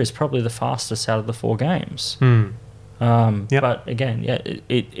 Sonic 2 is probably the fastest out of the 4 games. But again,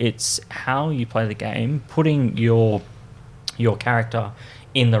 it's how you play the game, putting your character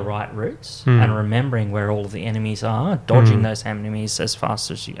in the right routes and remembering where all of the enemies are, dodging those enemies as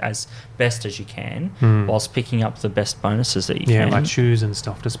best as you can, whilst picking up the best bonuses that you can. Yeah, like shoes and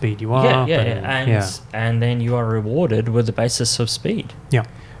stuff to speed you up. And then you are rewarded with the basis of speed. Yeah.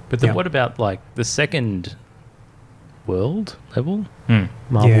 But then what about like the second world level?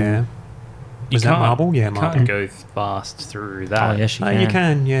 Marble. Yeah. Was that Marble? Yeah, Marble. You can't go fast through that. Oh, yes, you can. You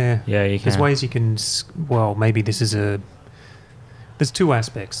can, yeah. Yeah, you can. There's ways you can... Well, maybe this is There's two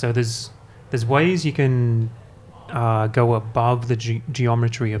aspects. So there's ways you can go above the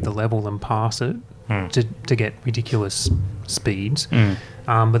geometry of the level and pass it to get ridiculous speeds.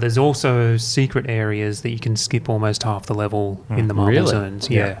 But there's also secret areas that you can skip almost half the level in the Marble zones.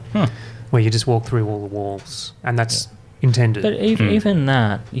 Yeah. Where you just walk through all the walls. And that's intended. But even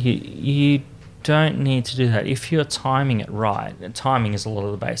that, you don't need to do that if you're timing it right. Timing is a lot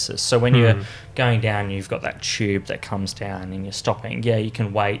of the basis. So when you're going down, you've got that tube that comes down and you're stopping. Yeah, you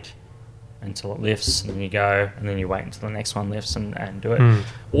can wait until it lifts and then you go, and then you wait until the next one lifts and do it.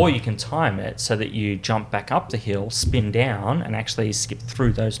 Or you can time it so that you jump back up the hill, spin down, and actually skip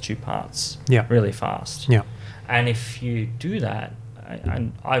through those two parts really fast. Yeah. And if you do that,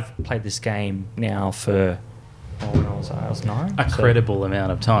 and I've played this game now for... when I was 9. A credible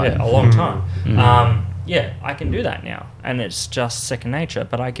amount of time. Yeah, a long time. I can do that now. And it's just second nature.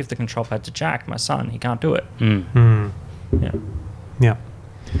 But I give the control pad to Jack, my son. He can't do it.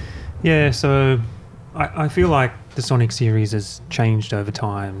 Yeah, so I feel like the Sonic series has changed over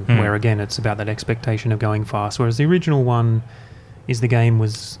time, where, again, it's about that expectation of going fast. Whereas the original one is the game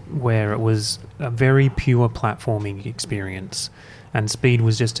was where it was a very pure platforming experience. And speed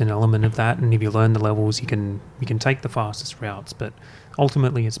was just an element of that. And if you learn the levels, you can take the fastest routes. But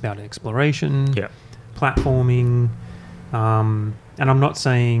ultimately, it's about exploration, platforming. And I'm not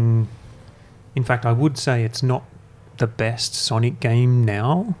saying... In fact, I would say it's not the best Sonic game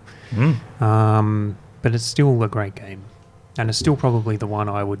now. But it's still a great game. And it's still probably the one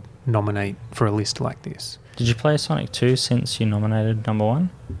I would nominate for a list like this. Did you play Sonic 2 since you nominated number 1?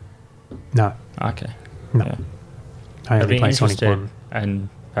 No. Okay. No. Yeah. I only play Sonic 1. And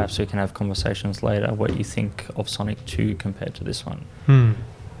perhaps we can have conversations later what you think of Sonic 2 compared to this one.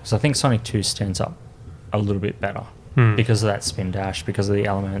 Because I think Sonic 2 stands up a little bit better because of that spin dash, because of the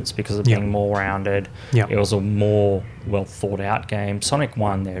elements, because of being more rounded. It was a more well thought out game. Sonic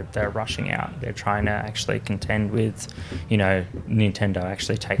 1, they're rushing out. They're trying to actually contend with, Nintendo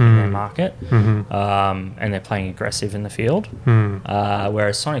actually taking their market, and they're playing aggressive in the field.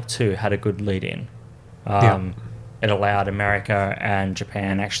 Whereas Sonic 2 had a good lead in. It allowed America and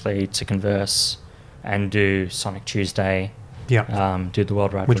Japan actually to converse and do Sonic Tuesday, do the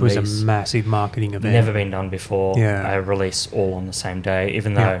worldwide release. Which was a massive marketing event. Never been done before. A release all on the same day,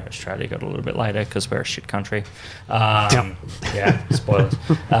 even though Australia got a little bit later because we're a shit country. Spoilers.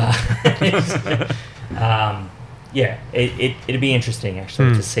 It'd be interesting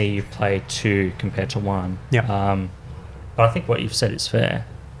actually to see you play 2 compared to 1. But I think what you've said is fair.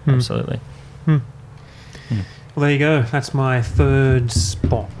 Absolutely. Well, there you go. That's my third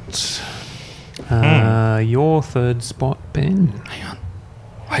spot. Your third spot, Ben. Hang on.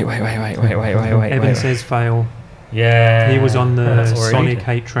 Wait. Evan says fail. Yeah. He was on the Sonic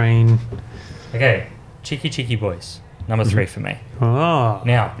hate train. Okay. Cheeky Boys. Number 3 for me. Oh.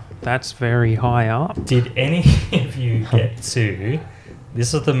 Now. That's very high up. Did any of you get to...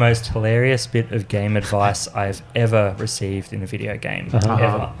 This is the most hilarious bit of game advice I've ever received in a video game.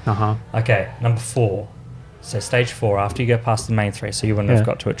 Ever. Okay. Number 4. So stage 4, after you go past the main 3, so you wouldn't have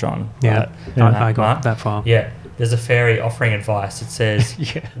got to it, John. I got that far. Yeah, there's a fairy offering advice. It says,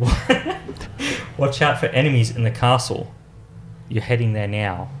 watch out for enemies in the castle. you're heading there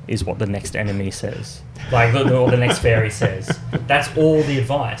now is what the next enemy says. Like, or the next fairy says. That's all the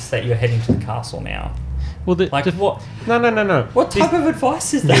advice, that you're heading to the castle now. Well, what? No. What type of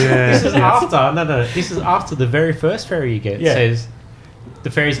advice is that? Yeah. This is after. No. This is after the very first fairy you get says. The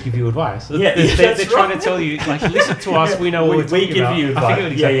fairies give you advice. Yeah, they're trying to tell you, like, listen to us. We know what we're talking about. We give you advice. I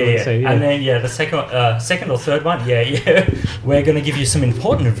forget exactly what they say, And then the second or third one, we're going to give you some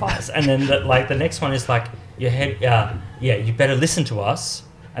important advice. And then the next one is like, you better listen to us.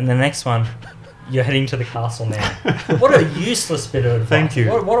 And the next one, you're heading to the castle now. What a useless bit of advice. Thank you.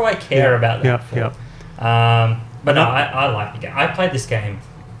 What do I care about that for? Yeah. But no, I like the game. I played this game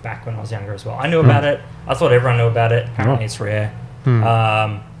back when I was younger as well. I knew about it. I thought everyone knew about it. Apparently it's rare.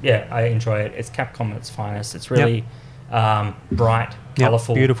 I enjoy it. It's Capcom at its finest. It's really bright,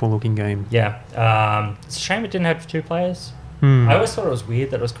 colourful. Beautiful looking game. Yeah. It's a shame it didn't have 2 players. I always thought it was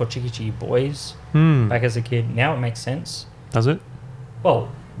weird that it was called Chicky Chicky Boys back as a kid. Now it makes sense. Does it? Well,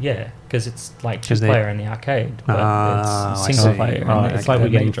 yeah, because it's like 2-player in the arcade, but it's single player. It's like we're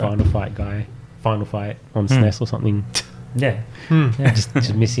getting Final Fight on SNES or something. Yeah.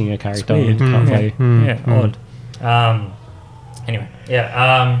 Just missing a character. Weird. Can't play. Odd. Anyway,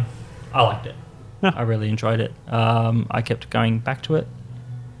 I liked it. I really enjoyed it. I kept going back to it,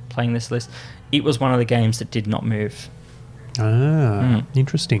 playing this list. It was one of the games that did not move.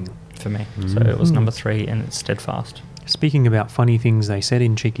 Interesting. For me. So it was number 3 and it's steadfast. Speaking about funny things they said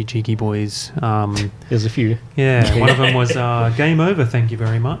in Cheeky Cheeky Boys. There's a few. Yeah, one of them was game over, thank you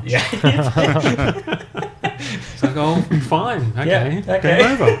very much. Yeah. It's like, oh, fine, okay. Game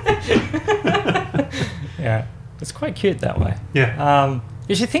over. Yeah. It's quite cute that way. Yeah.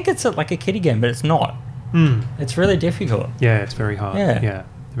 You should think it's like a kiddie game, but it's not. It's really difficult. Yeah, it's very hard. Yeah.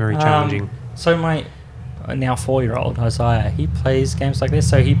 Very challenging. So my now 4-year-old Isaiah, he plays games like this.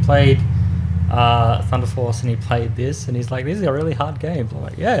 So he played Thunder Force and he played this, and he's like, these are really hard games. I'm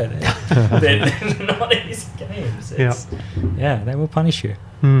like, yeah, they're not easy games. They will punish you.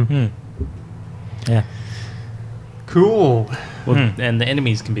 Yeah. Cool. Well, and the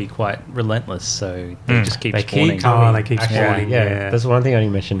enemies can be quite relentless, so they just keep spawning. They keep spawning. Yeah. That's one thing I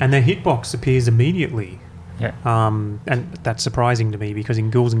didn't mention. And their hitbox appears immediately. Yeah. And that's surprising to me because in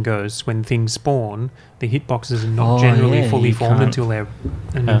Ghouls and Ghosts, when things spawn, the hitboxes are not generally fully formed until they're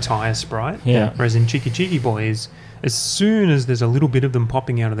an entire sprite. Yeah. Whereas in Cheeky Cheeky Boys, as soon as there's a little bit of them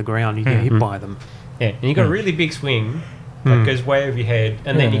popping out of the ground, you get hit by them. Yeah, and you got a really big swing that goes way over your head,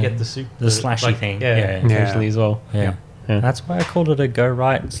 and then you get the slashy thing. Occasionally as well. Yeah. That's why I called it a go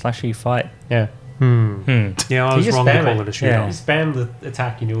right slashy fight. Yeah. Yeah, I was wrong to call it a shooter. You spam the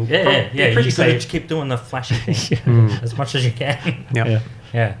attack and you'll You pretty just safe. keep doing the flashy thing as much as you can. Yeah.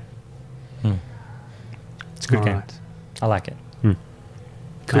 It's a good game. Right. I like it.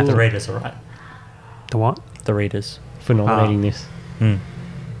 Cool. The readers are right. The what? The readers. For nominating this.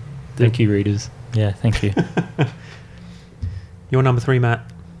 Thank you, readers. Yeah, thank you. Your number 3, Matt.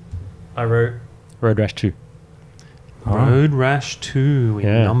 I wrote Road Rash 2. Road Rash 2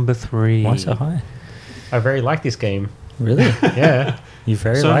 in number 3. Why so high? I very like this game. Really? Yeah. You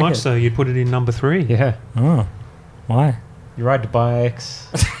very so like much it? so you'd put it in number 3. Yeah. Oh, why? You ride the bikes.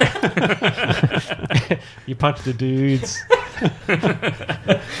 You punch the dudes.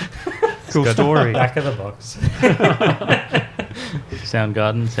 Cool story. Back of the box.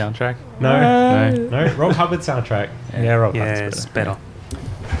 Soundgarden soundtrack? No. Rob Hubbard soundtrack. Yeah, Rob Yeah, Hubbard's it's better.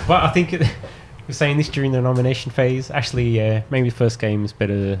 But I think we're saying this during the nomination phase. Actually, yeah, maybe the first game is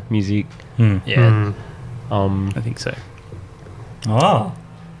better music. Yeah. I I think so. Oh.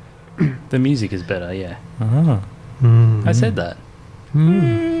 The music is better, yeah. Oh. I said that.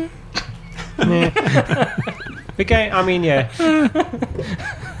 The game, I mean, yeah.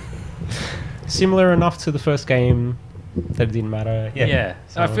 Similar enough to the first game that it didn't matter. Yeah.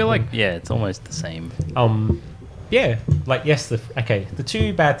 So, I feel like, it's almost the same. Yeah, like, yes, the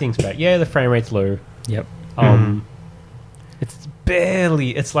two bad things about it. Yeah, the frame rate's low. Yep. It's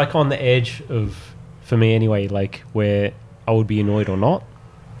barely, it's like on the edge of, for me anyway, like where I would be annoyed or not.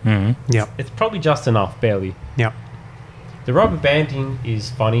 Yep. It's probably just enough, barely. Yep. The rubber banding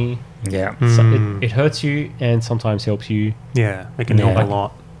is funny. Yeah. So it hurts you and sometimes helps you. Yeah, it can help a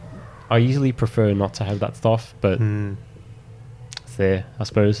lot. I usually prefer not to have that stuff, but it's there, I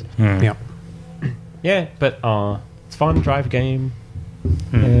suppose. Yep. Yeah, but it's fun, drive game.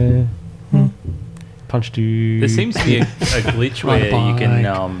 Punch dude. There seems to be a glitch where you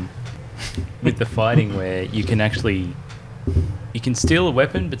can, with the fighting, where you can actually, you can steal a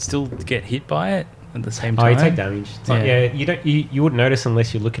weapon but still get hit by it at the same time. Oh, you take damage. It's like, you wouldn't notice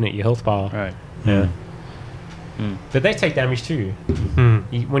unless you're looking at your health bar. Right. Yeah. But they take damage too.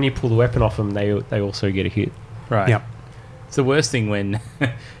 When you pull the weapon off them, they also get a hit. Right. Yep. It's the worst thing when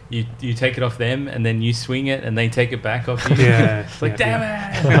you take it off them and then you swing it and they take it back off you. Yeah. It's like, damn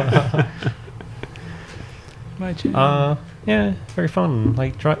it! My channel. Yeah, very fun.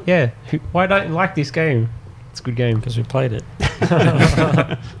 Like, why don't you like this game? It's a good game. Because we played it.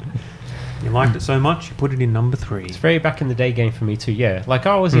 You liked it so much, you put it in number 3. It's very back in the day game for me too. Yeah, like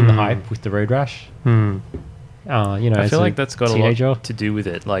I was in the hype with the Road Rash. I feel like that's got a lot to do with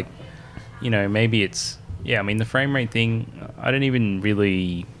it. Like, maybe it's I mean the frame rate thing. I don't even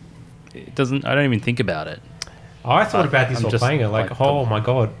think about it. I thought about this while playing it. Like, oh my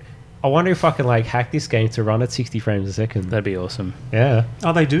god, I wonder if I can like hack this game to run at 60 frames a second. That'd be awesome. Yeah.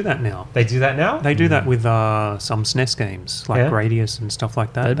 Oh, they do that now. They do that now? They do that with some SNES games, like Gradius and stuff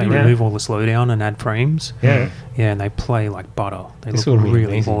like that. That'd they remove all the slowdown and add frames. Yeah. Yeah, and they play like butter. They This look would be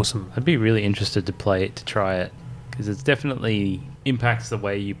really amazing. awesome. I'd be really interested to play it, to try it, because it's definitely impacts the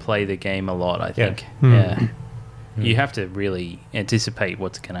way you play the game a lot, I think. Yeah. You have to really anticipate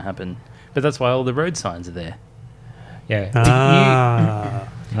what's going to happen. But that's why all the road signs are there. Yeah.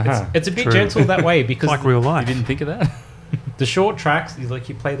 It's a bit gentle that way because like real life. You didn't think of that? the short tracks is like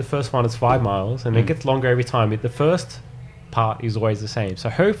you play the first one, it's 5 miles, and it gets longer every time. The first part is always the same. So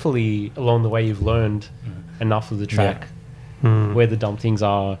hopefully along the way you've learned enough of the track, where the dumb things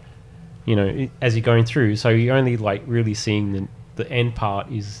are, as you're going through. So you're only like really seeing the end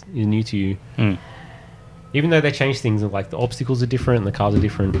part is new to you. Even though they change things, and like the obstacles are different and the cars are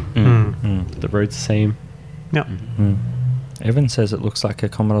different, the road's the same. Yeah. Evan says it looks like a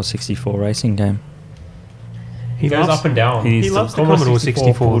Commodore 64 racing game. He goes up and down. He loves the Commodore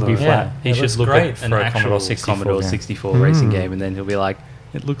 64 would be though. flat. He should look great at an for a actual Commodore 64 racing game, and then he'll be like,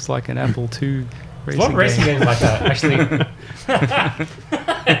 it looks like an Apple II There's a lot of racing games like that, actually.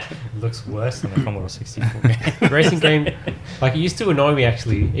 It looks worse than a Commodore 64 game. Racing game, like it used to annoy me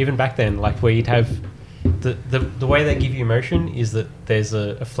actually, even back then, like where you'd have the way they give you motion is that there's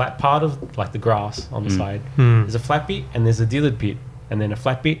a flat part of like the grass on the side. There's a flat bit and there's a dillarded bit and then a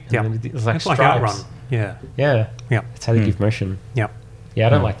flat bit and then there's like it's stripes. like Outrun. Yeah. Yeah. Yeah. That's how they give motion. Yeah. Yeah, I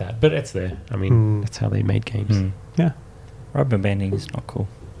don't like that, but it's there. I mean, that's how they made games. Yeah. Rubber banding is not cool.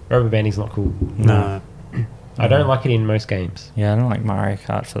 Rubber banding's not cool. No. I don't like it in most games. Yeah, I don't like Mario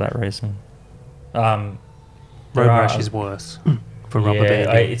Kart for that reason. Road Rash is worse for rubber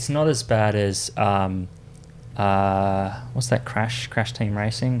banding. It's not as bad as what's that Crash Team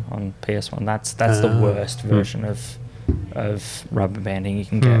Racing on PS1. That's the worst version of rubber banding you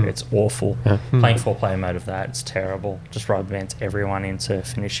can get. It's awful. Playing 4-player mode of that, it's terrible. Just rubber bands everyone into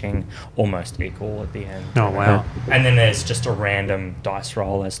finishing almost equal at the end. Oh wow. And then there's just a random dice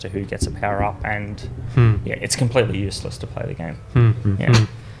roll as to who gets a power up, and it's completely useless to play the game.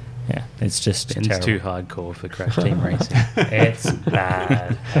 Yeah, it's just Ben's terrible. too hardcore for Crash Team Racing. It's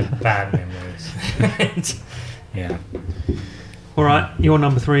bad. Bad memories. Yeah. All right, your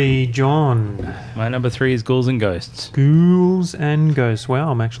number 3, John. My number 3 is Ghouls and Ghosts. Ghouls and Ghosts. Wow,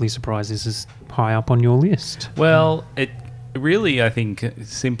 I'm actually surprised this is high up on your list. Well, it really, I think,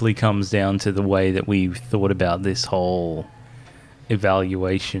 simply comes down to the way that we've thought about this whole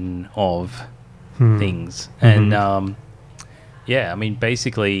evaluation of things. And, I mean,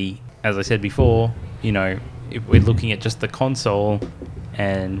 basically, as I said before, if we're looking at just the console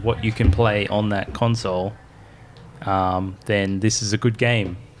and what you can play on that console, then this is a good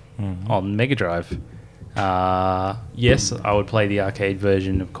game on Mega Drive. Yes, I would play the arcade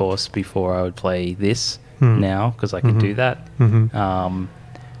version, of course, before I would play this now, because I can do that.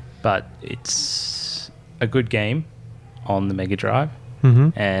 But it's a good game on the Mega Drive.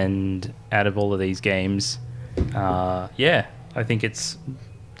 And out of all of these games, I think it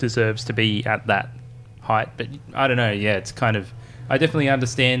deserves to be at that height. But I don't know, it's kind of... I definitely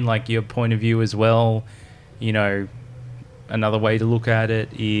understand like your point of view as well. Another way to look at it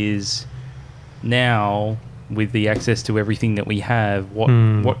is now with the access to everything that we have,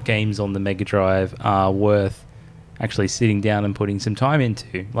 what games on the Mega Drive are worth actually sitting down and putting some time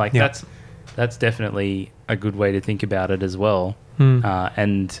into. Like that's definitely a good way to think about it as well.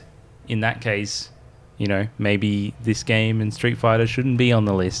 And in that case, maybe this game and Street Fighter shouldn't be on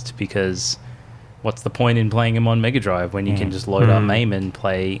the list, because what's the point in playing them on Mega Drive when you can just load up MAME and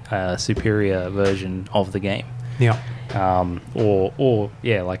play a superior version of the game? Yeah. Or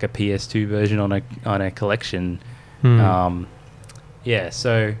like a PS2 version on a collection.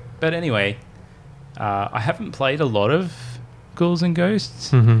 So, but anyway, I haven't played a lot of Ghouls and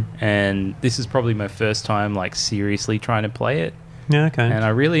Ghosts, and this is probably my first time like seriously trying to play it. Yeah, okay. And I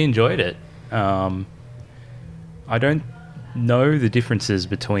really enjoyed it. I don't know the differences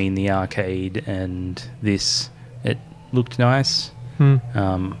between the arcade and this. It looked nice.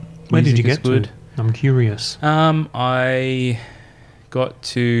 Where did you get good. to? I'm curious. I got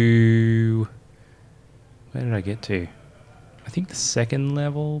to... Where did I get to? I think the second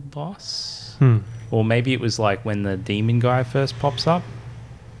level boss. Or maybe it was like when the demon guy first pops up.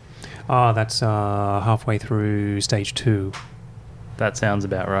 That's halfway through stage 2. That sounds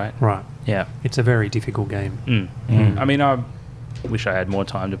about right. Right. Yeah. It's a very difficult game. I mean, I wish I had more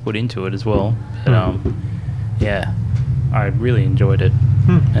time to put into it as well. But, yeah, I really enjoyed it.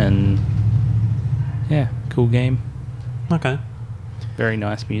 And, yeah, cool game. Okay. Very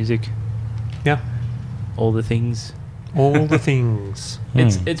nice music. Yeah. All the things. All the things.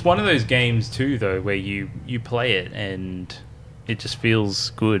 It's one of those games too, though, where you play it and it just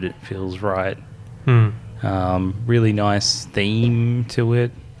feels good. It feels right. Really nice theme to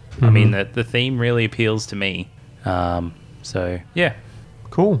it. I mean, the theme really appeals to me. So yeah,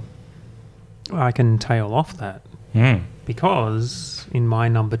 cool. I can tail off that because in my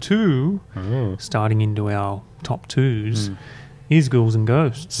number 2, starting into our top 2s, is Ghouls and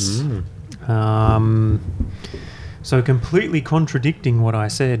Ghosts. So completely contradicting what I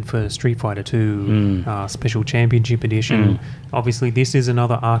said for Street Fighter 2 Special Championship Edition. Obviously, this is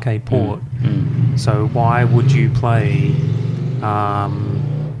another arcade port. So why would you play,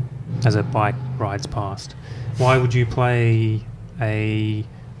 as a bike rides past, why would you play a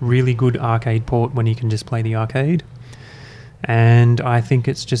really good arcade port when you can just play the arcade? And I think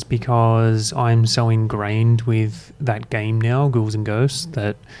it's just because I'm so ingrained with that game now, Ghouls and Ghosts,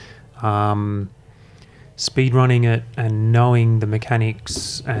 that... speedrunning it and knowing the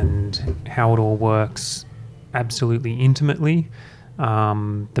mechanics and how it all works absolutely intimately,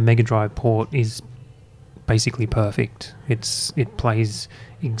 the Mega Drive port is basically perfect. It plays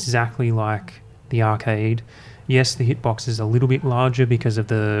exactly like the arcade. Yes, the hitbox is a little bit larger because of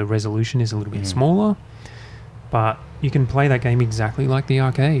the resolution is a little bit smaller, but you can play that game exactly like the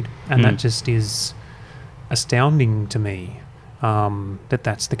arcade, and that just is astounding to me,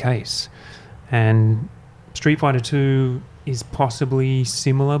 that's the case. And Street Fighter 2 is possibly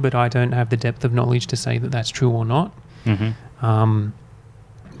similar, but I don't have the depth of knowledge to say that that's true or not.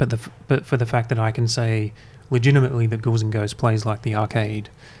 But for the fact that I can say legitimately that Ghouls and Ghosts plays like the arcade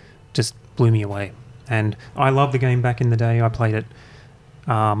just blew me away. And I love the game back in the day. I played it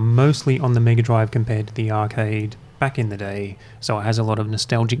mostly on the Mega Drive compared to the arcade back in the day, so it has a lot of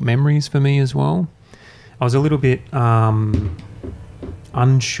nostalgic memories for me as well. I was a little bit...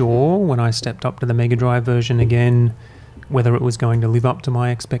 unsure when I stepped up to the Mega Drive version again whether it was going to live up to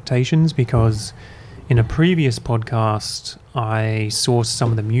my expectations, because in a previous podcast I sourced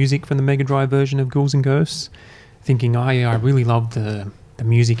some of the music from the Mega Drive version of Ghouls and Ghosts, thinking I really loved the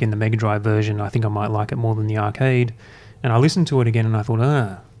music in the Mega Drive version. I think I might like it more than the arcade. And I listened to it again and I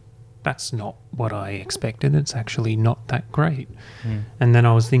thought, that's not what I expected. It's actually not that great. And then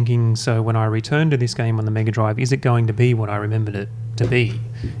I was thinking, so when I return to this game on the Mega Drive, is it going to be what I remembered it to be?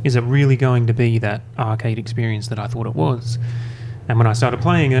 Is it really going to be that arcade experience that I thought it was? And when I started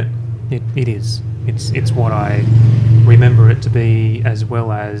playing it, it is. It's what I remember it to be, as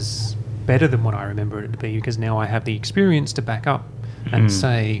well as better than what I remember it to be, because now I have the experience to back up and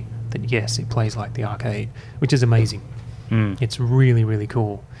say that yes, it plays like the arcade, which is amazing. It's really, really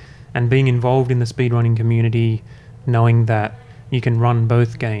cool. And being involved in the speedrunning community, knowing that you can run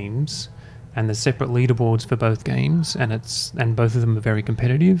both games and there's separate leaderboards for both games, and both of them are very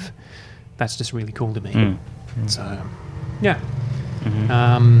competitive, that's just really cool to me. So, yeah.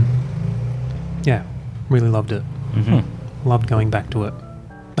 Yeah, really loved it. Loved going back to it.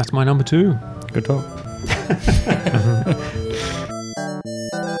 That's my number 2. Good talk.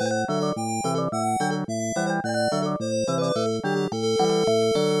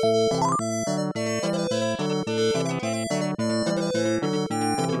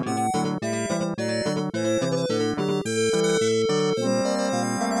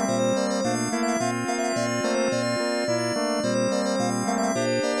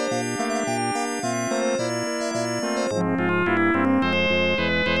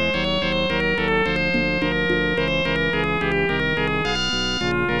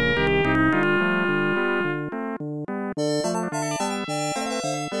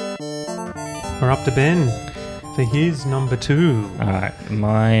 We're up to Ben for his number 2. All right,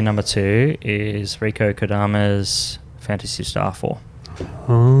 my number 2 is Riko Kodama's Phantasy Star 4.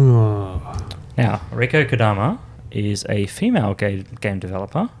 Oh. Now, Riko Kodama is a female game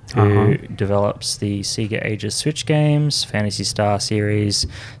developer who develops the Sega Ages Switch games, Phantasy Star series,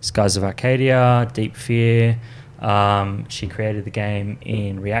 Skies of Arcadia, Deep Fear. She created the game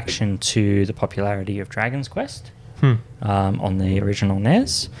in reaction to the popularity of Dragon's Quest on the original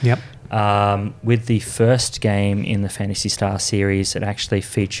NES. Yep. With the first game in the Phantasy Star series, it actually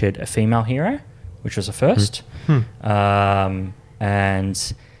featured a female hero which was a first. And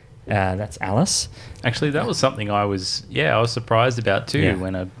that's Alice. Actually, that was something I was surprised about too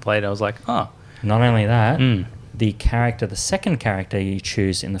when I played. I was like, oh. Not only that, the second character you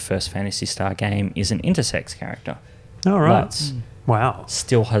choose in the first Phantasy Star game is an intersex character. Oh, right. Wow.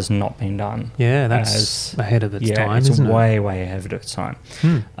 Still has not been done. Yeah, that's ahead of its time, it's isn't it? way ahead of its time.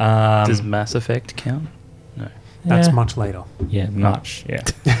 Does Mass Effect count? No. That's much later. Yeah, much, yeah.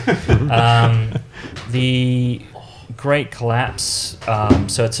 The Great Collapse,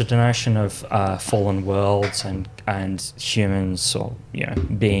 so it's a denotion of fallen worlds and humans or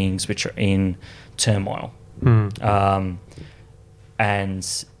beings which are in turmoil.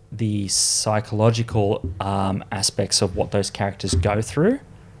 And the psychological aspects of what those characters go through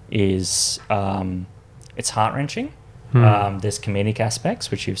is it's heart-wrenching. There's comedic aspects,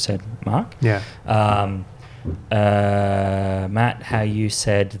 which you've said, Mark. Yeah. Matt, how you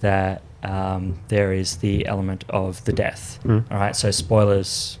said that there is the element of the death. All right, so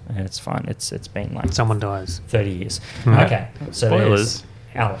spoilers. It's fine. It's been like someone dies. 30 years. Okay, so spoilers.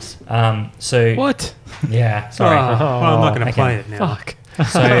 Alice. So what? Yeah. Sorry. Well, I'm not going to play it now. Fuck.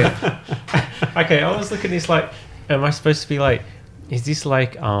 So okay, I was looking at this like, am I supposed to be like, is this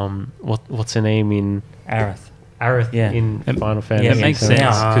like what's her name in Aerith? Yeah. In Final Fantasy. Yeah, it makes sense.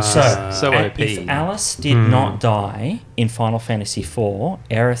 Now, so OP. If Alice did not die in Final Fantasy IV,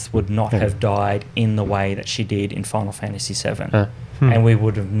 Aerith would not have died in the way that she did in Final Fantasy VII. And we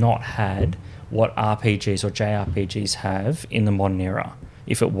would have not had what RPGs or JRPGs have in the modern era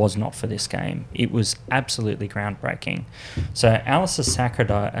if it was not for this game. It was absolutely groundbreaking. So Alice's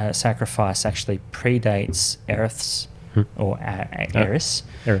sacrifice actually predates Aerith's, or Aeris,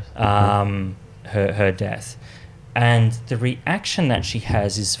 her death. And the reaction that she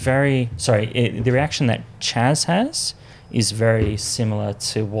has is the reaction that Chaz has is very similar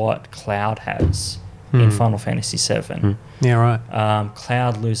to what Cloud has in Final Fantasy VII. Yeah, right.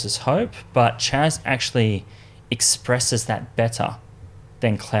 Cloud loses hope, but Chaz actually expresses that better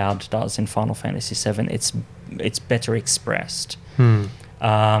than Cloud does in Final Fantasy VII. It's better expressed. And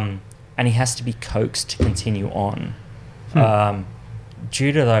he has to be coaxed to continue on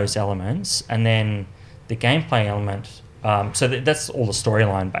due to those elements. And then the gameplay element, so that's all the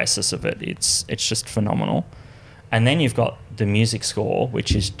storyline basis of it. It's just phenomenal. And then you've got the music score,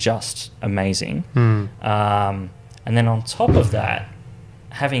 which is just amazing. And then on top of that,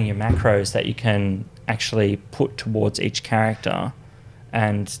 having your macros that you can actually put towards each character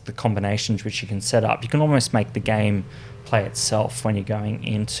and the combinations which you can set up, you can almost make the game play itself when you're going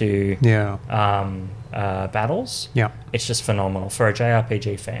into battles. Yeah. It's just phenomenal. For a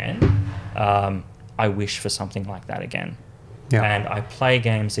JRPG fan, I wish for something like that again. Yeah. And I play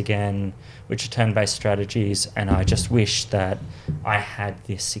games again which are turn-based strategies, and I just wish that I had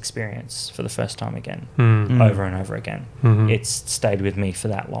this experience for the first time again, over and over again. It's stayed with me for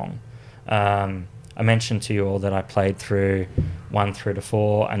that long. I mentioned to you all that I played through 1 through to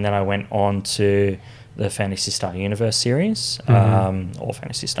 4, and then I went on to the Phantasy Star Universe series, or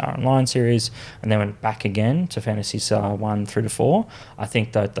Phantasy Star Online series, and then went back again to Phantasy Star 1 through to 4. I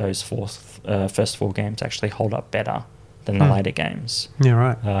think that those first 4 games actually hold up better than the later games. Yeah,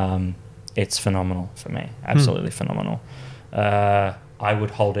 right. It's phenomenal for me. Absolutely phenomenal. I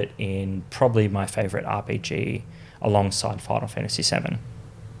would hold it in probably my favourite RPG alongside Final Fantasy VII,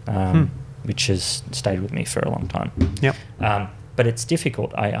 which has stayed with me for a long time. Yep. But it's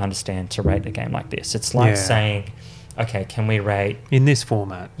difficult, I understand, to rate a game like this. It's like saying, okay, can we rate... In this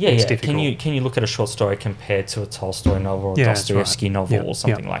format, it's difficult. Can you look at a short story compared to a Tolstoy novel or a Dostoevsky novel or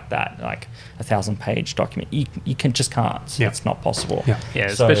something like that, like a 1,000-page document? You just can't. It's not possible. Yeah,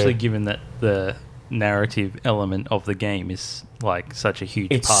 especially given that the narrative element of the game is like such a huge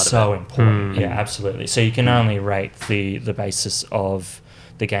part of it. It's so important. Yeah, absolutely. So you can only rate the basis of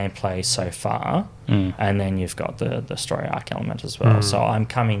the gameplay so far, and then you've got the story arc element as well. So I'm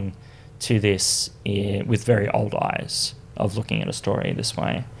coming to this with very old eyes of looking at a story this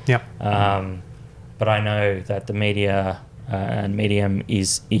way. Yep. But I know that the media and medium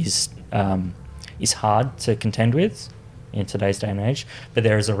is hard to contend with in today's day and age. But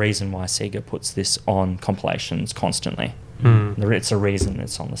there is a reason why Sega puts this on compilations constantly. It's a reason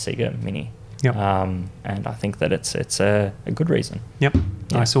it's on the Sega Mini. Yep. And I think that it's a good reason. Yep.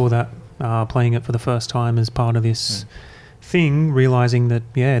 Yeah. I saw that playing it for the first time as part of this thing, realizing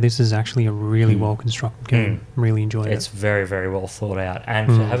that this is actually a really well constructed game. Really enjoyed it. It's very, very well thought out, and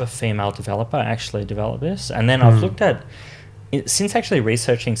to have a female developer actually develop this. And then I've looked at since actually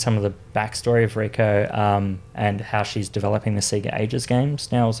researching some of the backstory of Rico and how she's developing the Sega Ages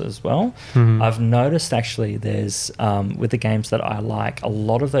games now as well, I've noticed actually there's, with the games that I like, a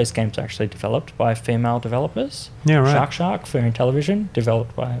lot of those games are actually developed by female developers. Yeah, right. Shark, Fair Television,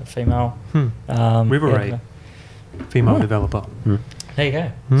 developed by a female. River Raid, female developer. There you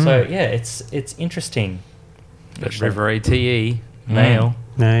go. So, yeah, it's interesting. But River ATE, male.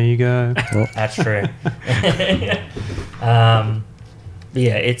 There you go. That's true.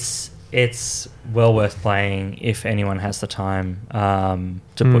 Yeah, it's well worth playing if anyone has the time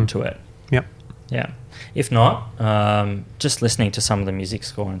to put to it. Yep. Yeah. If not, just listening to some of the music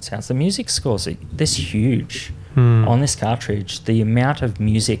score and sounds. The music scores are this huge on this cartridge. The amount of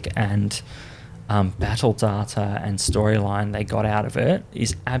music and battle data and storyline they got out of it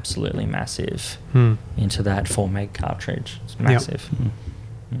is absolutely massive into that 4 meg cartridge. It's massive. Yep.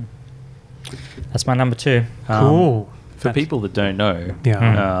 That's my number 2. Cool. For people that don't know,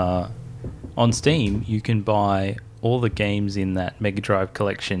 on Steam you can buy all the games in that Mega Drive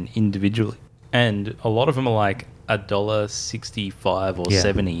collection individually, and a lot of them are like $1.65 or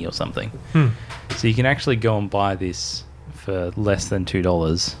 $70 or something. So you can actually go and buy this for less than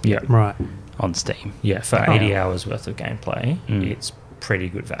 $2. Yeah, right. On Steam. Yeah, for 80 hours worth of gameplay, it's pretty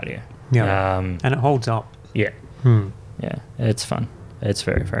good value. Yeah, and it holds up. Yeah, yeah, it's fun. It's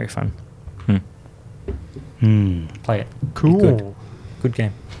very, very fun. Play it. Cool. Good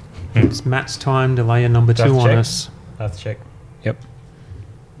game. It's Matt's time to lay a number 2 on us. I have to check. Yep.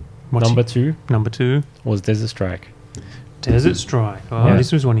 What's Number 2 was Desert Strike. Desert Strike. Oh,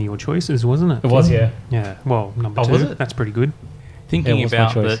 this was one of your choices, wasn't it? It was, yeah. Yeah. Well, number 2. Was it? That's pretty good. Thinking was my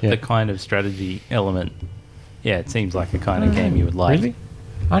about choice, the kind of strategy element, it seems like the kind of game you would like. Really?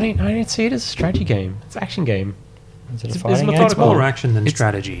 I didn't see it as a strategy game. It's an action game. Is it a It's fighting game? It's methodical. more action than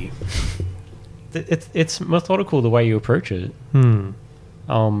strategy. It's methodical the way you approach it.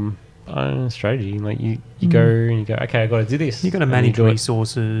 Strategy, like you go and you go, okay, I got to do this. You got to And manage do it.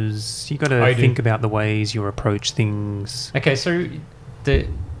 resources. You got to think about the ways you approach things. Okay, so the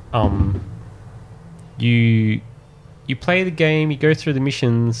you play the game, you go through the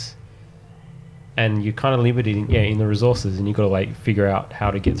missions, and you're kind of limited in the resources, and you got to like figure out how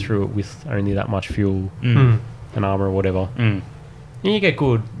to get through it with only that much fuel and armor or whatever. And you get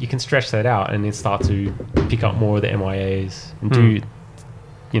good, you can stretch that out and then start to pick up more of the MIAs and do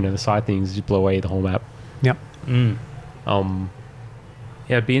the side things, just blow away the whole map. Yep.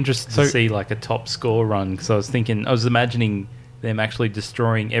 It'd be interesting to see like a top score run, because I was imagining them actually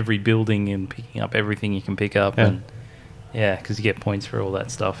destroying every building and picking up everything you can pick up, and because you get points for all that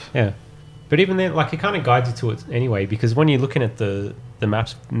stuff. Yeah, but even then, like, it kind of guides you to it anyway, because when you're looking at the map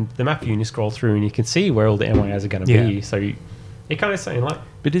view and you scroll through and you can see where all the MIAs are going to be, so you're kind of saying like,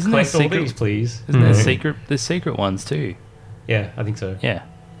 but isn't there collect all these, please? Isn't there secret? There's secret ones too. Yeah, I think so. Yeah.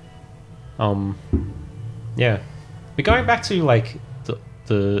 Yeah. But going back to like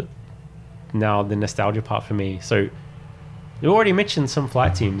the nostalgia part for me. So you already mentioned some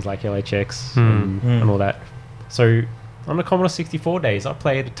flight teams like LHX and all that. So on the Commodore 64 days, I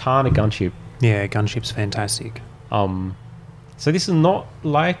played a ton of Gunship. Yeah, Gunship's fantastic. So this is not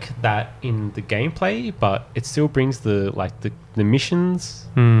like that in the gameplay, but it still brings the missions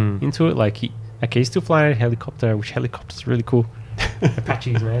into it. Like he's still flying a helicopter, which helicopter's really cool.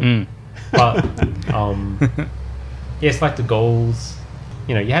 Apaches, man. But it's like the goals.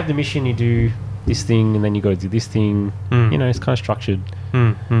 You have the mission, you do this thing, and then you got to do this thing. It's kind of structured.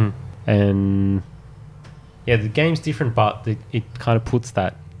 And the game's different, but it kind of puts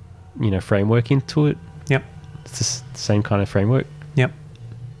that framework into it. Yep. It's just the same kind of framework. Yep.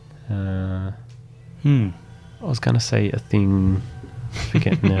 I was going to say a thing. I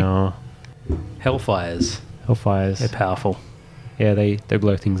forget now. Hellfires. They're powerful. Yeah, they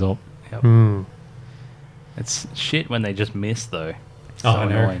blow things up. Yep. It's shit when they just miss, though. So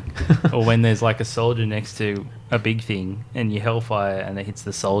annoying. Or when there's like a soldier next to a big thing and you hellfire and it hits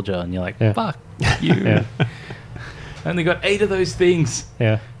the soldier and you're like, fuck you. I only got 8 of those things.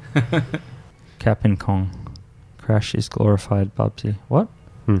 Yeah. Captain Kong. Crash is glorified Bubsy. What?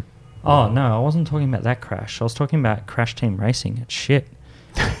 Oh, no, I wasn't talking about that Crash. I was talking about Crash Team Racing. It's shit.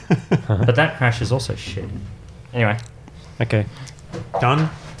 But that Crash is also shit. Anyway. Okay. Done.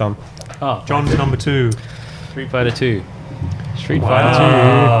 Oh, John's number 2. Street Fighter 2. Street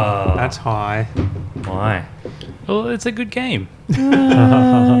Fighter 2. That's high. Why? Well, it's a good game.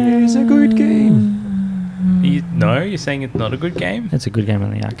 It's a good game. You're saying it's not a good game? It's a good game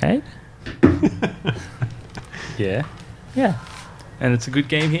in the arcade. Yeah. Yeah. And it's a good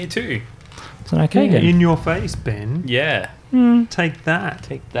game here too. It's an arcade game. In your face, Ben. Yeah. Take that.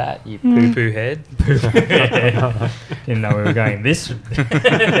 Take that, you poo-poo head. Didn't know we were going this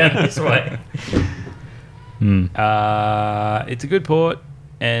down this way. It's a good port,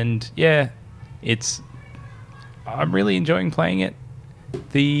 and yeah, I'm really enjoying playing it.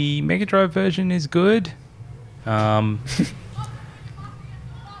 The Mega Drive version is good.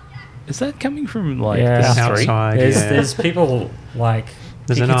 Is that coming from the street? Outside, there's people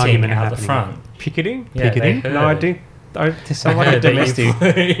there's an picketing argument out the happening. front. Picketing? Yeah, Picketing? they No, I heard. do. They sound I like a heard that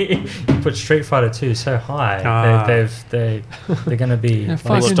domestic. you put Street Fighter 2 so high. Ah. They're going to be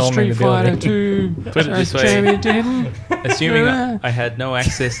Fucking storming the Street Fighter building. 2. Put it this way. Jamie didn't. Assuming I had no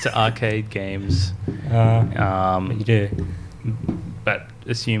access to arcade games, You do. but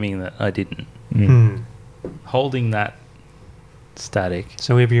assuming that I didn't, holding that static.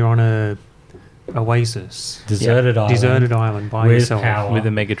 So if you're on a Oasis, Deserted island by with yourself, power With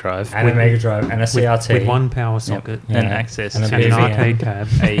a Mega Drive and a Mega Drive and a CRT. with one power socket and Yeah. access And a to and an BVM. arcade cab.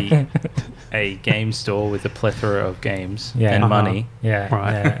 a game store with a plethora of games Yeah. and Uh-huh. money. Yeah,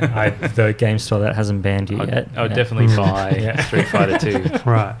 Right. yeah. the game store that hasn't banned you I yet. would Yeah. definitely buy Yeah. Street Fighter 2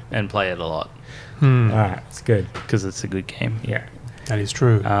 Right. and play it a lot All right, it's good. because it's a good game. Yeah. That is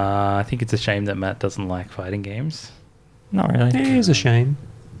true. I think it's a shame that Matt doesn't like fighting games. Not really. It is a shame,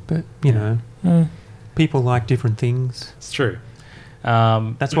 but people like different things. It's true.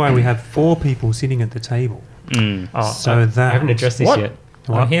 That's why we have 4 people sitting at the table. Oh, So that I haven't addressed this What? yet.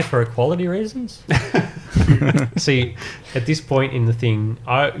 I'm here for equality reasons. See, at this point in the thing,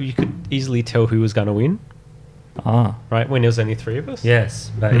 you could easily tell who was going to win, right? When there was only 3 of us.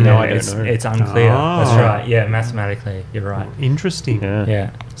 Yes, but No, I don't it's, know. it's unclear. Oh. That's right. Yeah, mathematically, you're right. Interesting. Yeah. Yeah.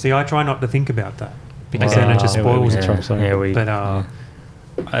 See, I try not to think about that because Okay. then it just Yeah, spoils yeah. it. Trump side. Yeah, But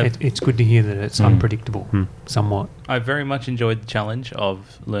I've, it's good to hear that it's unpredictable, somewhat. I very much enjoyed the challenge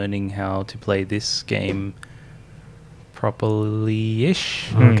of learning how to play this game properly-ish.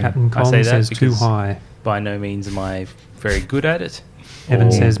 Captain I Kong say that says too because high. By no means am I very good at it. Evan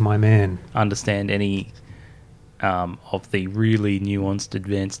or says, my man. understand any of the really nuanced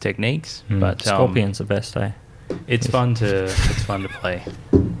advanced techniques, but Scorpion's the best, eh? it's fun to play.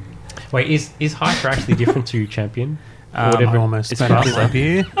 Wait, is Hyper actually different to Champion? Or I whatever. almost it's spat out faster. my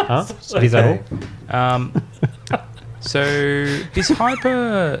beer. Huh? Is that all? So is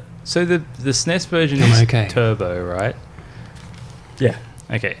Hyper? So the SNES version I'm is okay. Turbo, right? Yeah.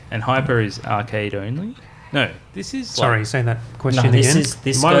 Okay, and Hyper is arcade only. No, this is Sorry, say that question No, again.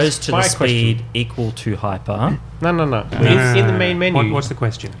 this My- goes to the my speed equal to hyper. No. In the main menu. What's the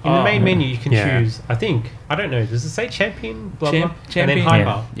question? In the main menu, you can Yeah. choose. I think. I don't know. Does it say Champion? Blah blah. Champion. And then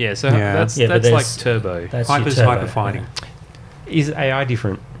Hyper. Yeah, so Yeah. that's Yeah, but that's like there's- Turbo. That's your Hyper's turbo, hyper fighting. Is AI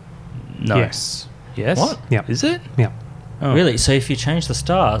different? No. Yes. Yes. What? Yeah. Is it? Yeah. Oh. Really? So if you change the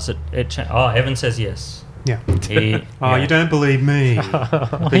stars, Evan says yes. Yeah. He, Oh, you don't believe me.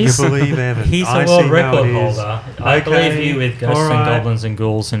 Well, But you believe Evan. He's I a see world how record it is. holder. I believe you with ghosts all and right. goblins and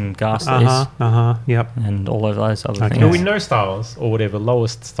ghouls and ghastlies Yep. and all of those other Okay. No, things. we know stars or whatever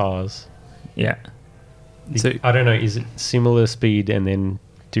lowest stars. Yeah. So I don't know. Is it similar speed and then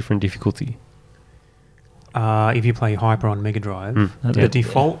different difficulty? If you play Hyper on Mega Drive, the Yeah.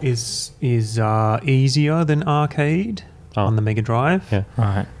 default is easier than arcade on the Mega Drive. Yeah.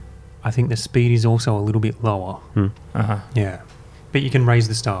 Right. I think the speed is also a little bit lower. Uh-huh. Yeah. But you can raise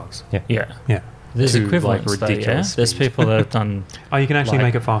the stars. Yeah. Yeah. There's To, equivalents, like, though, yeah? ridiculous There's speed. people that have done Oh, you can actually Like-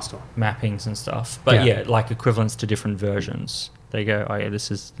 make it faster. mappings and stuff. But Yeah. yeah, like equivalents to different versions. They go, oh yeah,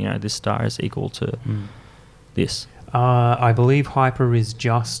 this is, this star is equal to this. I believe Hyper is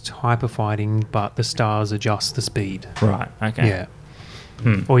just hyper fighting, but the stars are just the speed. Right. Okay. Yeah.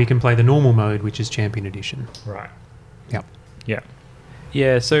 Hmm. Or you can play the normal mode, which is Champion Edition. Right. Yep. Yeah.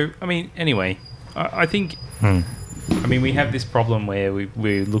 yeah, so I mean, anyway, I think I mean we have this problem where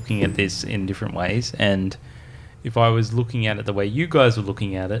we're looking at this in different ways, and if I was looking at it the way you guys were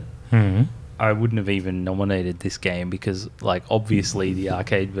looking at it, I wouldn't have even nominated this game because, like, obviously the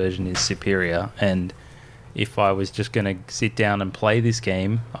arcade version is superior, and if I was just going to sit down and play this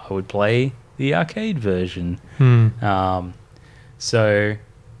game, I would play the arcade version.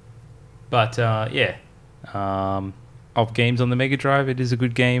 Of games on the Mega Drive, it is a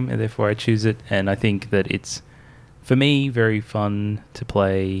good game, and therefore I choose it. And I think that it's, for me, very fun to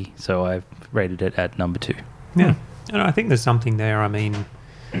play, so I've rated it at number 2. Yeah. And I think there's something there. I mean,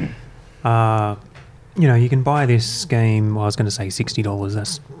 you can buy this game, well, I was going to say $60.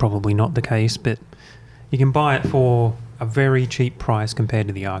 That's probably not the case, but you can buy it for a very cheap price compared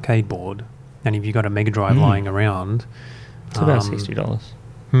to the arcade board. And if you've got a Mega Drive lying around... It's about $60.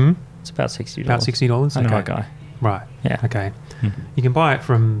 Hmm? It's about $60. About $60? I know a Okay. guy. Right. Yeah. Okay. You can buy it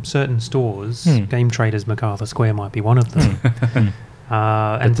from certain stores. Game Traders MacArthur Square might be one of them.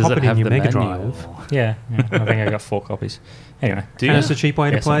 And does pop it it in have your the Mega manual? Drive. Yeah. I think I got 4 copies. Anyway. And it's a cheap way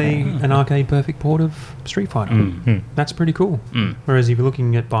to Yes, play I an arcade perfect port of Street Fighter. That's pretty cool. Whereas if you're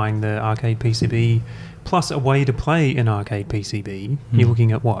looking at buying the arcade PCB plus a way to play an arcade PCB, you're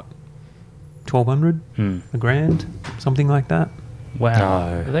looking at what? 1,200? A grand? Something like that? Wow.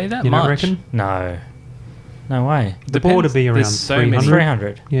 No. Are they that You much? don't reckon? No. No way. The board would be around There's so many-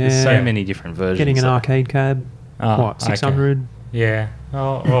 300. 300. Yeah. There's so many different versions. Getting an of it. arcade cab, Oh, what, 600? Yeah.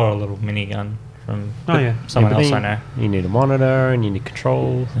 Or a little minigun from Oh, yeah. someone Yeah, but else I then know. You need a monitor and you need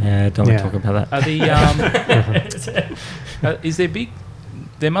controls. Yeah, don't want Yeah. to talk about that. Are the is there big?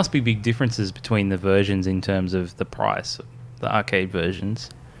 There must be big differences between the versions in terms of the price, the arcade versions.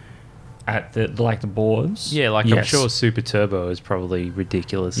 At the boards. Yeah, like I'm Yes. sure Super Turbo is probably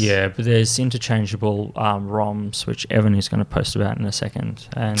ridiculous. Yeah, but there's interchangeable ROMs, which Evan is going to post about in a second,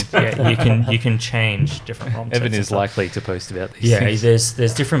 and yeah, you can change different ROM sets Evan and is stuff. likely to post about these. Yeah, things.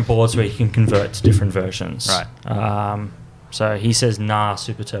 there's different boards where you can convert to different versions. Right. So he says,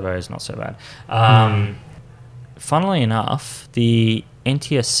 Super Turbo is not so bad. Funnily enough, the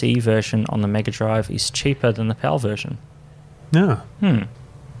NTSC version on the Mega Drive is cheaper than the PAL version. No.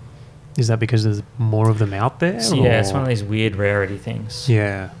 Is that because there's more of them out there? So, yeah, it's one of these weird rarity things.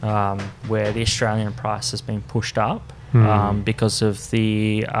 Yeah. Where the Australian price has been pushed up because of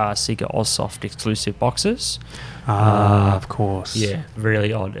the Sega Ozsoft exclusive boxes. Of course. Yeah,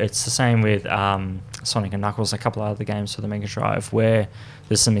 really odd. It's the same with Sonic and Knuckles and a couple of other games for the Mega Drive where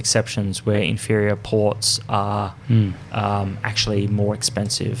there's some exceptions where inferior ports are actually more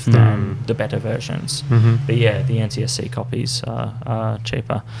expensive than the better versions. But yeah, the NTSC copies are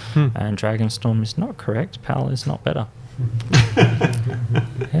cheaper. And Dragonstorm is not correct. PAL is not better.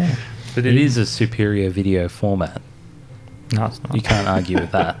 Yeah. But it is a superior video format. No, it's not. You can't argue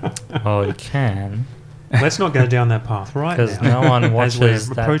with that. Well, you can. Let's not go down that path right now. Because no one As watches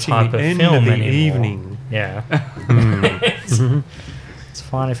we're that approaching type the of end film of the anymore. evening. Yeah. It's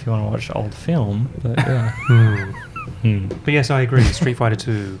fine if you want to watch old film, but yeah. But yes, I agree. Street Fighter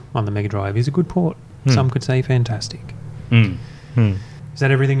 2 on the Mega Drive is a good port. Some could say fantastic. Is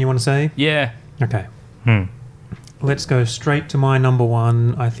that everything you want to say? Yeah. Okay. Let's go straight to my number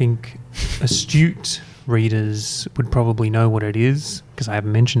one. I think astute readers would probably know what it is because I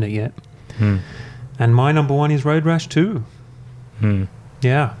haven't mentioned it yet. And my number one is Road Rash 2.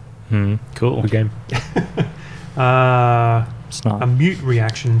 Yeah. Cool. Good game. It's not. A mute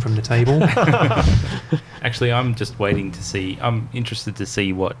reaction from the table. Actually, I'm just waiting to see. I'm interested to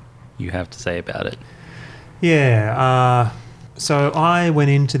see what you have to say about it. Yeah. So I went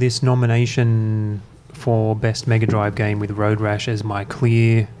into this nomination for Best Mega Drive Game with Road Rash as my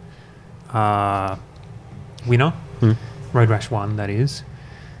clear winner. Road Rash 1, that is.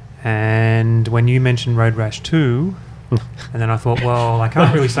 And when you mentioned Road Rash 2, and then I thought, well, I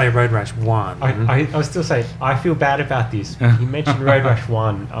can't really say Road Rash 1. I was still saying, I feel bad about this. You mentioned Road Rash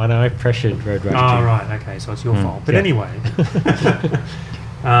 1, and I pressured Road Rash 2. Oh, right. Okay, so it's your fault. But Yeah. anyway.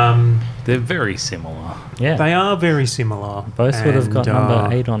 They're very similar. Yeah. They are very similar. Both would have got and,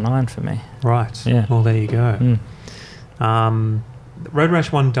 number 8 or 9 for me. Right. Yeah. Well, there you go. Road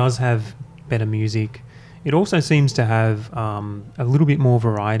Rash 1 does have better music. It also seems to have a little bit more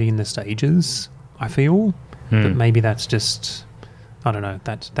variety in the stages, I feel. But maybe that's just, I don't know,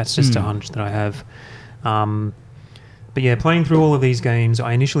 that's just a hunch that I have. But yeah, playing through all of these games,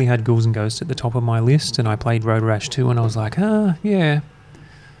 I initially had Ghouls and Ghosts at the top of my list, and I played Road Rash 2, and I was like, yeah,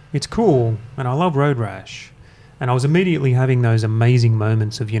 it's cool, and I love Road Rash. And I was immediately having those amazing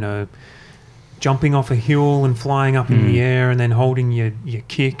moments of, jumping off a hill and flying up in the air and then holding your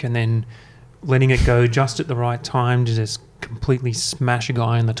kick and then letting it go just at the right time to just completely smash a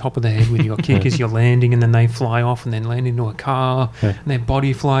guy on the top of the head with your kick as you're landing, and then they fly off and then land into a car and their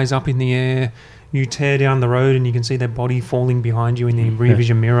body flies up in the air. You tear down the road and you can see their body falling behind you in the rear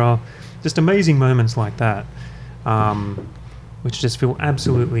vision mirror. Just amazing moments like that, which just feel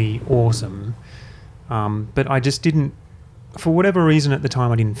absolutely awesome. But I just didn't, for whatever reason at the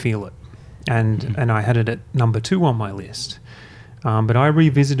time, I didn't feel it. And I had it at number 2 on my list. But I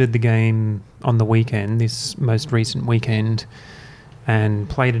revisited the game on the weekend, this most recent weekend, and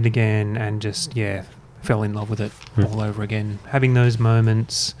played it again and just, fell in love with it all over again. Having those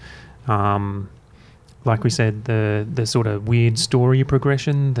moments, like we said, the sort of weird story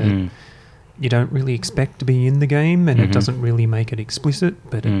progression that you don't really expect to be in the game, and it doesn't really make it explicit,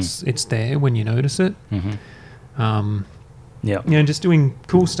 but it's there when you notice it. Just doing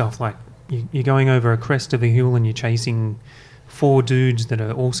cool stuff like you're going over a crest of a hill and you're chasing 4 dudes that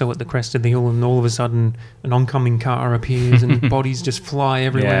are also at the crest of the hill, and all of a sudden an oncoming car appears and bodies just fly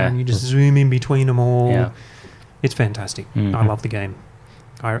everywhere, and you just zoom in between them all. Yeah. It's fantastic. I love the game.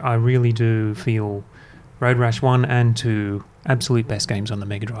 I really do feel Road Rash 1 and 2 absolute best games on the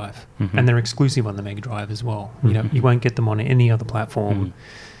Mega Drive, and they're exclusive on the Mega Drive as well. You won't get them on any other platform.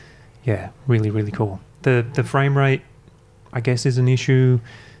 Yeah, really, really cool. The frame rate, I guess, is an issue.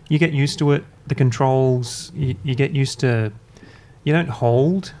 You get used to it. The controls, you get used to. You don't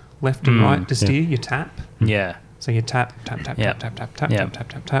hold left and right to steer. You tap. Yeah. So you tap, tap, tap, tap, tap, tap, tap, tap, tap,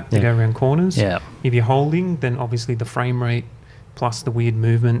 tap, tap to Yeah. go around corners. Yeah. If you're holding, then obviously the frame rate plus the weird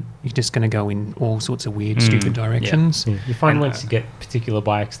movement, you're just going to go in all sorts of weird, stupid directions. Yeah. You find once you get particular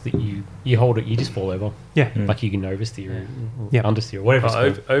bikes that you hold it, you just fall over. Yeah. Like you can oversteer or Yeah. understeer or whatever. Well,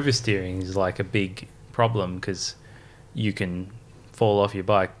 it's called. oversteering is like a big problem because you can fall off your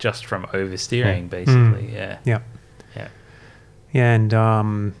bike just from oversteering, basically. Yeah. Yeah. Yeah. Yeah, and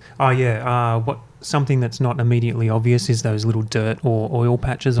what something that's not immediately obvious is those little dirt or oil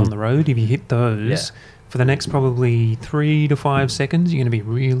patches on the road. If you hit those, for the next probably 3 to 5 seconds, you're going to be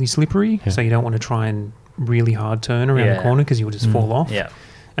really slippery. Yeah. So you don't want to try and really hard turn around the corner because you'll just fall off. Yeah.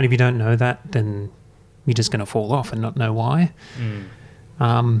 And if you don't know that, then you're just going to fall off and not know why.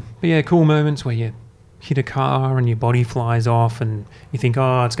 But yeah, cool moments where you hit a car and your body flies off and you think,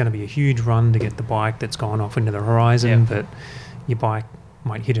 oh, it's going to be a huge run to get the bike that's gone off into the horizon, but your bike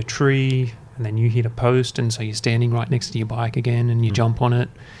might hit a tree and then you hit a post, and so you're standing right next to your bike again and you jump on it.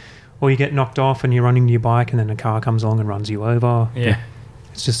 Or you get knocked off and you're running to your bike and then a car comes along and runs you over. Yeah.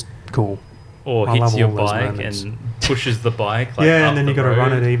 It's just cool. Or I hits love your all those bike moments. and pushes the bike. Like, yeah, up and then the you got to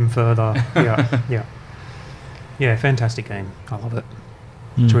run road. it even further. Yeah, fantastic game. I love it.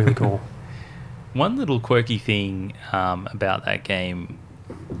 It's really cool. One little quirky thing about that game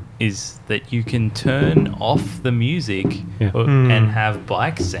is that you can turn off the music and have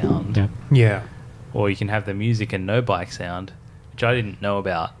bike sound. Yeah. Yeah. Or you can have the music and no bike sound, which I didn't know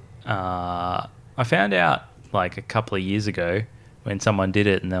about. I found out like a couple of years ago when someone did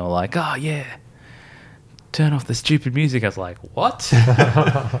it and they were like, oh yeah, turn off the stupid music. I was like, what?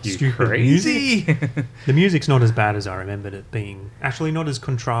 You Stupid crazy? The music's not as bad as I remembered it being. Actually, not as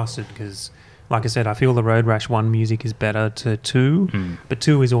contrasted because, like I said, I feel the Road Rash 1 music is better to 2, but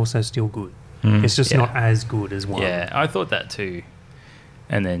 2 is also still good. It's just not as good as 1. Yeah, I thought that too.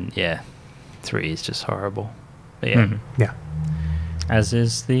 And then, 3 is just horrible. But yeah. Yeah. As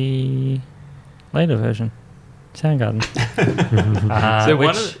is the later version, Soundgarden. So one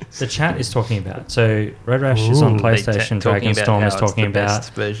which of the chat is talking about. So Road Rash is on Ooh. PlayStation, Talking about Dragonstorm how is it's talking the about,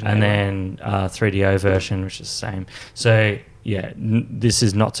 best version and ever. then 3DO version, which is the same. So yeah, this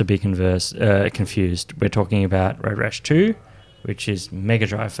is not to be confused. We're talking about Road Rash 2, which is Mega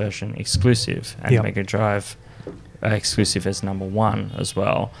Drive version exclusive, and Yep. Mega Drive exclusive as number 1 as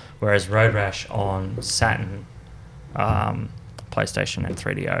well. Whereas Road Rash on Saturn, PlayStation, and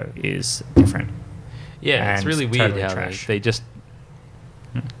 3DO is different. Yeah, it's and really weird totally how trash. they just...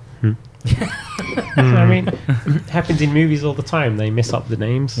 I mean, it happens in movies all the time. They mess up the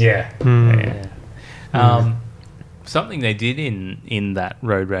names. Yeah. Something they did in that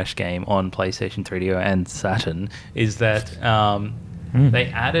Road Rash game on PlayStation 3DO and Saturn is that they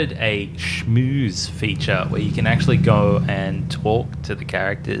added a schmooze feature where you can actually go and talk to the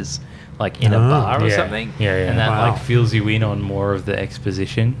characters like in a bar or Yeah. something. Yeah, yeah. And that Wow. like fills you in on more of the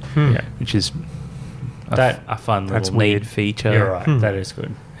exposition, Yeah. which is That- a fun that's little weird. neat feature. You're right. That is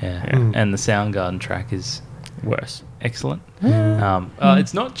good. Yeah. Hmm. And the Soundgarden track is Worse. excellent.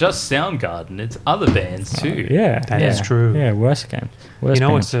 It's not just Soundgarden; it's other bands too. Yeah. That yeah. is true. Yeah, worse game. Worse You know,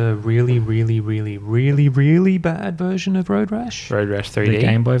 bands. it's a really, really, really, really, really bad version of Road Rash. Road Rash the 3D,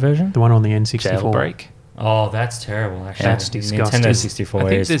 Game Boy version? The one on the N64. Jailbreak. Oh, that's terrible, actually. That's disgusting. Nintendo 64 I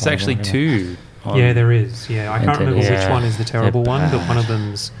think is there's horrible, actually yeah. 2. on- Yeah, there is. Yeah, I can't Nintendo. remember which Yeah. one is the terrible They're one, but one of bad.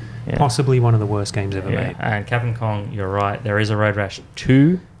 them's Yeah. possibly one of the worst games ever Yeah, made. and Captain Kong, you're right. There is a Road Rash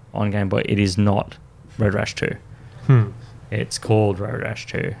 2 on Game Boy. It is not Road Rash 2. It's called Road Rash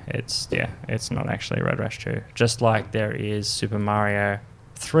 2. It's not actually Road Rash 2. Just like there is Super Mario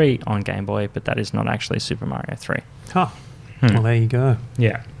 3 on Game Boy, but that is not actually Super Mario 3. Huh. Well, there you go.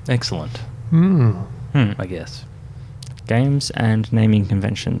 Yeah. Excellent, I guess. Games and naming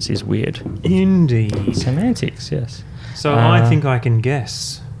conventions is weird. Indeed. Semantics, yes. So I think I can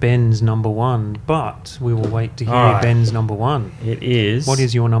guess Ben's number 1, but we will wait to hear Alright. Ben's number 1. It is. What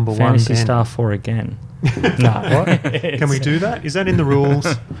is your number 1, Fantasy Ben? Star 4 again. No, what? Can we do that? Is that in the rules?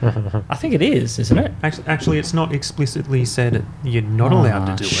 I think it is, isn't it? Actually, it's not explicitly said you're not allowed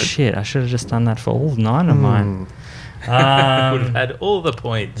to do it. Shit, I should have just done that for all 9 of mine. Would have had all the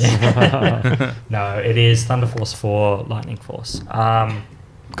points. No, it is Thunder Force 4 Lightning Force.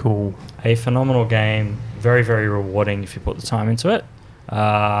 Cool. A phenomenal game. Very, very rewarding if you put the time into it.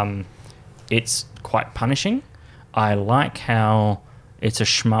 It's quite punishing. I like how it's a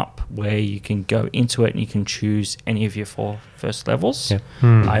shmup where you can go into it and you can choose any of your 4 first levels. Yeah.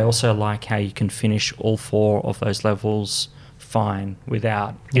 I also like how you can finish all 4 of those levels fine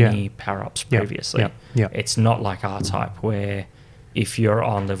without any power-ups previously. It's not like R-Type where if you're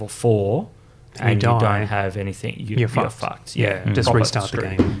on level 4 and you don't have anything, you're fucked. Yeah, just restart the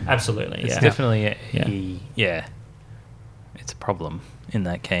game. Absolutely, It's definitely it's a problem in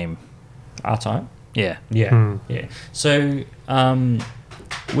that game. R-Type? Yeah. Yeah. So,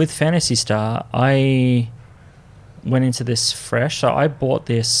 with Phantasy Star, I went into this fresh. So I bought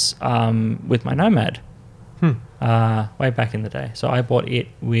this with my Nomad way back in the day. So I bought it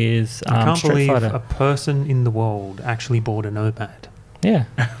with I can't Street believe Fighter. a person in the world actually bought a Nomad. Yeah.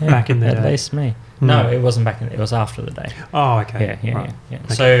 Back in the at day. least me. No, it wasn't back in. It was after the day. Oh, okay. Yeah. Right.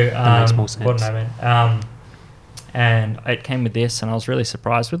 Okay. So That makes more sense. bought a Nomad. And it came with this, and I was really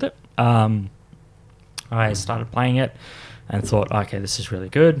surprised with it. I started playing it and thought, okay, this is really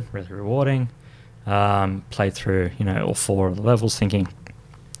good, really rewarding. Played through, all 4 of the levels thinking,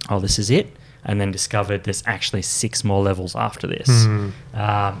 oh, this is it. And then discovered there's actually 6 more levels after this.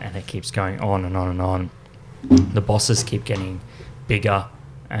 And it keeps going on and on and on. The bosses keep getting bigger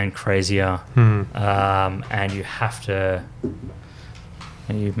and crazier. And you have to...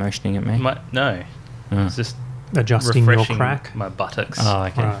 Are you motioning at me? No. It's just Adjusting your refreshing crack. my buttocks. Oh,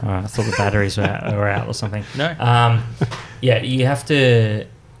 okay. Right. All right. I thought the batteries were out or something. No. You have to,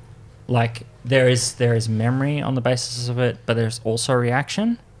 there is memory on the basis of it, but there's also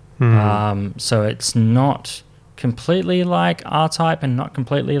reaction. So it's not completely like R-Type and not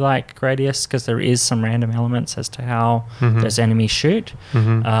completely like Gradius, because there is some random elements as to how those enemies shoot.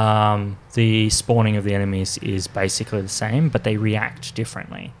 The spawning of the enemies is basically the same, but they react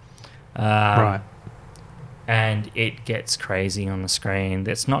differently. Right. And it gets crazy on the screen.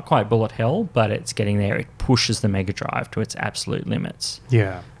 It's not quite bullet hell, but it's getting there. It pushes the Mega Drive to its absolute limits.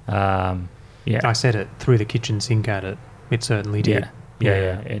 Yeah. Yeah. I said it, threw the kitchen sink at it. It certainly did.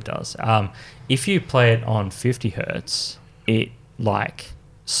 Yeah, it does. If you play it on 50 hertz, it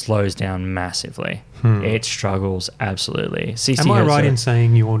slows down massively. It struggles absolutely. 60 Am I hertz right in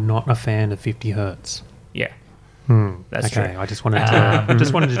saying you're not a fan of 50 hertz? Yeah. That's true. I just wanted to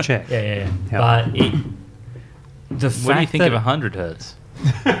just wanted to check. Yeah. Yeah. But What do you think of 100 hertz?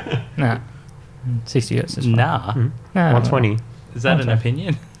 Nah. 60 hertz is fine. Nah. Nah. 120. Is that an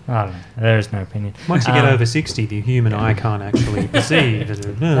opinion? I don't know. There is no opinion. Once you get over 60, the human eye can't actually perceive.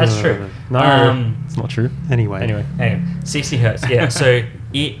 That's true. No, it's not true. Anyway. 60 hertz. Yeah. So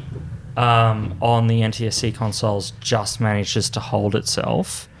it on the NTSC consoles just manages to hold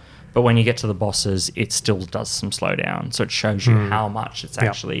itself, but when you get to the bosses, it still does some slowdown. So it shows you how much it's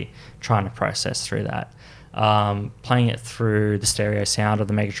actually trying to process through that. Playing it through the stereo sound of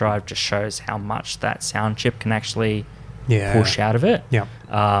the Mega Drive just shows how much that sound chip can actually push out of it. Yeah.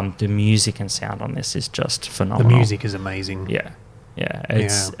 The music and sound on this is just phenomenal. The music is amazing. Yeah.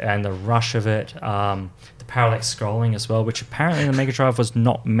 And the rush of it, the parallax scrolling as well, which apparently the Mega Drive was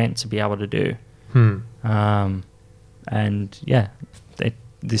not meant to be able to do. And yeah,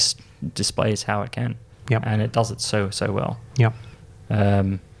 this displays how it can. Yep. And it does it so well. Yep.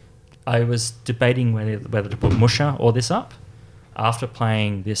 I was debating whether to put Musha or this up. After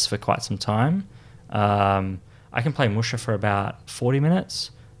playing this for quite some time, I can play Musha for about 40 minutes.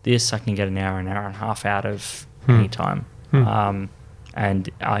 This I can get an hour and a half out of any time. And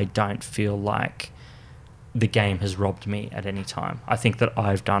I don't feel like the game has robbed me at any time. I think that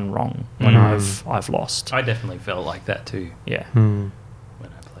I've done wrong when I've lost. I definitely felt like that too. Yeah. When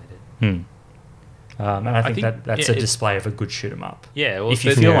I played it. And I think that's a display of a good shoot 'em up. Yeah. Well, if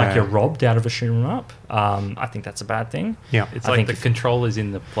you feel like you're robbed out of a shoot 'em up, I think that's a bad thing. Yeah. It's like the controller's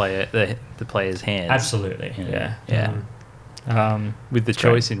in the player's hands. Absolutely. Yeah. With the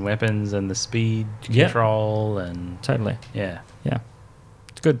choice in weapons and the speed control and totally. Yeah.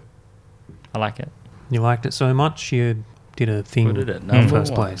 It's good. I like it. You liked it so much, you did a thing Put it at in number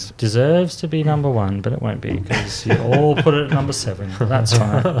first one. place. Deserves to be number 1, but it won't be because you all put it at number 7. But that's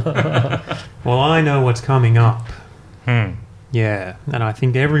fine. Well, I know what's coming up. Hmm. Yeah, and I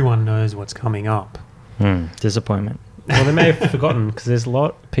think everyone knows what's coming up. Disappointment. Well, they may have forgotten because there's a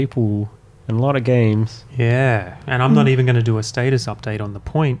lot of people and a lot of games. Yeah, and I'm not even going to do a status update on the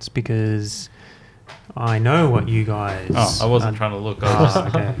points because I know what you guys... Oh, I wasn't trying to look. I was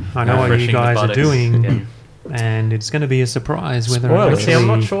just okay. I know what you refreshing the guys are buttocks doing, again. and it's going to be a surprise whether Spoilers. I See, I'm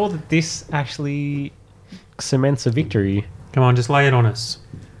not actually- sure that this actually... cements a victory. Come on, just lay it on us.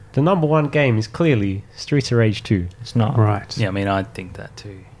 The number one game is clearly Streets of Rage 2. It's not. Right. Yeah, I mean, I think that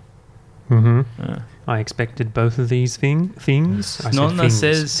too. Mm-hmm. I expected both of these things. Nonna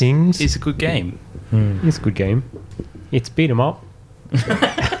says things. it's a good game. It's a good game. It's beat 'em up.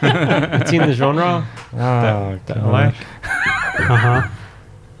 It's in the genre that I like.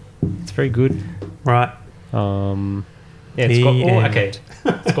 It's very good. Right. Yeah,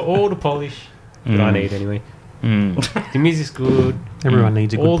 it's got all the polish that I need anyway. The music's good. Everyone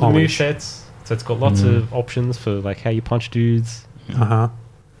needs a good all polish. the move sets. So it's got lots of options for like how you punch dudes. The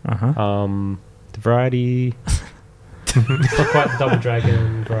variety. It's not quite the Double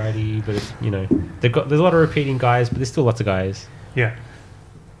Dragon variety, but it's, you know, there's a lot of repeating guys, but there's still lots of guys. Yeah.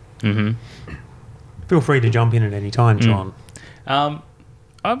 Feel free to jump in at any time, John.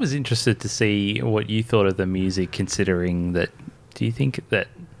 I was interested to see what you thought of the music, considering that. Do you think that?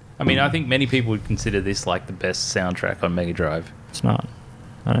 I mean, I think many people would consider this like the best soundtrack on Mega Drive. It's not.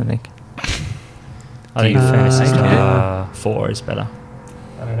 I don't think. I think Phantasy Star 4 is better.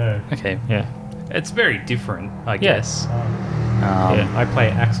 I don't know. Okay. Yeah. It's very different, I guess. I play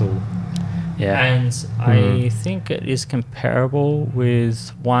Axel. Yeah. And I think it is comparable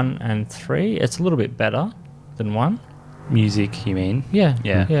with 1 and 3. It's a little bit better than 1. Music, you mean? Yeah.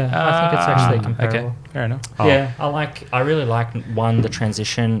 Yeah. I think it's actually comparable. Okay, fair enough. Yeah, I really like 1, the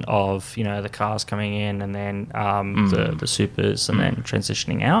transition of, you know, the cars coming in and then the supers and then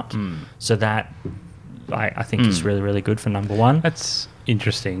transitioning out. So that I think is really, really good for number 1. That's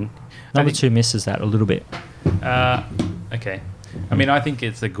interesting. Number 2 misses that a little bit. Okay. I mean, I think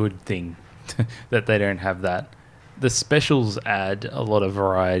it's a good thing that they don't have that. The specials add a lot of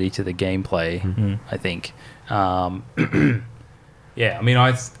variety to the gameplay, I think. Yeah, I mean,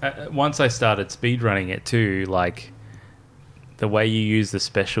 once I started speedrunning it too, like, the way you use the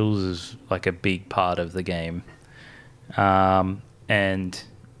specials is like a big part of the game. And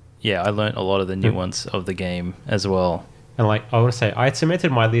yeah, I learnt a lot of the nuance of the game as well. And like, I want to say, I had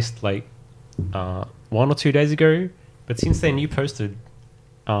cemented my list like 1 or 2 days ago, but since then you posted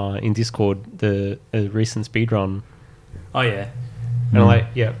in Discord the recent speedrun. Oh yeah. And I'm like,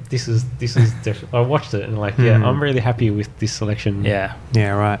 yeah, this is definitely. I watched it and I'm like, yeah, I'm really happy with this selection. Yeah.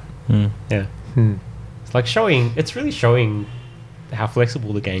 Yeah, right. Yeah. It's like it's really showing how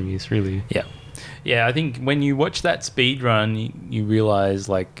flexible the game is, really. Yeah. Yeah, I think when you watch that speed run, you realize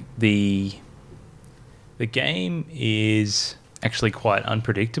like the game is actually quite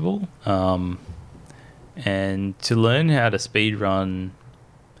unpredictable. And to learn how to speed run,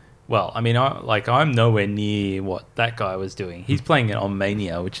 well, I mean, I'm nowhere near what that guy was doing. He's playing it on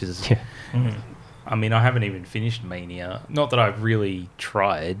Mania, which is... Yeah. I mean, I haven't even finished Mania. Not that I've really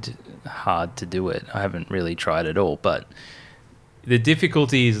tried hard to do it. I haven't really tried at all, but the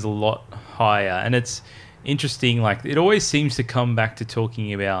difficulty is a lot higher. And it's interesting, like, it always seems to come back to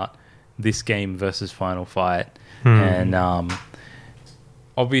talking about this game versus Final Fight. And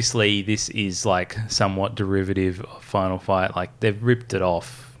obviously this is, like, somewhat derivative of Final Fight. Like, they've ripped it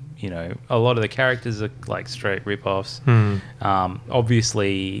off. You know, a lot of the characters are like straight rip-offs.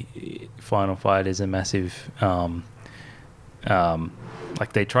 Obviously, Final Fight is a massive...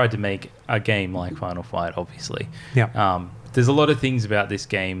 like, they tried to make a game like Final Fight, obviously. Yeah. There's a lot of things about this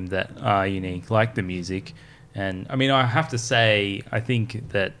game that are unique, like the music. And, I mean, I have to say, I think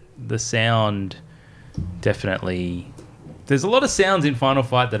that the sound definitely... There's a lot of sounds in Final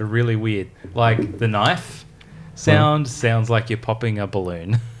Fight that are really weird. Like, the knife sounds like you're popping a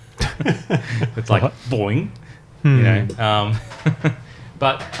balloon. It's like boing, you know.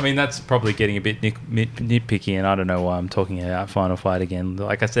 But I mean, that's probably getting a bit nitpicky, and I don't know why I'm talking about Final Fight again.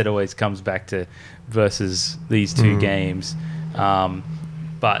 Like I said, it always comes back to versus these two games.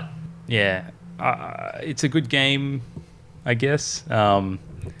 But yeah, it's a good game, I guess.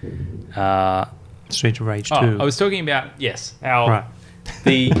 Streets of Rage 2. I was talking about how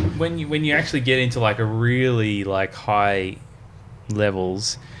when you actually get into like a really like high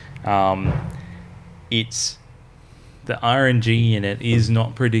levels, it's the RNG in it is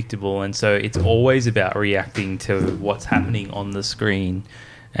not predictable, and so it's always about reacting to what's happening on the screen,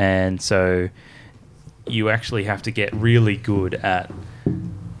 and so you actually have to get really good at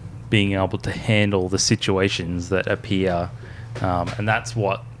being able to handle the situations that appear, and that's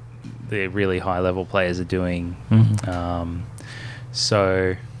what the really high level players are doing.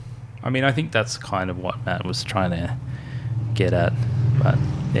 So I mean, I think that's kind of what Matt was trying to get at. But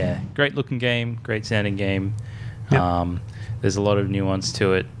yeah, great looking game, great sounding game. Yep. There's a lot of nuance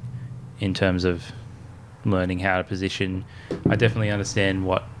to it in terms of learning how to position. I definitely understand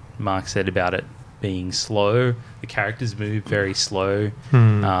what Mark said about it being slow. The characters move very slow.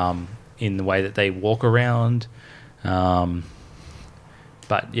 in the way that they walk around. But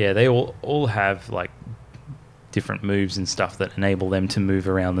yeah, they all have like different moves and stuff that enable them to move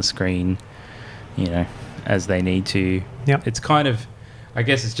around the screen, as they need to. Yep. It's kind of, I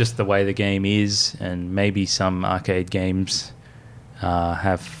guess it's just the way the game is, and maybe some arcade games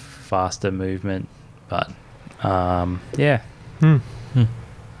have faster movement, but yeah. I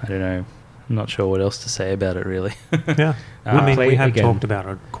don't know. I'm not sure what else to say about it, really. Yeah. I mean, we have talked about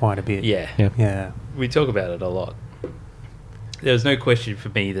it quite a bit. Yeah. We talk about it a lot. There's no question for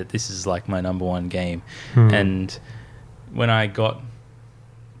me that this is like my number one game. And when I got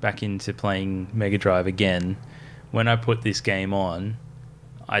back into playing Mega Drive again, when I put this game on,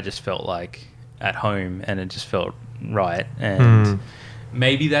 I just felt like at home, and it just felt right. And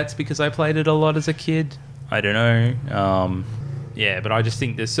maybe that's because I played it a lot as a kid. I don't know. Yeah, but I just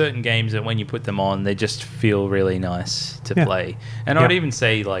think there's certain games that when you put them on, they just feel really nice to play. And I'd even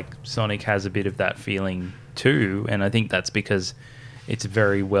say like Sonic has a bit of that feeling too, and I think that's because it's a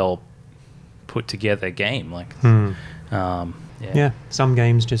very well put together game. Like, some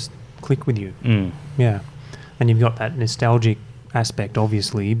games just click with you. Yeah, and you've got that nostalgic aspect,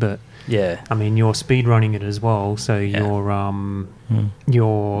 obviously, but I mean, you're speedrunning it as well, so you're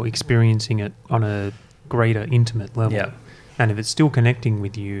experiencing it on a greater intimate level. Yeah. And if it's still connecting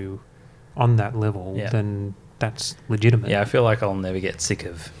with you on that level, then that's legitimate. Yeah, I feel like I'll never get sick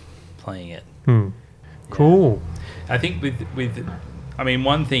of playing it. Cool. I think with I mean,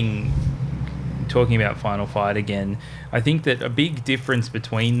 one thing, talking about Final Fight again, I think that a big difference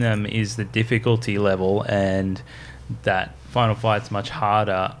between them is the difficulty level, and that Final Fight's much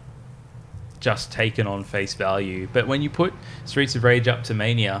harder just taken on face value. But when you put Streets of Rage up to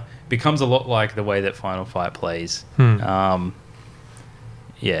Mania, it becomes a lot like the way that Final Fight plays. Yeah,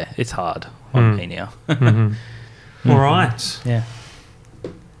 it's hard on Mania. All right. Yeah.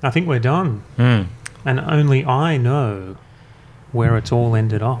 I think we're done. And only I know where it's all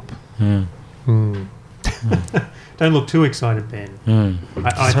ended up. Don't look too excited, Ben.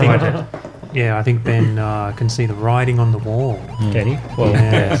 I think I think Ben can see the writing on the wall. Can he? Well,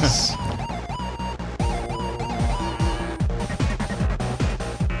 yes.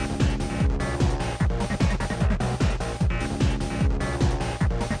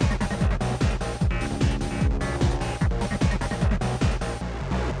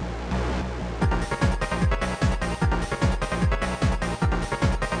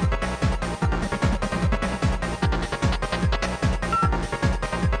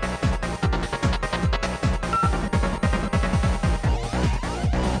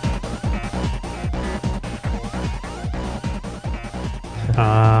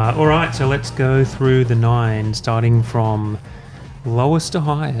 All right, so let's go through the 9, starting from lowest to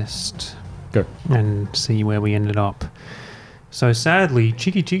highest. Go. And see where we ended up. So sadly,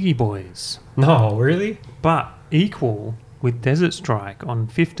 Chicky Chicky Boys. No, really? But equal with Desert Strike on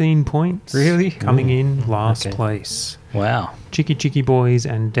 15 points. Really? Coming in last place. Wow. Chicky Chicky Boys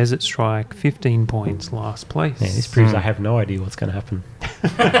and Desert Strike, 15 points, last place. Yeah, this proves I have no idea what's going to happen.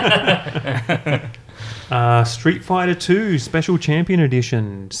 Street Fighter 2 Special Champion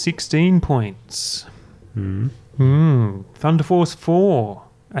Edition, 16 points. Thunder Force 4,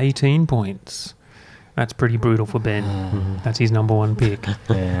 18 points. That's pretty brutal for Ben. That's his number one pick.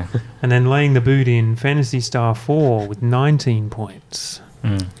 Yeah. And then laying the boot in, Phantasy Star 4 with 19 points.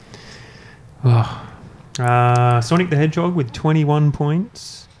 Sonic the Hedgehog with 21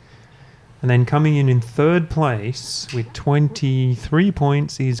 points. And then coming in third place with 23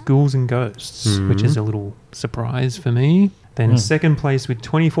 points is Ghouls and Ghosts, which is a little surprise for me. Then second place with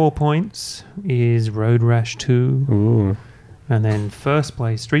 24 points is Road Rash 2. And then first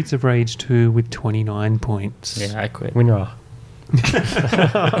place, Streets of Rage 2 with 29 points. Yeah, I quit. Winner.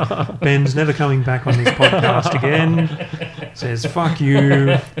 Ben's never coming back on this podcast again. Says, fuck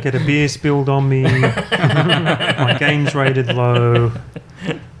you, get a beer spilled on me, my game's rated low,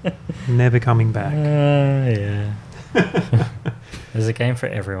 never coming back. Yeah. There's a game for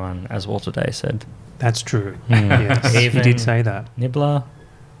everyone, as Walter Day said. That's true. Yes, he did say that. Nibbler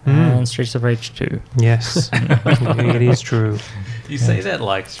and Streets of Rage 2. Yes, it is true. You say that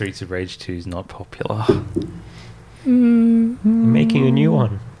like Streets of Rage 2 is not popular. Making a new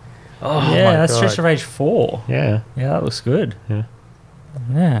one. Oh, yeah, that's Streets of Rage 4. Yeah. Yeah, that looks good. Yeah.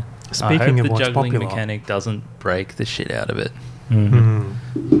 Speaking of the what's juggling popular, mechanic doesn't break the shit out of it.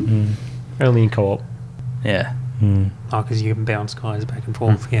 Only in co-op. Yeah. because you can bounce guys back and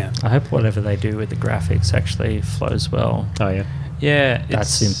forth. Yeah. I hope whatever they do with the graphics actually flows well. Oh, yeah. Yeah.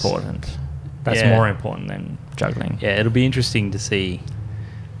 That's important. That's more important than juggling. Yeah, it'll be interesting to see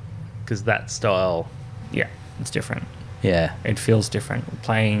because that style... Yeah, it's different. Yeah. It feels different.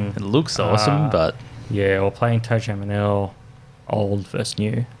 Playing... It looks awesome, but... Yeah, or playing ToeJam and Earl, old versus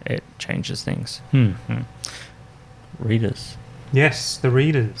new, it changes things. Readers. Yes, the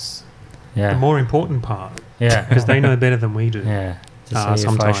readers. Yeah. The more important part. Yeah. Because they know better than we do. Yeah. To see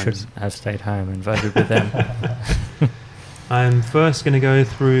if I should have stayed home and voted with them. I'm first going to go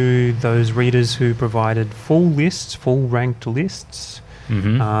through those readers who provided full ranked lists.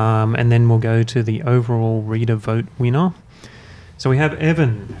 And then we'll go to the overall reader vote winner. So we have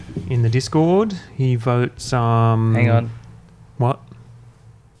Evan in the Discord. He votes... Hang on. What?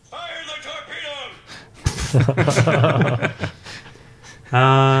 Fire the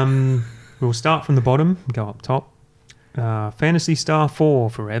torpedoes! We'll start from the bottom, go up top. Phantasy Star 4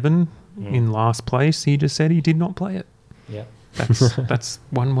 for Evan in last place. He just said he did not play it. Yeah. That's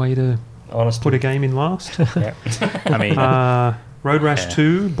one way to put a game in last. Yeah. I mean... Road Rash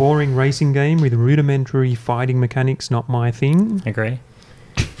 2, boring racing game with rudimentary fighting mechanics, not my thing. Agree.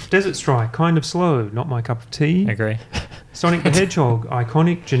 Desert Strike, kind of slow, not my cup of tea. Agree. Sonic the Hedgehog,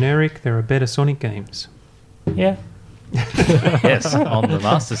 iconic, generic, there are better Sonic games. Yeah. Yes, on the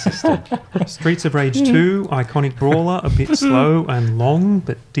Master System. Streets of Rage 2, iconic brawler, a bit slow and long,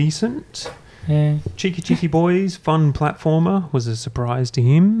 but decent. Yeah. Cheeky Cheeky Boys, fun platformer, was a surprise to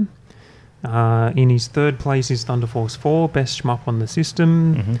him. In his third place is Thunder Force 4, best shmup on the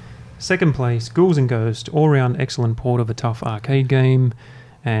system. Second place, Ghouls and Ghosts, all-round excellent port of a tough arcade game.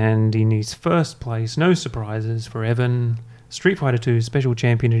 And in his first place, no surprises for Evan, Street Fighter 2 Special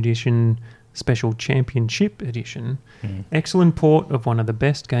Champion Edition, Special Championship Edition. Excellent port of one of the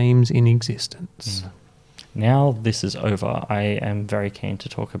best games in existence. Now this is over, I am very keen to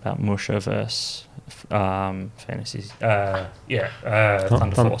talk about Musha versus Fantasies.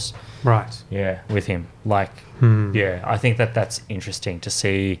 Thunder Force. Right. Yeah, with him. Yeah, I think that's interesting to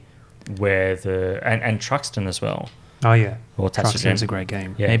see where and Truxton as well. Oh, yeah. Or Truxton's a great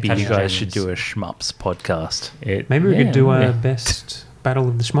game. Yeah, Maybe you guys Tatsugen should do a Shmups podcast. Maybe we could do a best Battle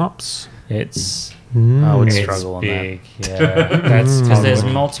of the Shmups. It's... I would it's struggle on big, yeah. That's because there's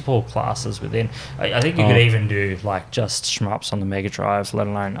multiple classes within. I think you could even do like just shmups on the Mega Drive, let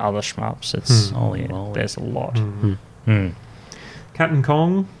alone other shmups. It's there's a lot. Captain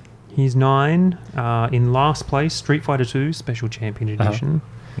Kong, he's 9. In last place, Street Fighter 2 Special Champion Edition.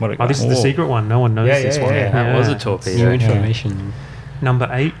 This is the secret one. No one knows this one. That was a torpedo. New information. Number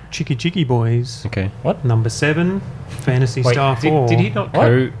 8, Chicky Chicky Boys. Okay. What? Number 7, Phantasy Star 4. Did he not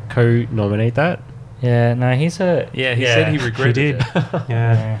co-nominate that? Yeah, no, he's a... Yeah, he said he regretted He did. it.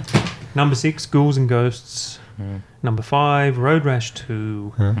 Yeah. Number 6, Ghouls and Ghosts. Number 5, Road Rash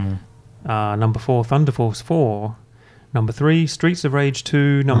 2. Number 4, Thunder Force 4. Number 3, Streets of Rage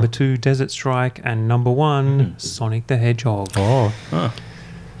 2. Number 2, Desert Strike. And number 1, Sonic the Hedgehog. Oh.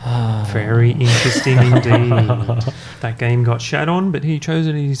 Very interesting indeed. That game got shat on, but he chose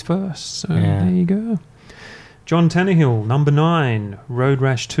it as first. So there you go. John Tannehill, number 9, Road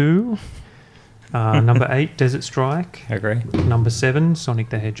Rash 2. Number 8, Desert Strike. Agree. Number 7, Sonic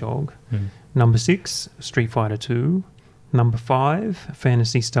the Hedgehog. Number 6, Street Fighter 2. Number 5,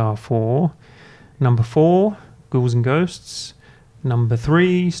 Phantasy Star 4. Number 4, Ghouls and Ghosts. Number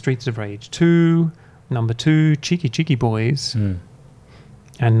 3, Streets of Rage 2. Number 2, Cheeky Cheeky Boys.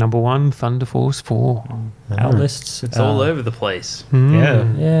 And number 1, Thunder Force 4. Our lists... It's all over the place.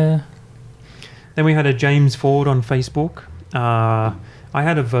 Yeah. Then we had a James Ford on Facebook. I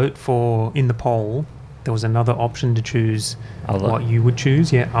had a vote for, in the poll, there was another option to choose what you would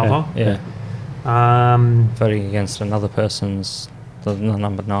choose. Yeah, other. Yeah. Voting against another person's, the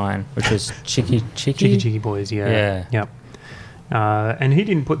number 9, which was Cheeky Cheeky Boys, yeah. Yep. And he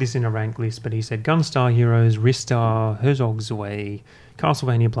didn't put this in a rank list, but he said Gunstar Heroes, Ristar, Herzog's Way,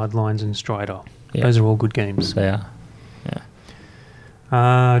 Castlevania Bloodlines, and Strider. Yep. Those are all good games. They are.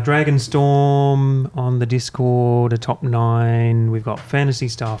 Dragonstorm on the Discord, a top 9. We've got Phantasy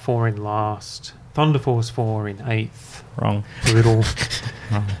Star 4 in last. Thunder Force 4 in 8th. Wrong. Brutal.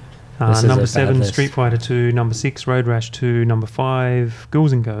 Wrong. Number 7, Street Fighter 2. Number 6, Road Rash 2. Number 5,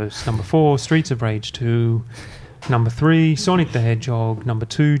 Ghouls and Ghosts. Number 4, Streets of Rage 2. Number 3, Sonic the Hedgehog. Number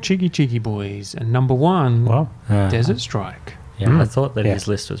 2, Cheeky Cheeky Boys. And number 1, Desert Strike. Yeah, I thought that his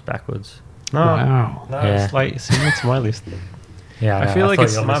list was backwards. No, wow. No, it's like similar to my list. Yeah, I feel like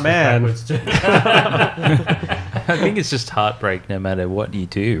it's my man. I think it's just heartbreak no matter what you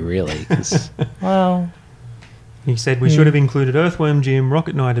do, really. Well, he said we should have included Earthworm Jim,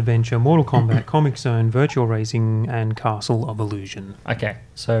 Rocket Knight Adventure, Mortal Kombat, Comic Zone, Virtual Racing, and Castle of Illusion. Okay,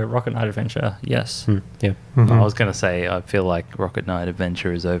 so Rocket Knight Adventure, yes. Yeah. Mm-hmm. I was going to say, I feel like Rocket Knight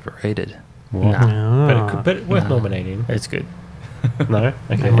Adventure is overrated. Nah. Ah. But worth nominating. It's good. No?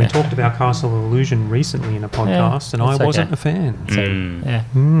 Okay. And we talked about Castle of Illusion recently in a podcast, and I that's wasn't okay. a fan. Yeah.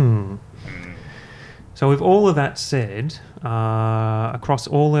 So with all of that said, across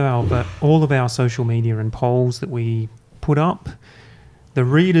all of our social media and polls that we put up, the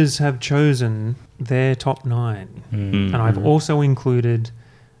readers have chosen their top 9. And I've also included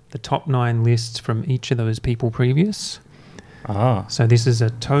the top 9 lists from each of those people previous. So this is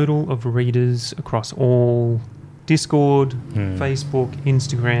a total of readers across all Discord, Facebook,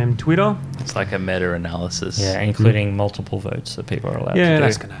 Instagram, Twitter. It's like a meta-analysis. Yeah, including multiple votes that people are allowed to Yeah, do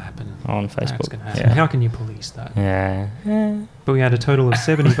that's going to happen. on That's Facebook. going to happen. Yeah. How can you police that? Yeah. But we had a total of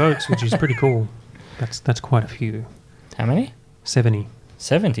 70 votes, which is pretty cool. That's quite a few. How many? 70.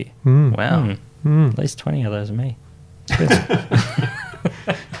 70. Wow. At least 20 of those are me.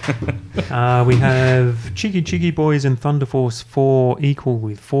 We have Cheeky Boys and Thunder Force 4 equal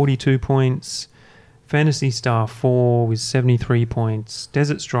with 42 points. Fantasy Star 4 with 73 points.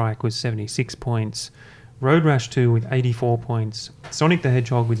 Desert Strike with 76 points. Road Rash 2 with 84 points. Sonic the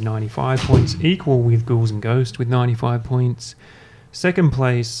Hedgehog with 95 points, equal with Ghouls and Ghosts with 95 points. Second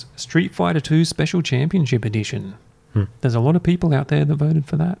place, Street Fighter 2 Special Championship Edition. There's a lot of people out there that voted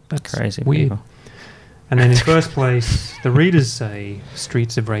for that. That's Crazy weird. people. And then in first place, the readers say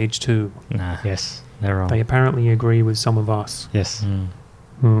Streets of Rage 2. Nah. Yes. They're wrong. They apparently agree with some of us. Yes.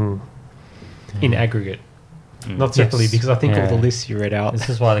 Hmm. In aggregate. Not separately, Yes. because I think all Yeah. the lists you read out. This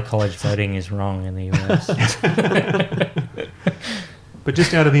is why the college voting is wrong in the US. But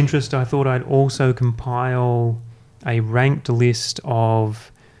just out of interest, I thought I'd also compile a ranked list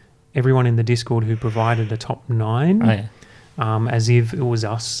of everyone in the Discord who provided a top 9, Oh, yeah. as if it was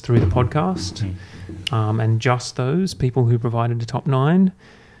us through the podcast, and just those people who provided the top 9.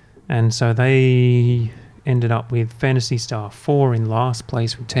 And so they ended up with Fantasy Star 4 in last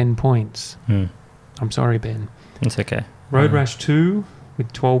place with 10 points. I'm sorry, Ben. It's okay. Road Rash 2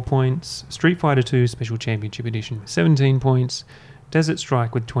 with 12 points. Street Fighter 2 Special Championship Edition with 17 points. Desert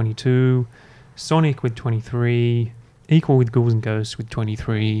Strike with 22. Sonic with 23. Equal with Ghouls and Ghosts with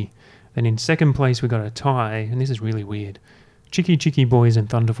 23. Then in second place we got a tie, and this is really weird. Cheeky Boys and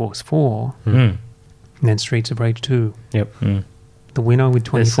Thunder Force 4. And then Streets of Rage 2. Yep. The winner with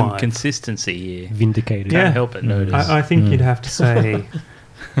There's 25. some consistency here. Vindicated. Yeah. Can't help but notice. I think you'd have to say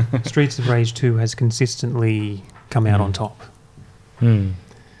Streets of Rage 2 has consistently come out on top.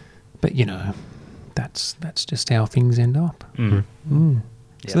 But, you know, that's just how things end up. Mm.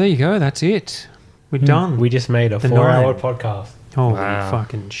 So there you go. That's it. We're done. We just made a The 4-hour 9. podcast. Holy Wow.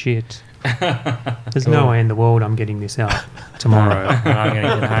 fucking shit. There's no way in the world I'm getting this out tomorrow. And I'm going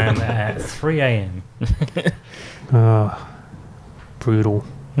to get home at 3 a.m. Brutal.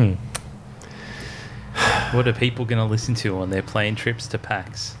 What are people going to listen to on their plane trips to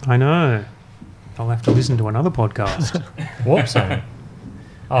PAX? I know. I'll have to listen to another podcast. Warp Zone.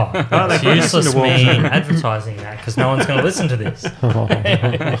 Oh, they it's can listen useless to Warp me Zone. advertising that because no one's going to listen to this.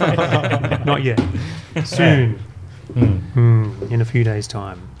 Not yet. Soon. In a few days'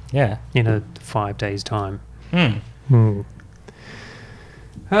 time. Yeah. In a 5 days' time. Hmm.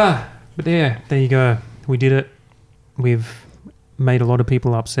 But there you go. We did it. We've made a lot of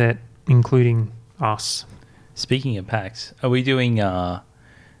people upset, including us. Speaking of PAX, are we doing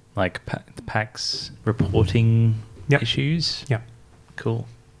like PAX reporting Yep. issues? Yep. Cool.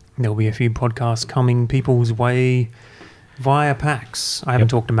 There'll be a few podcasts coming people's way via PAX. I haven't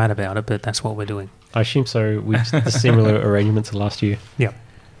talked to Matt about it, but that's what we're doing. I assume so. We the similar arrangements to last year. Yep.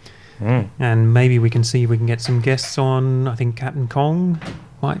 And maybe we can see if we can get some guests on. I think Captain Kong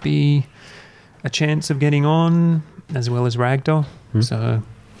might be a chance of getting on, as well as Ragdoll. So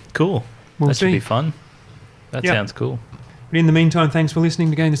Cool. We'll that should see. be fun. That Yep. sounds cool. But in the meantime, thanks for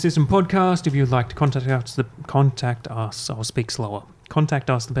listening to Game the System podcast. If you'd like to contact us, I'll speak slower. Contact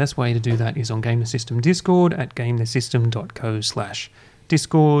us. The best way to do that is on Game the System Discord at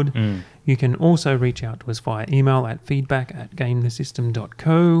gamethesystem.co/discord. You can also reach out to us via email at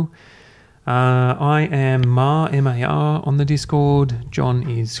feedback@gamethesystem.co. I am Mar, M-A-R, on the Discord. John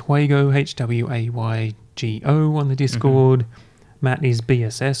is Huaygo, H-W-A-Y-G-O, on the Discord. Matt is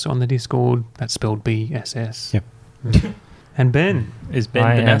BSS on the Discord. That's spelled B-S-S. Yep. And Ben. Is Ben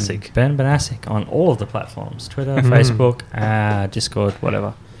I am Benasic. Ben Benasic on all of the platforms. Twitter, Facebook, Discord,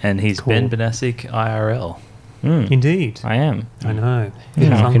 whatever. And he's Cool. Ben Benasic IRL. Indeed. I am. I know.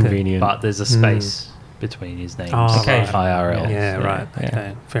 How Funky. convenient. But there's a space between his names. Oh, Okay. right. IRL. Yeah, right. Yeah.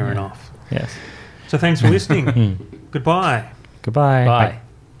 Okay, fair enough. Yes. So thanks for listening. Goodbye. Goodbye. Bye.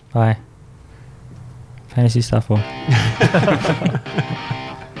 Bye. Fantasy stuff all.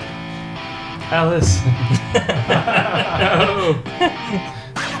 Alice. No.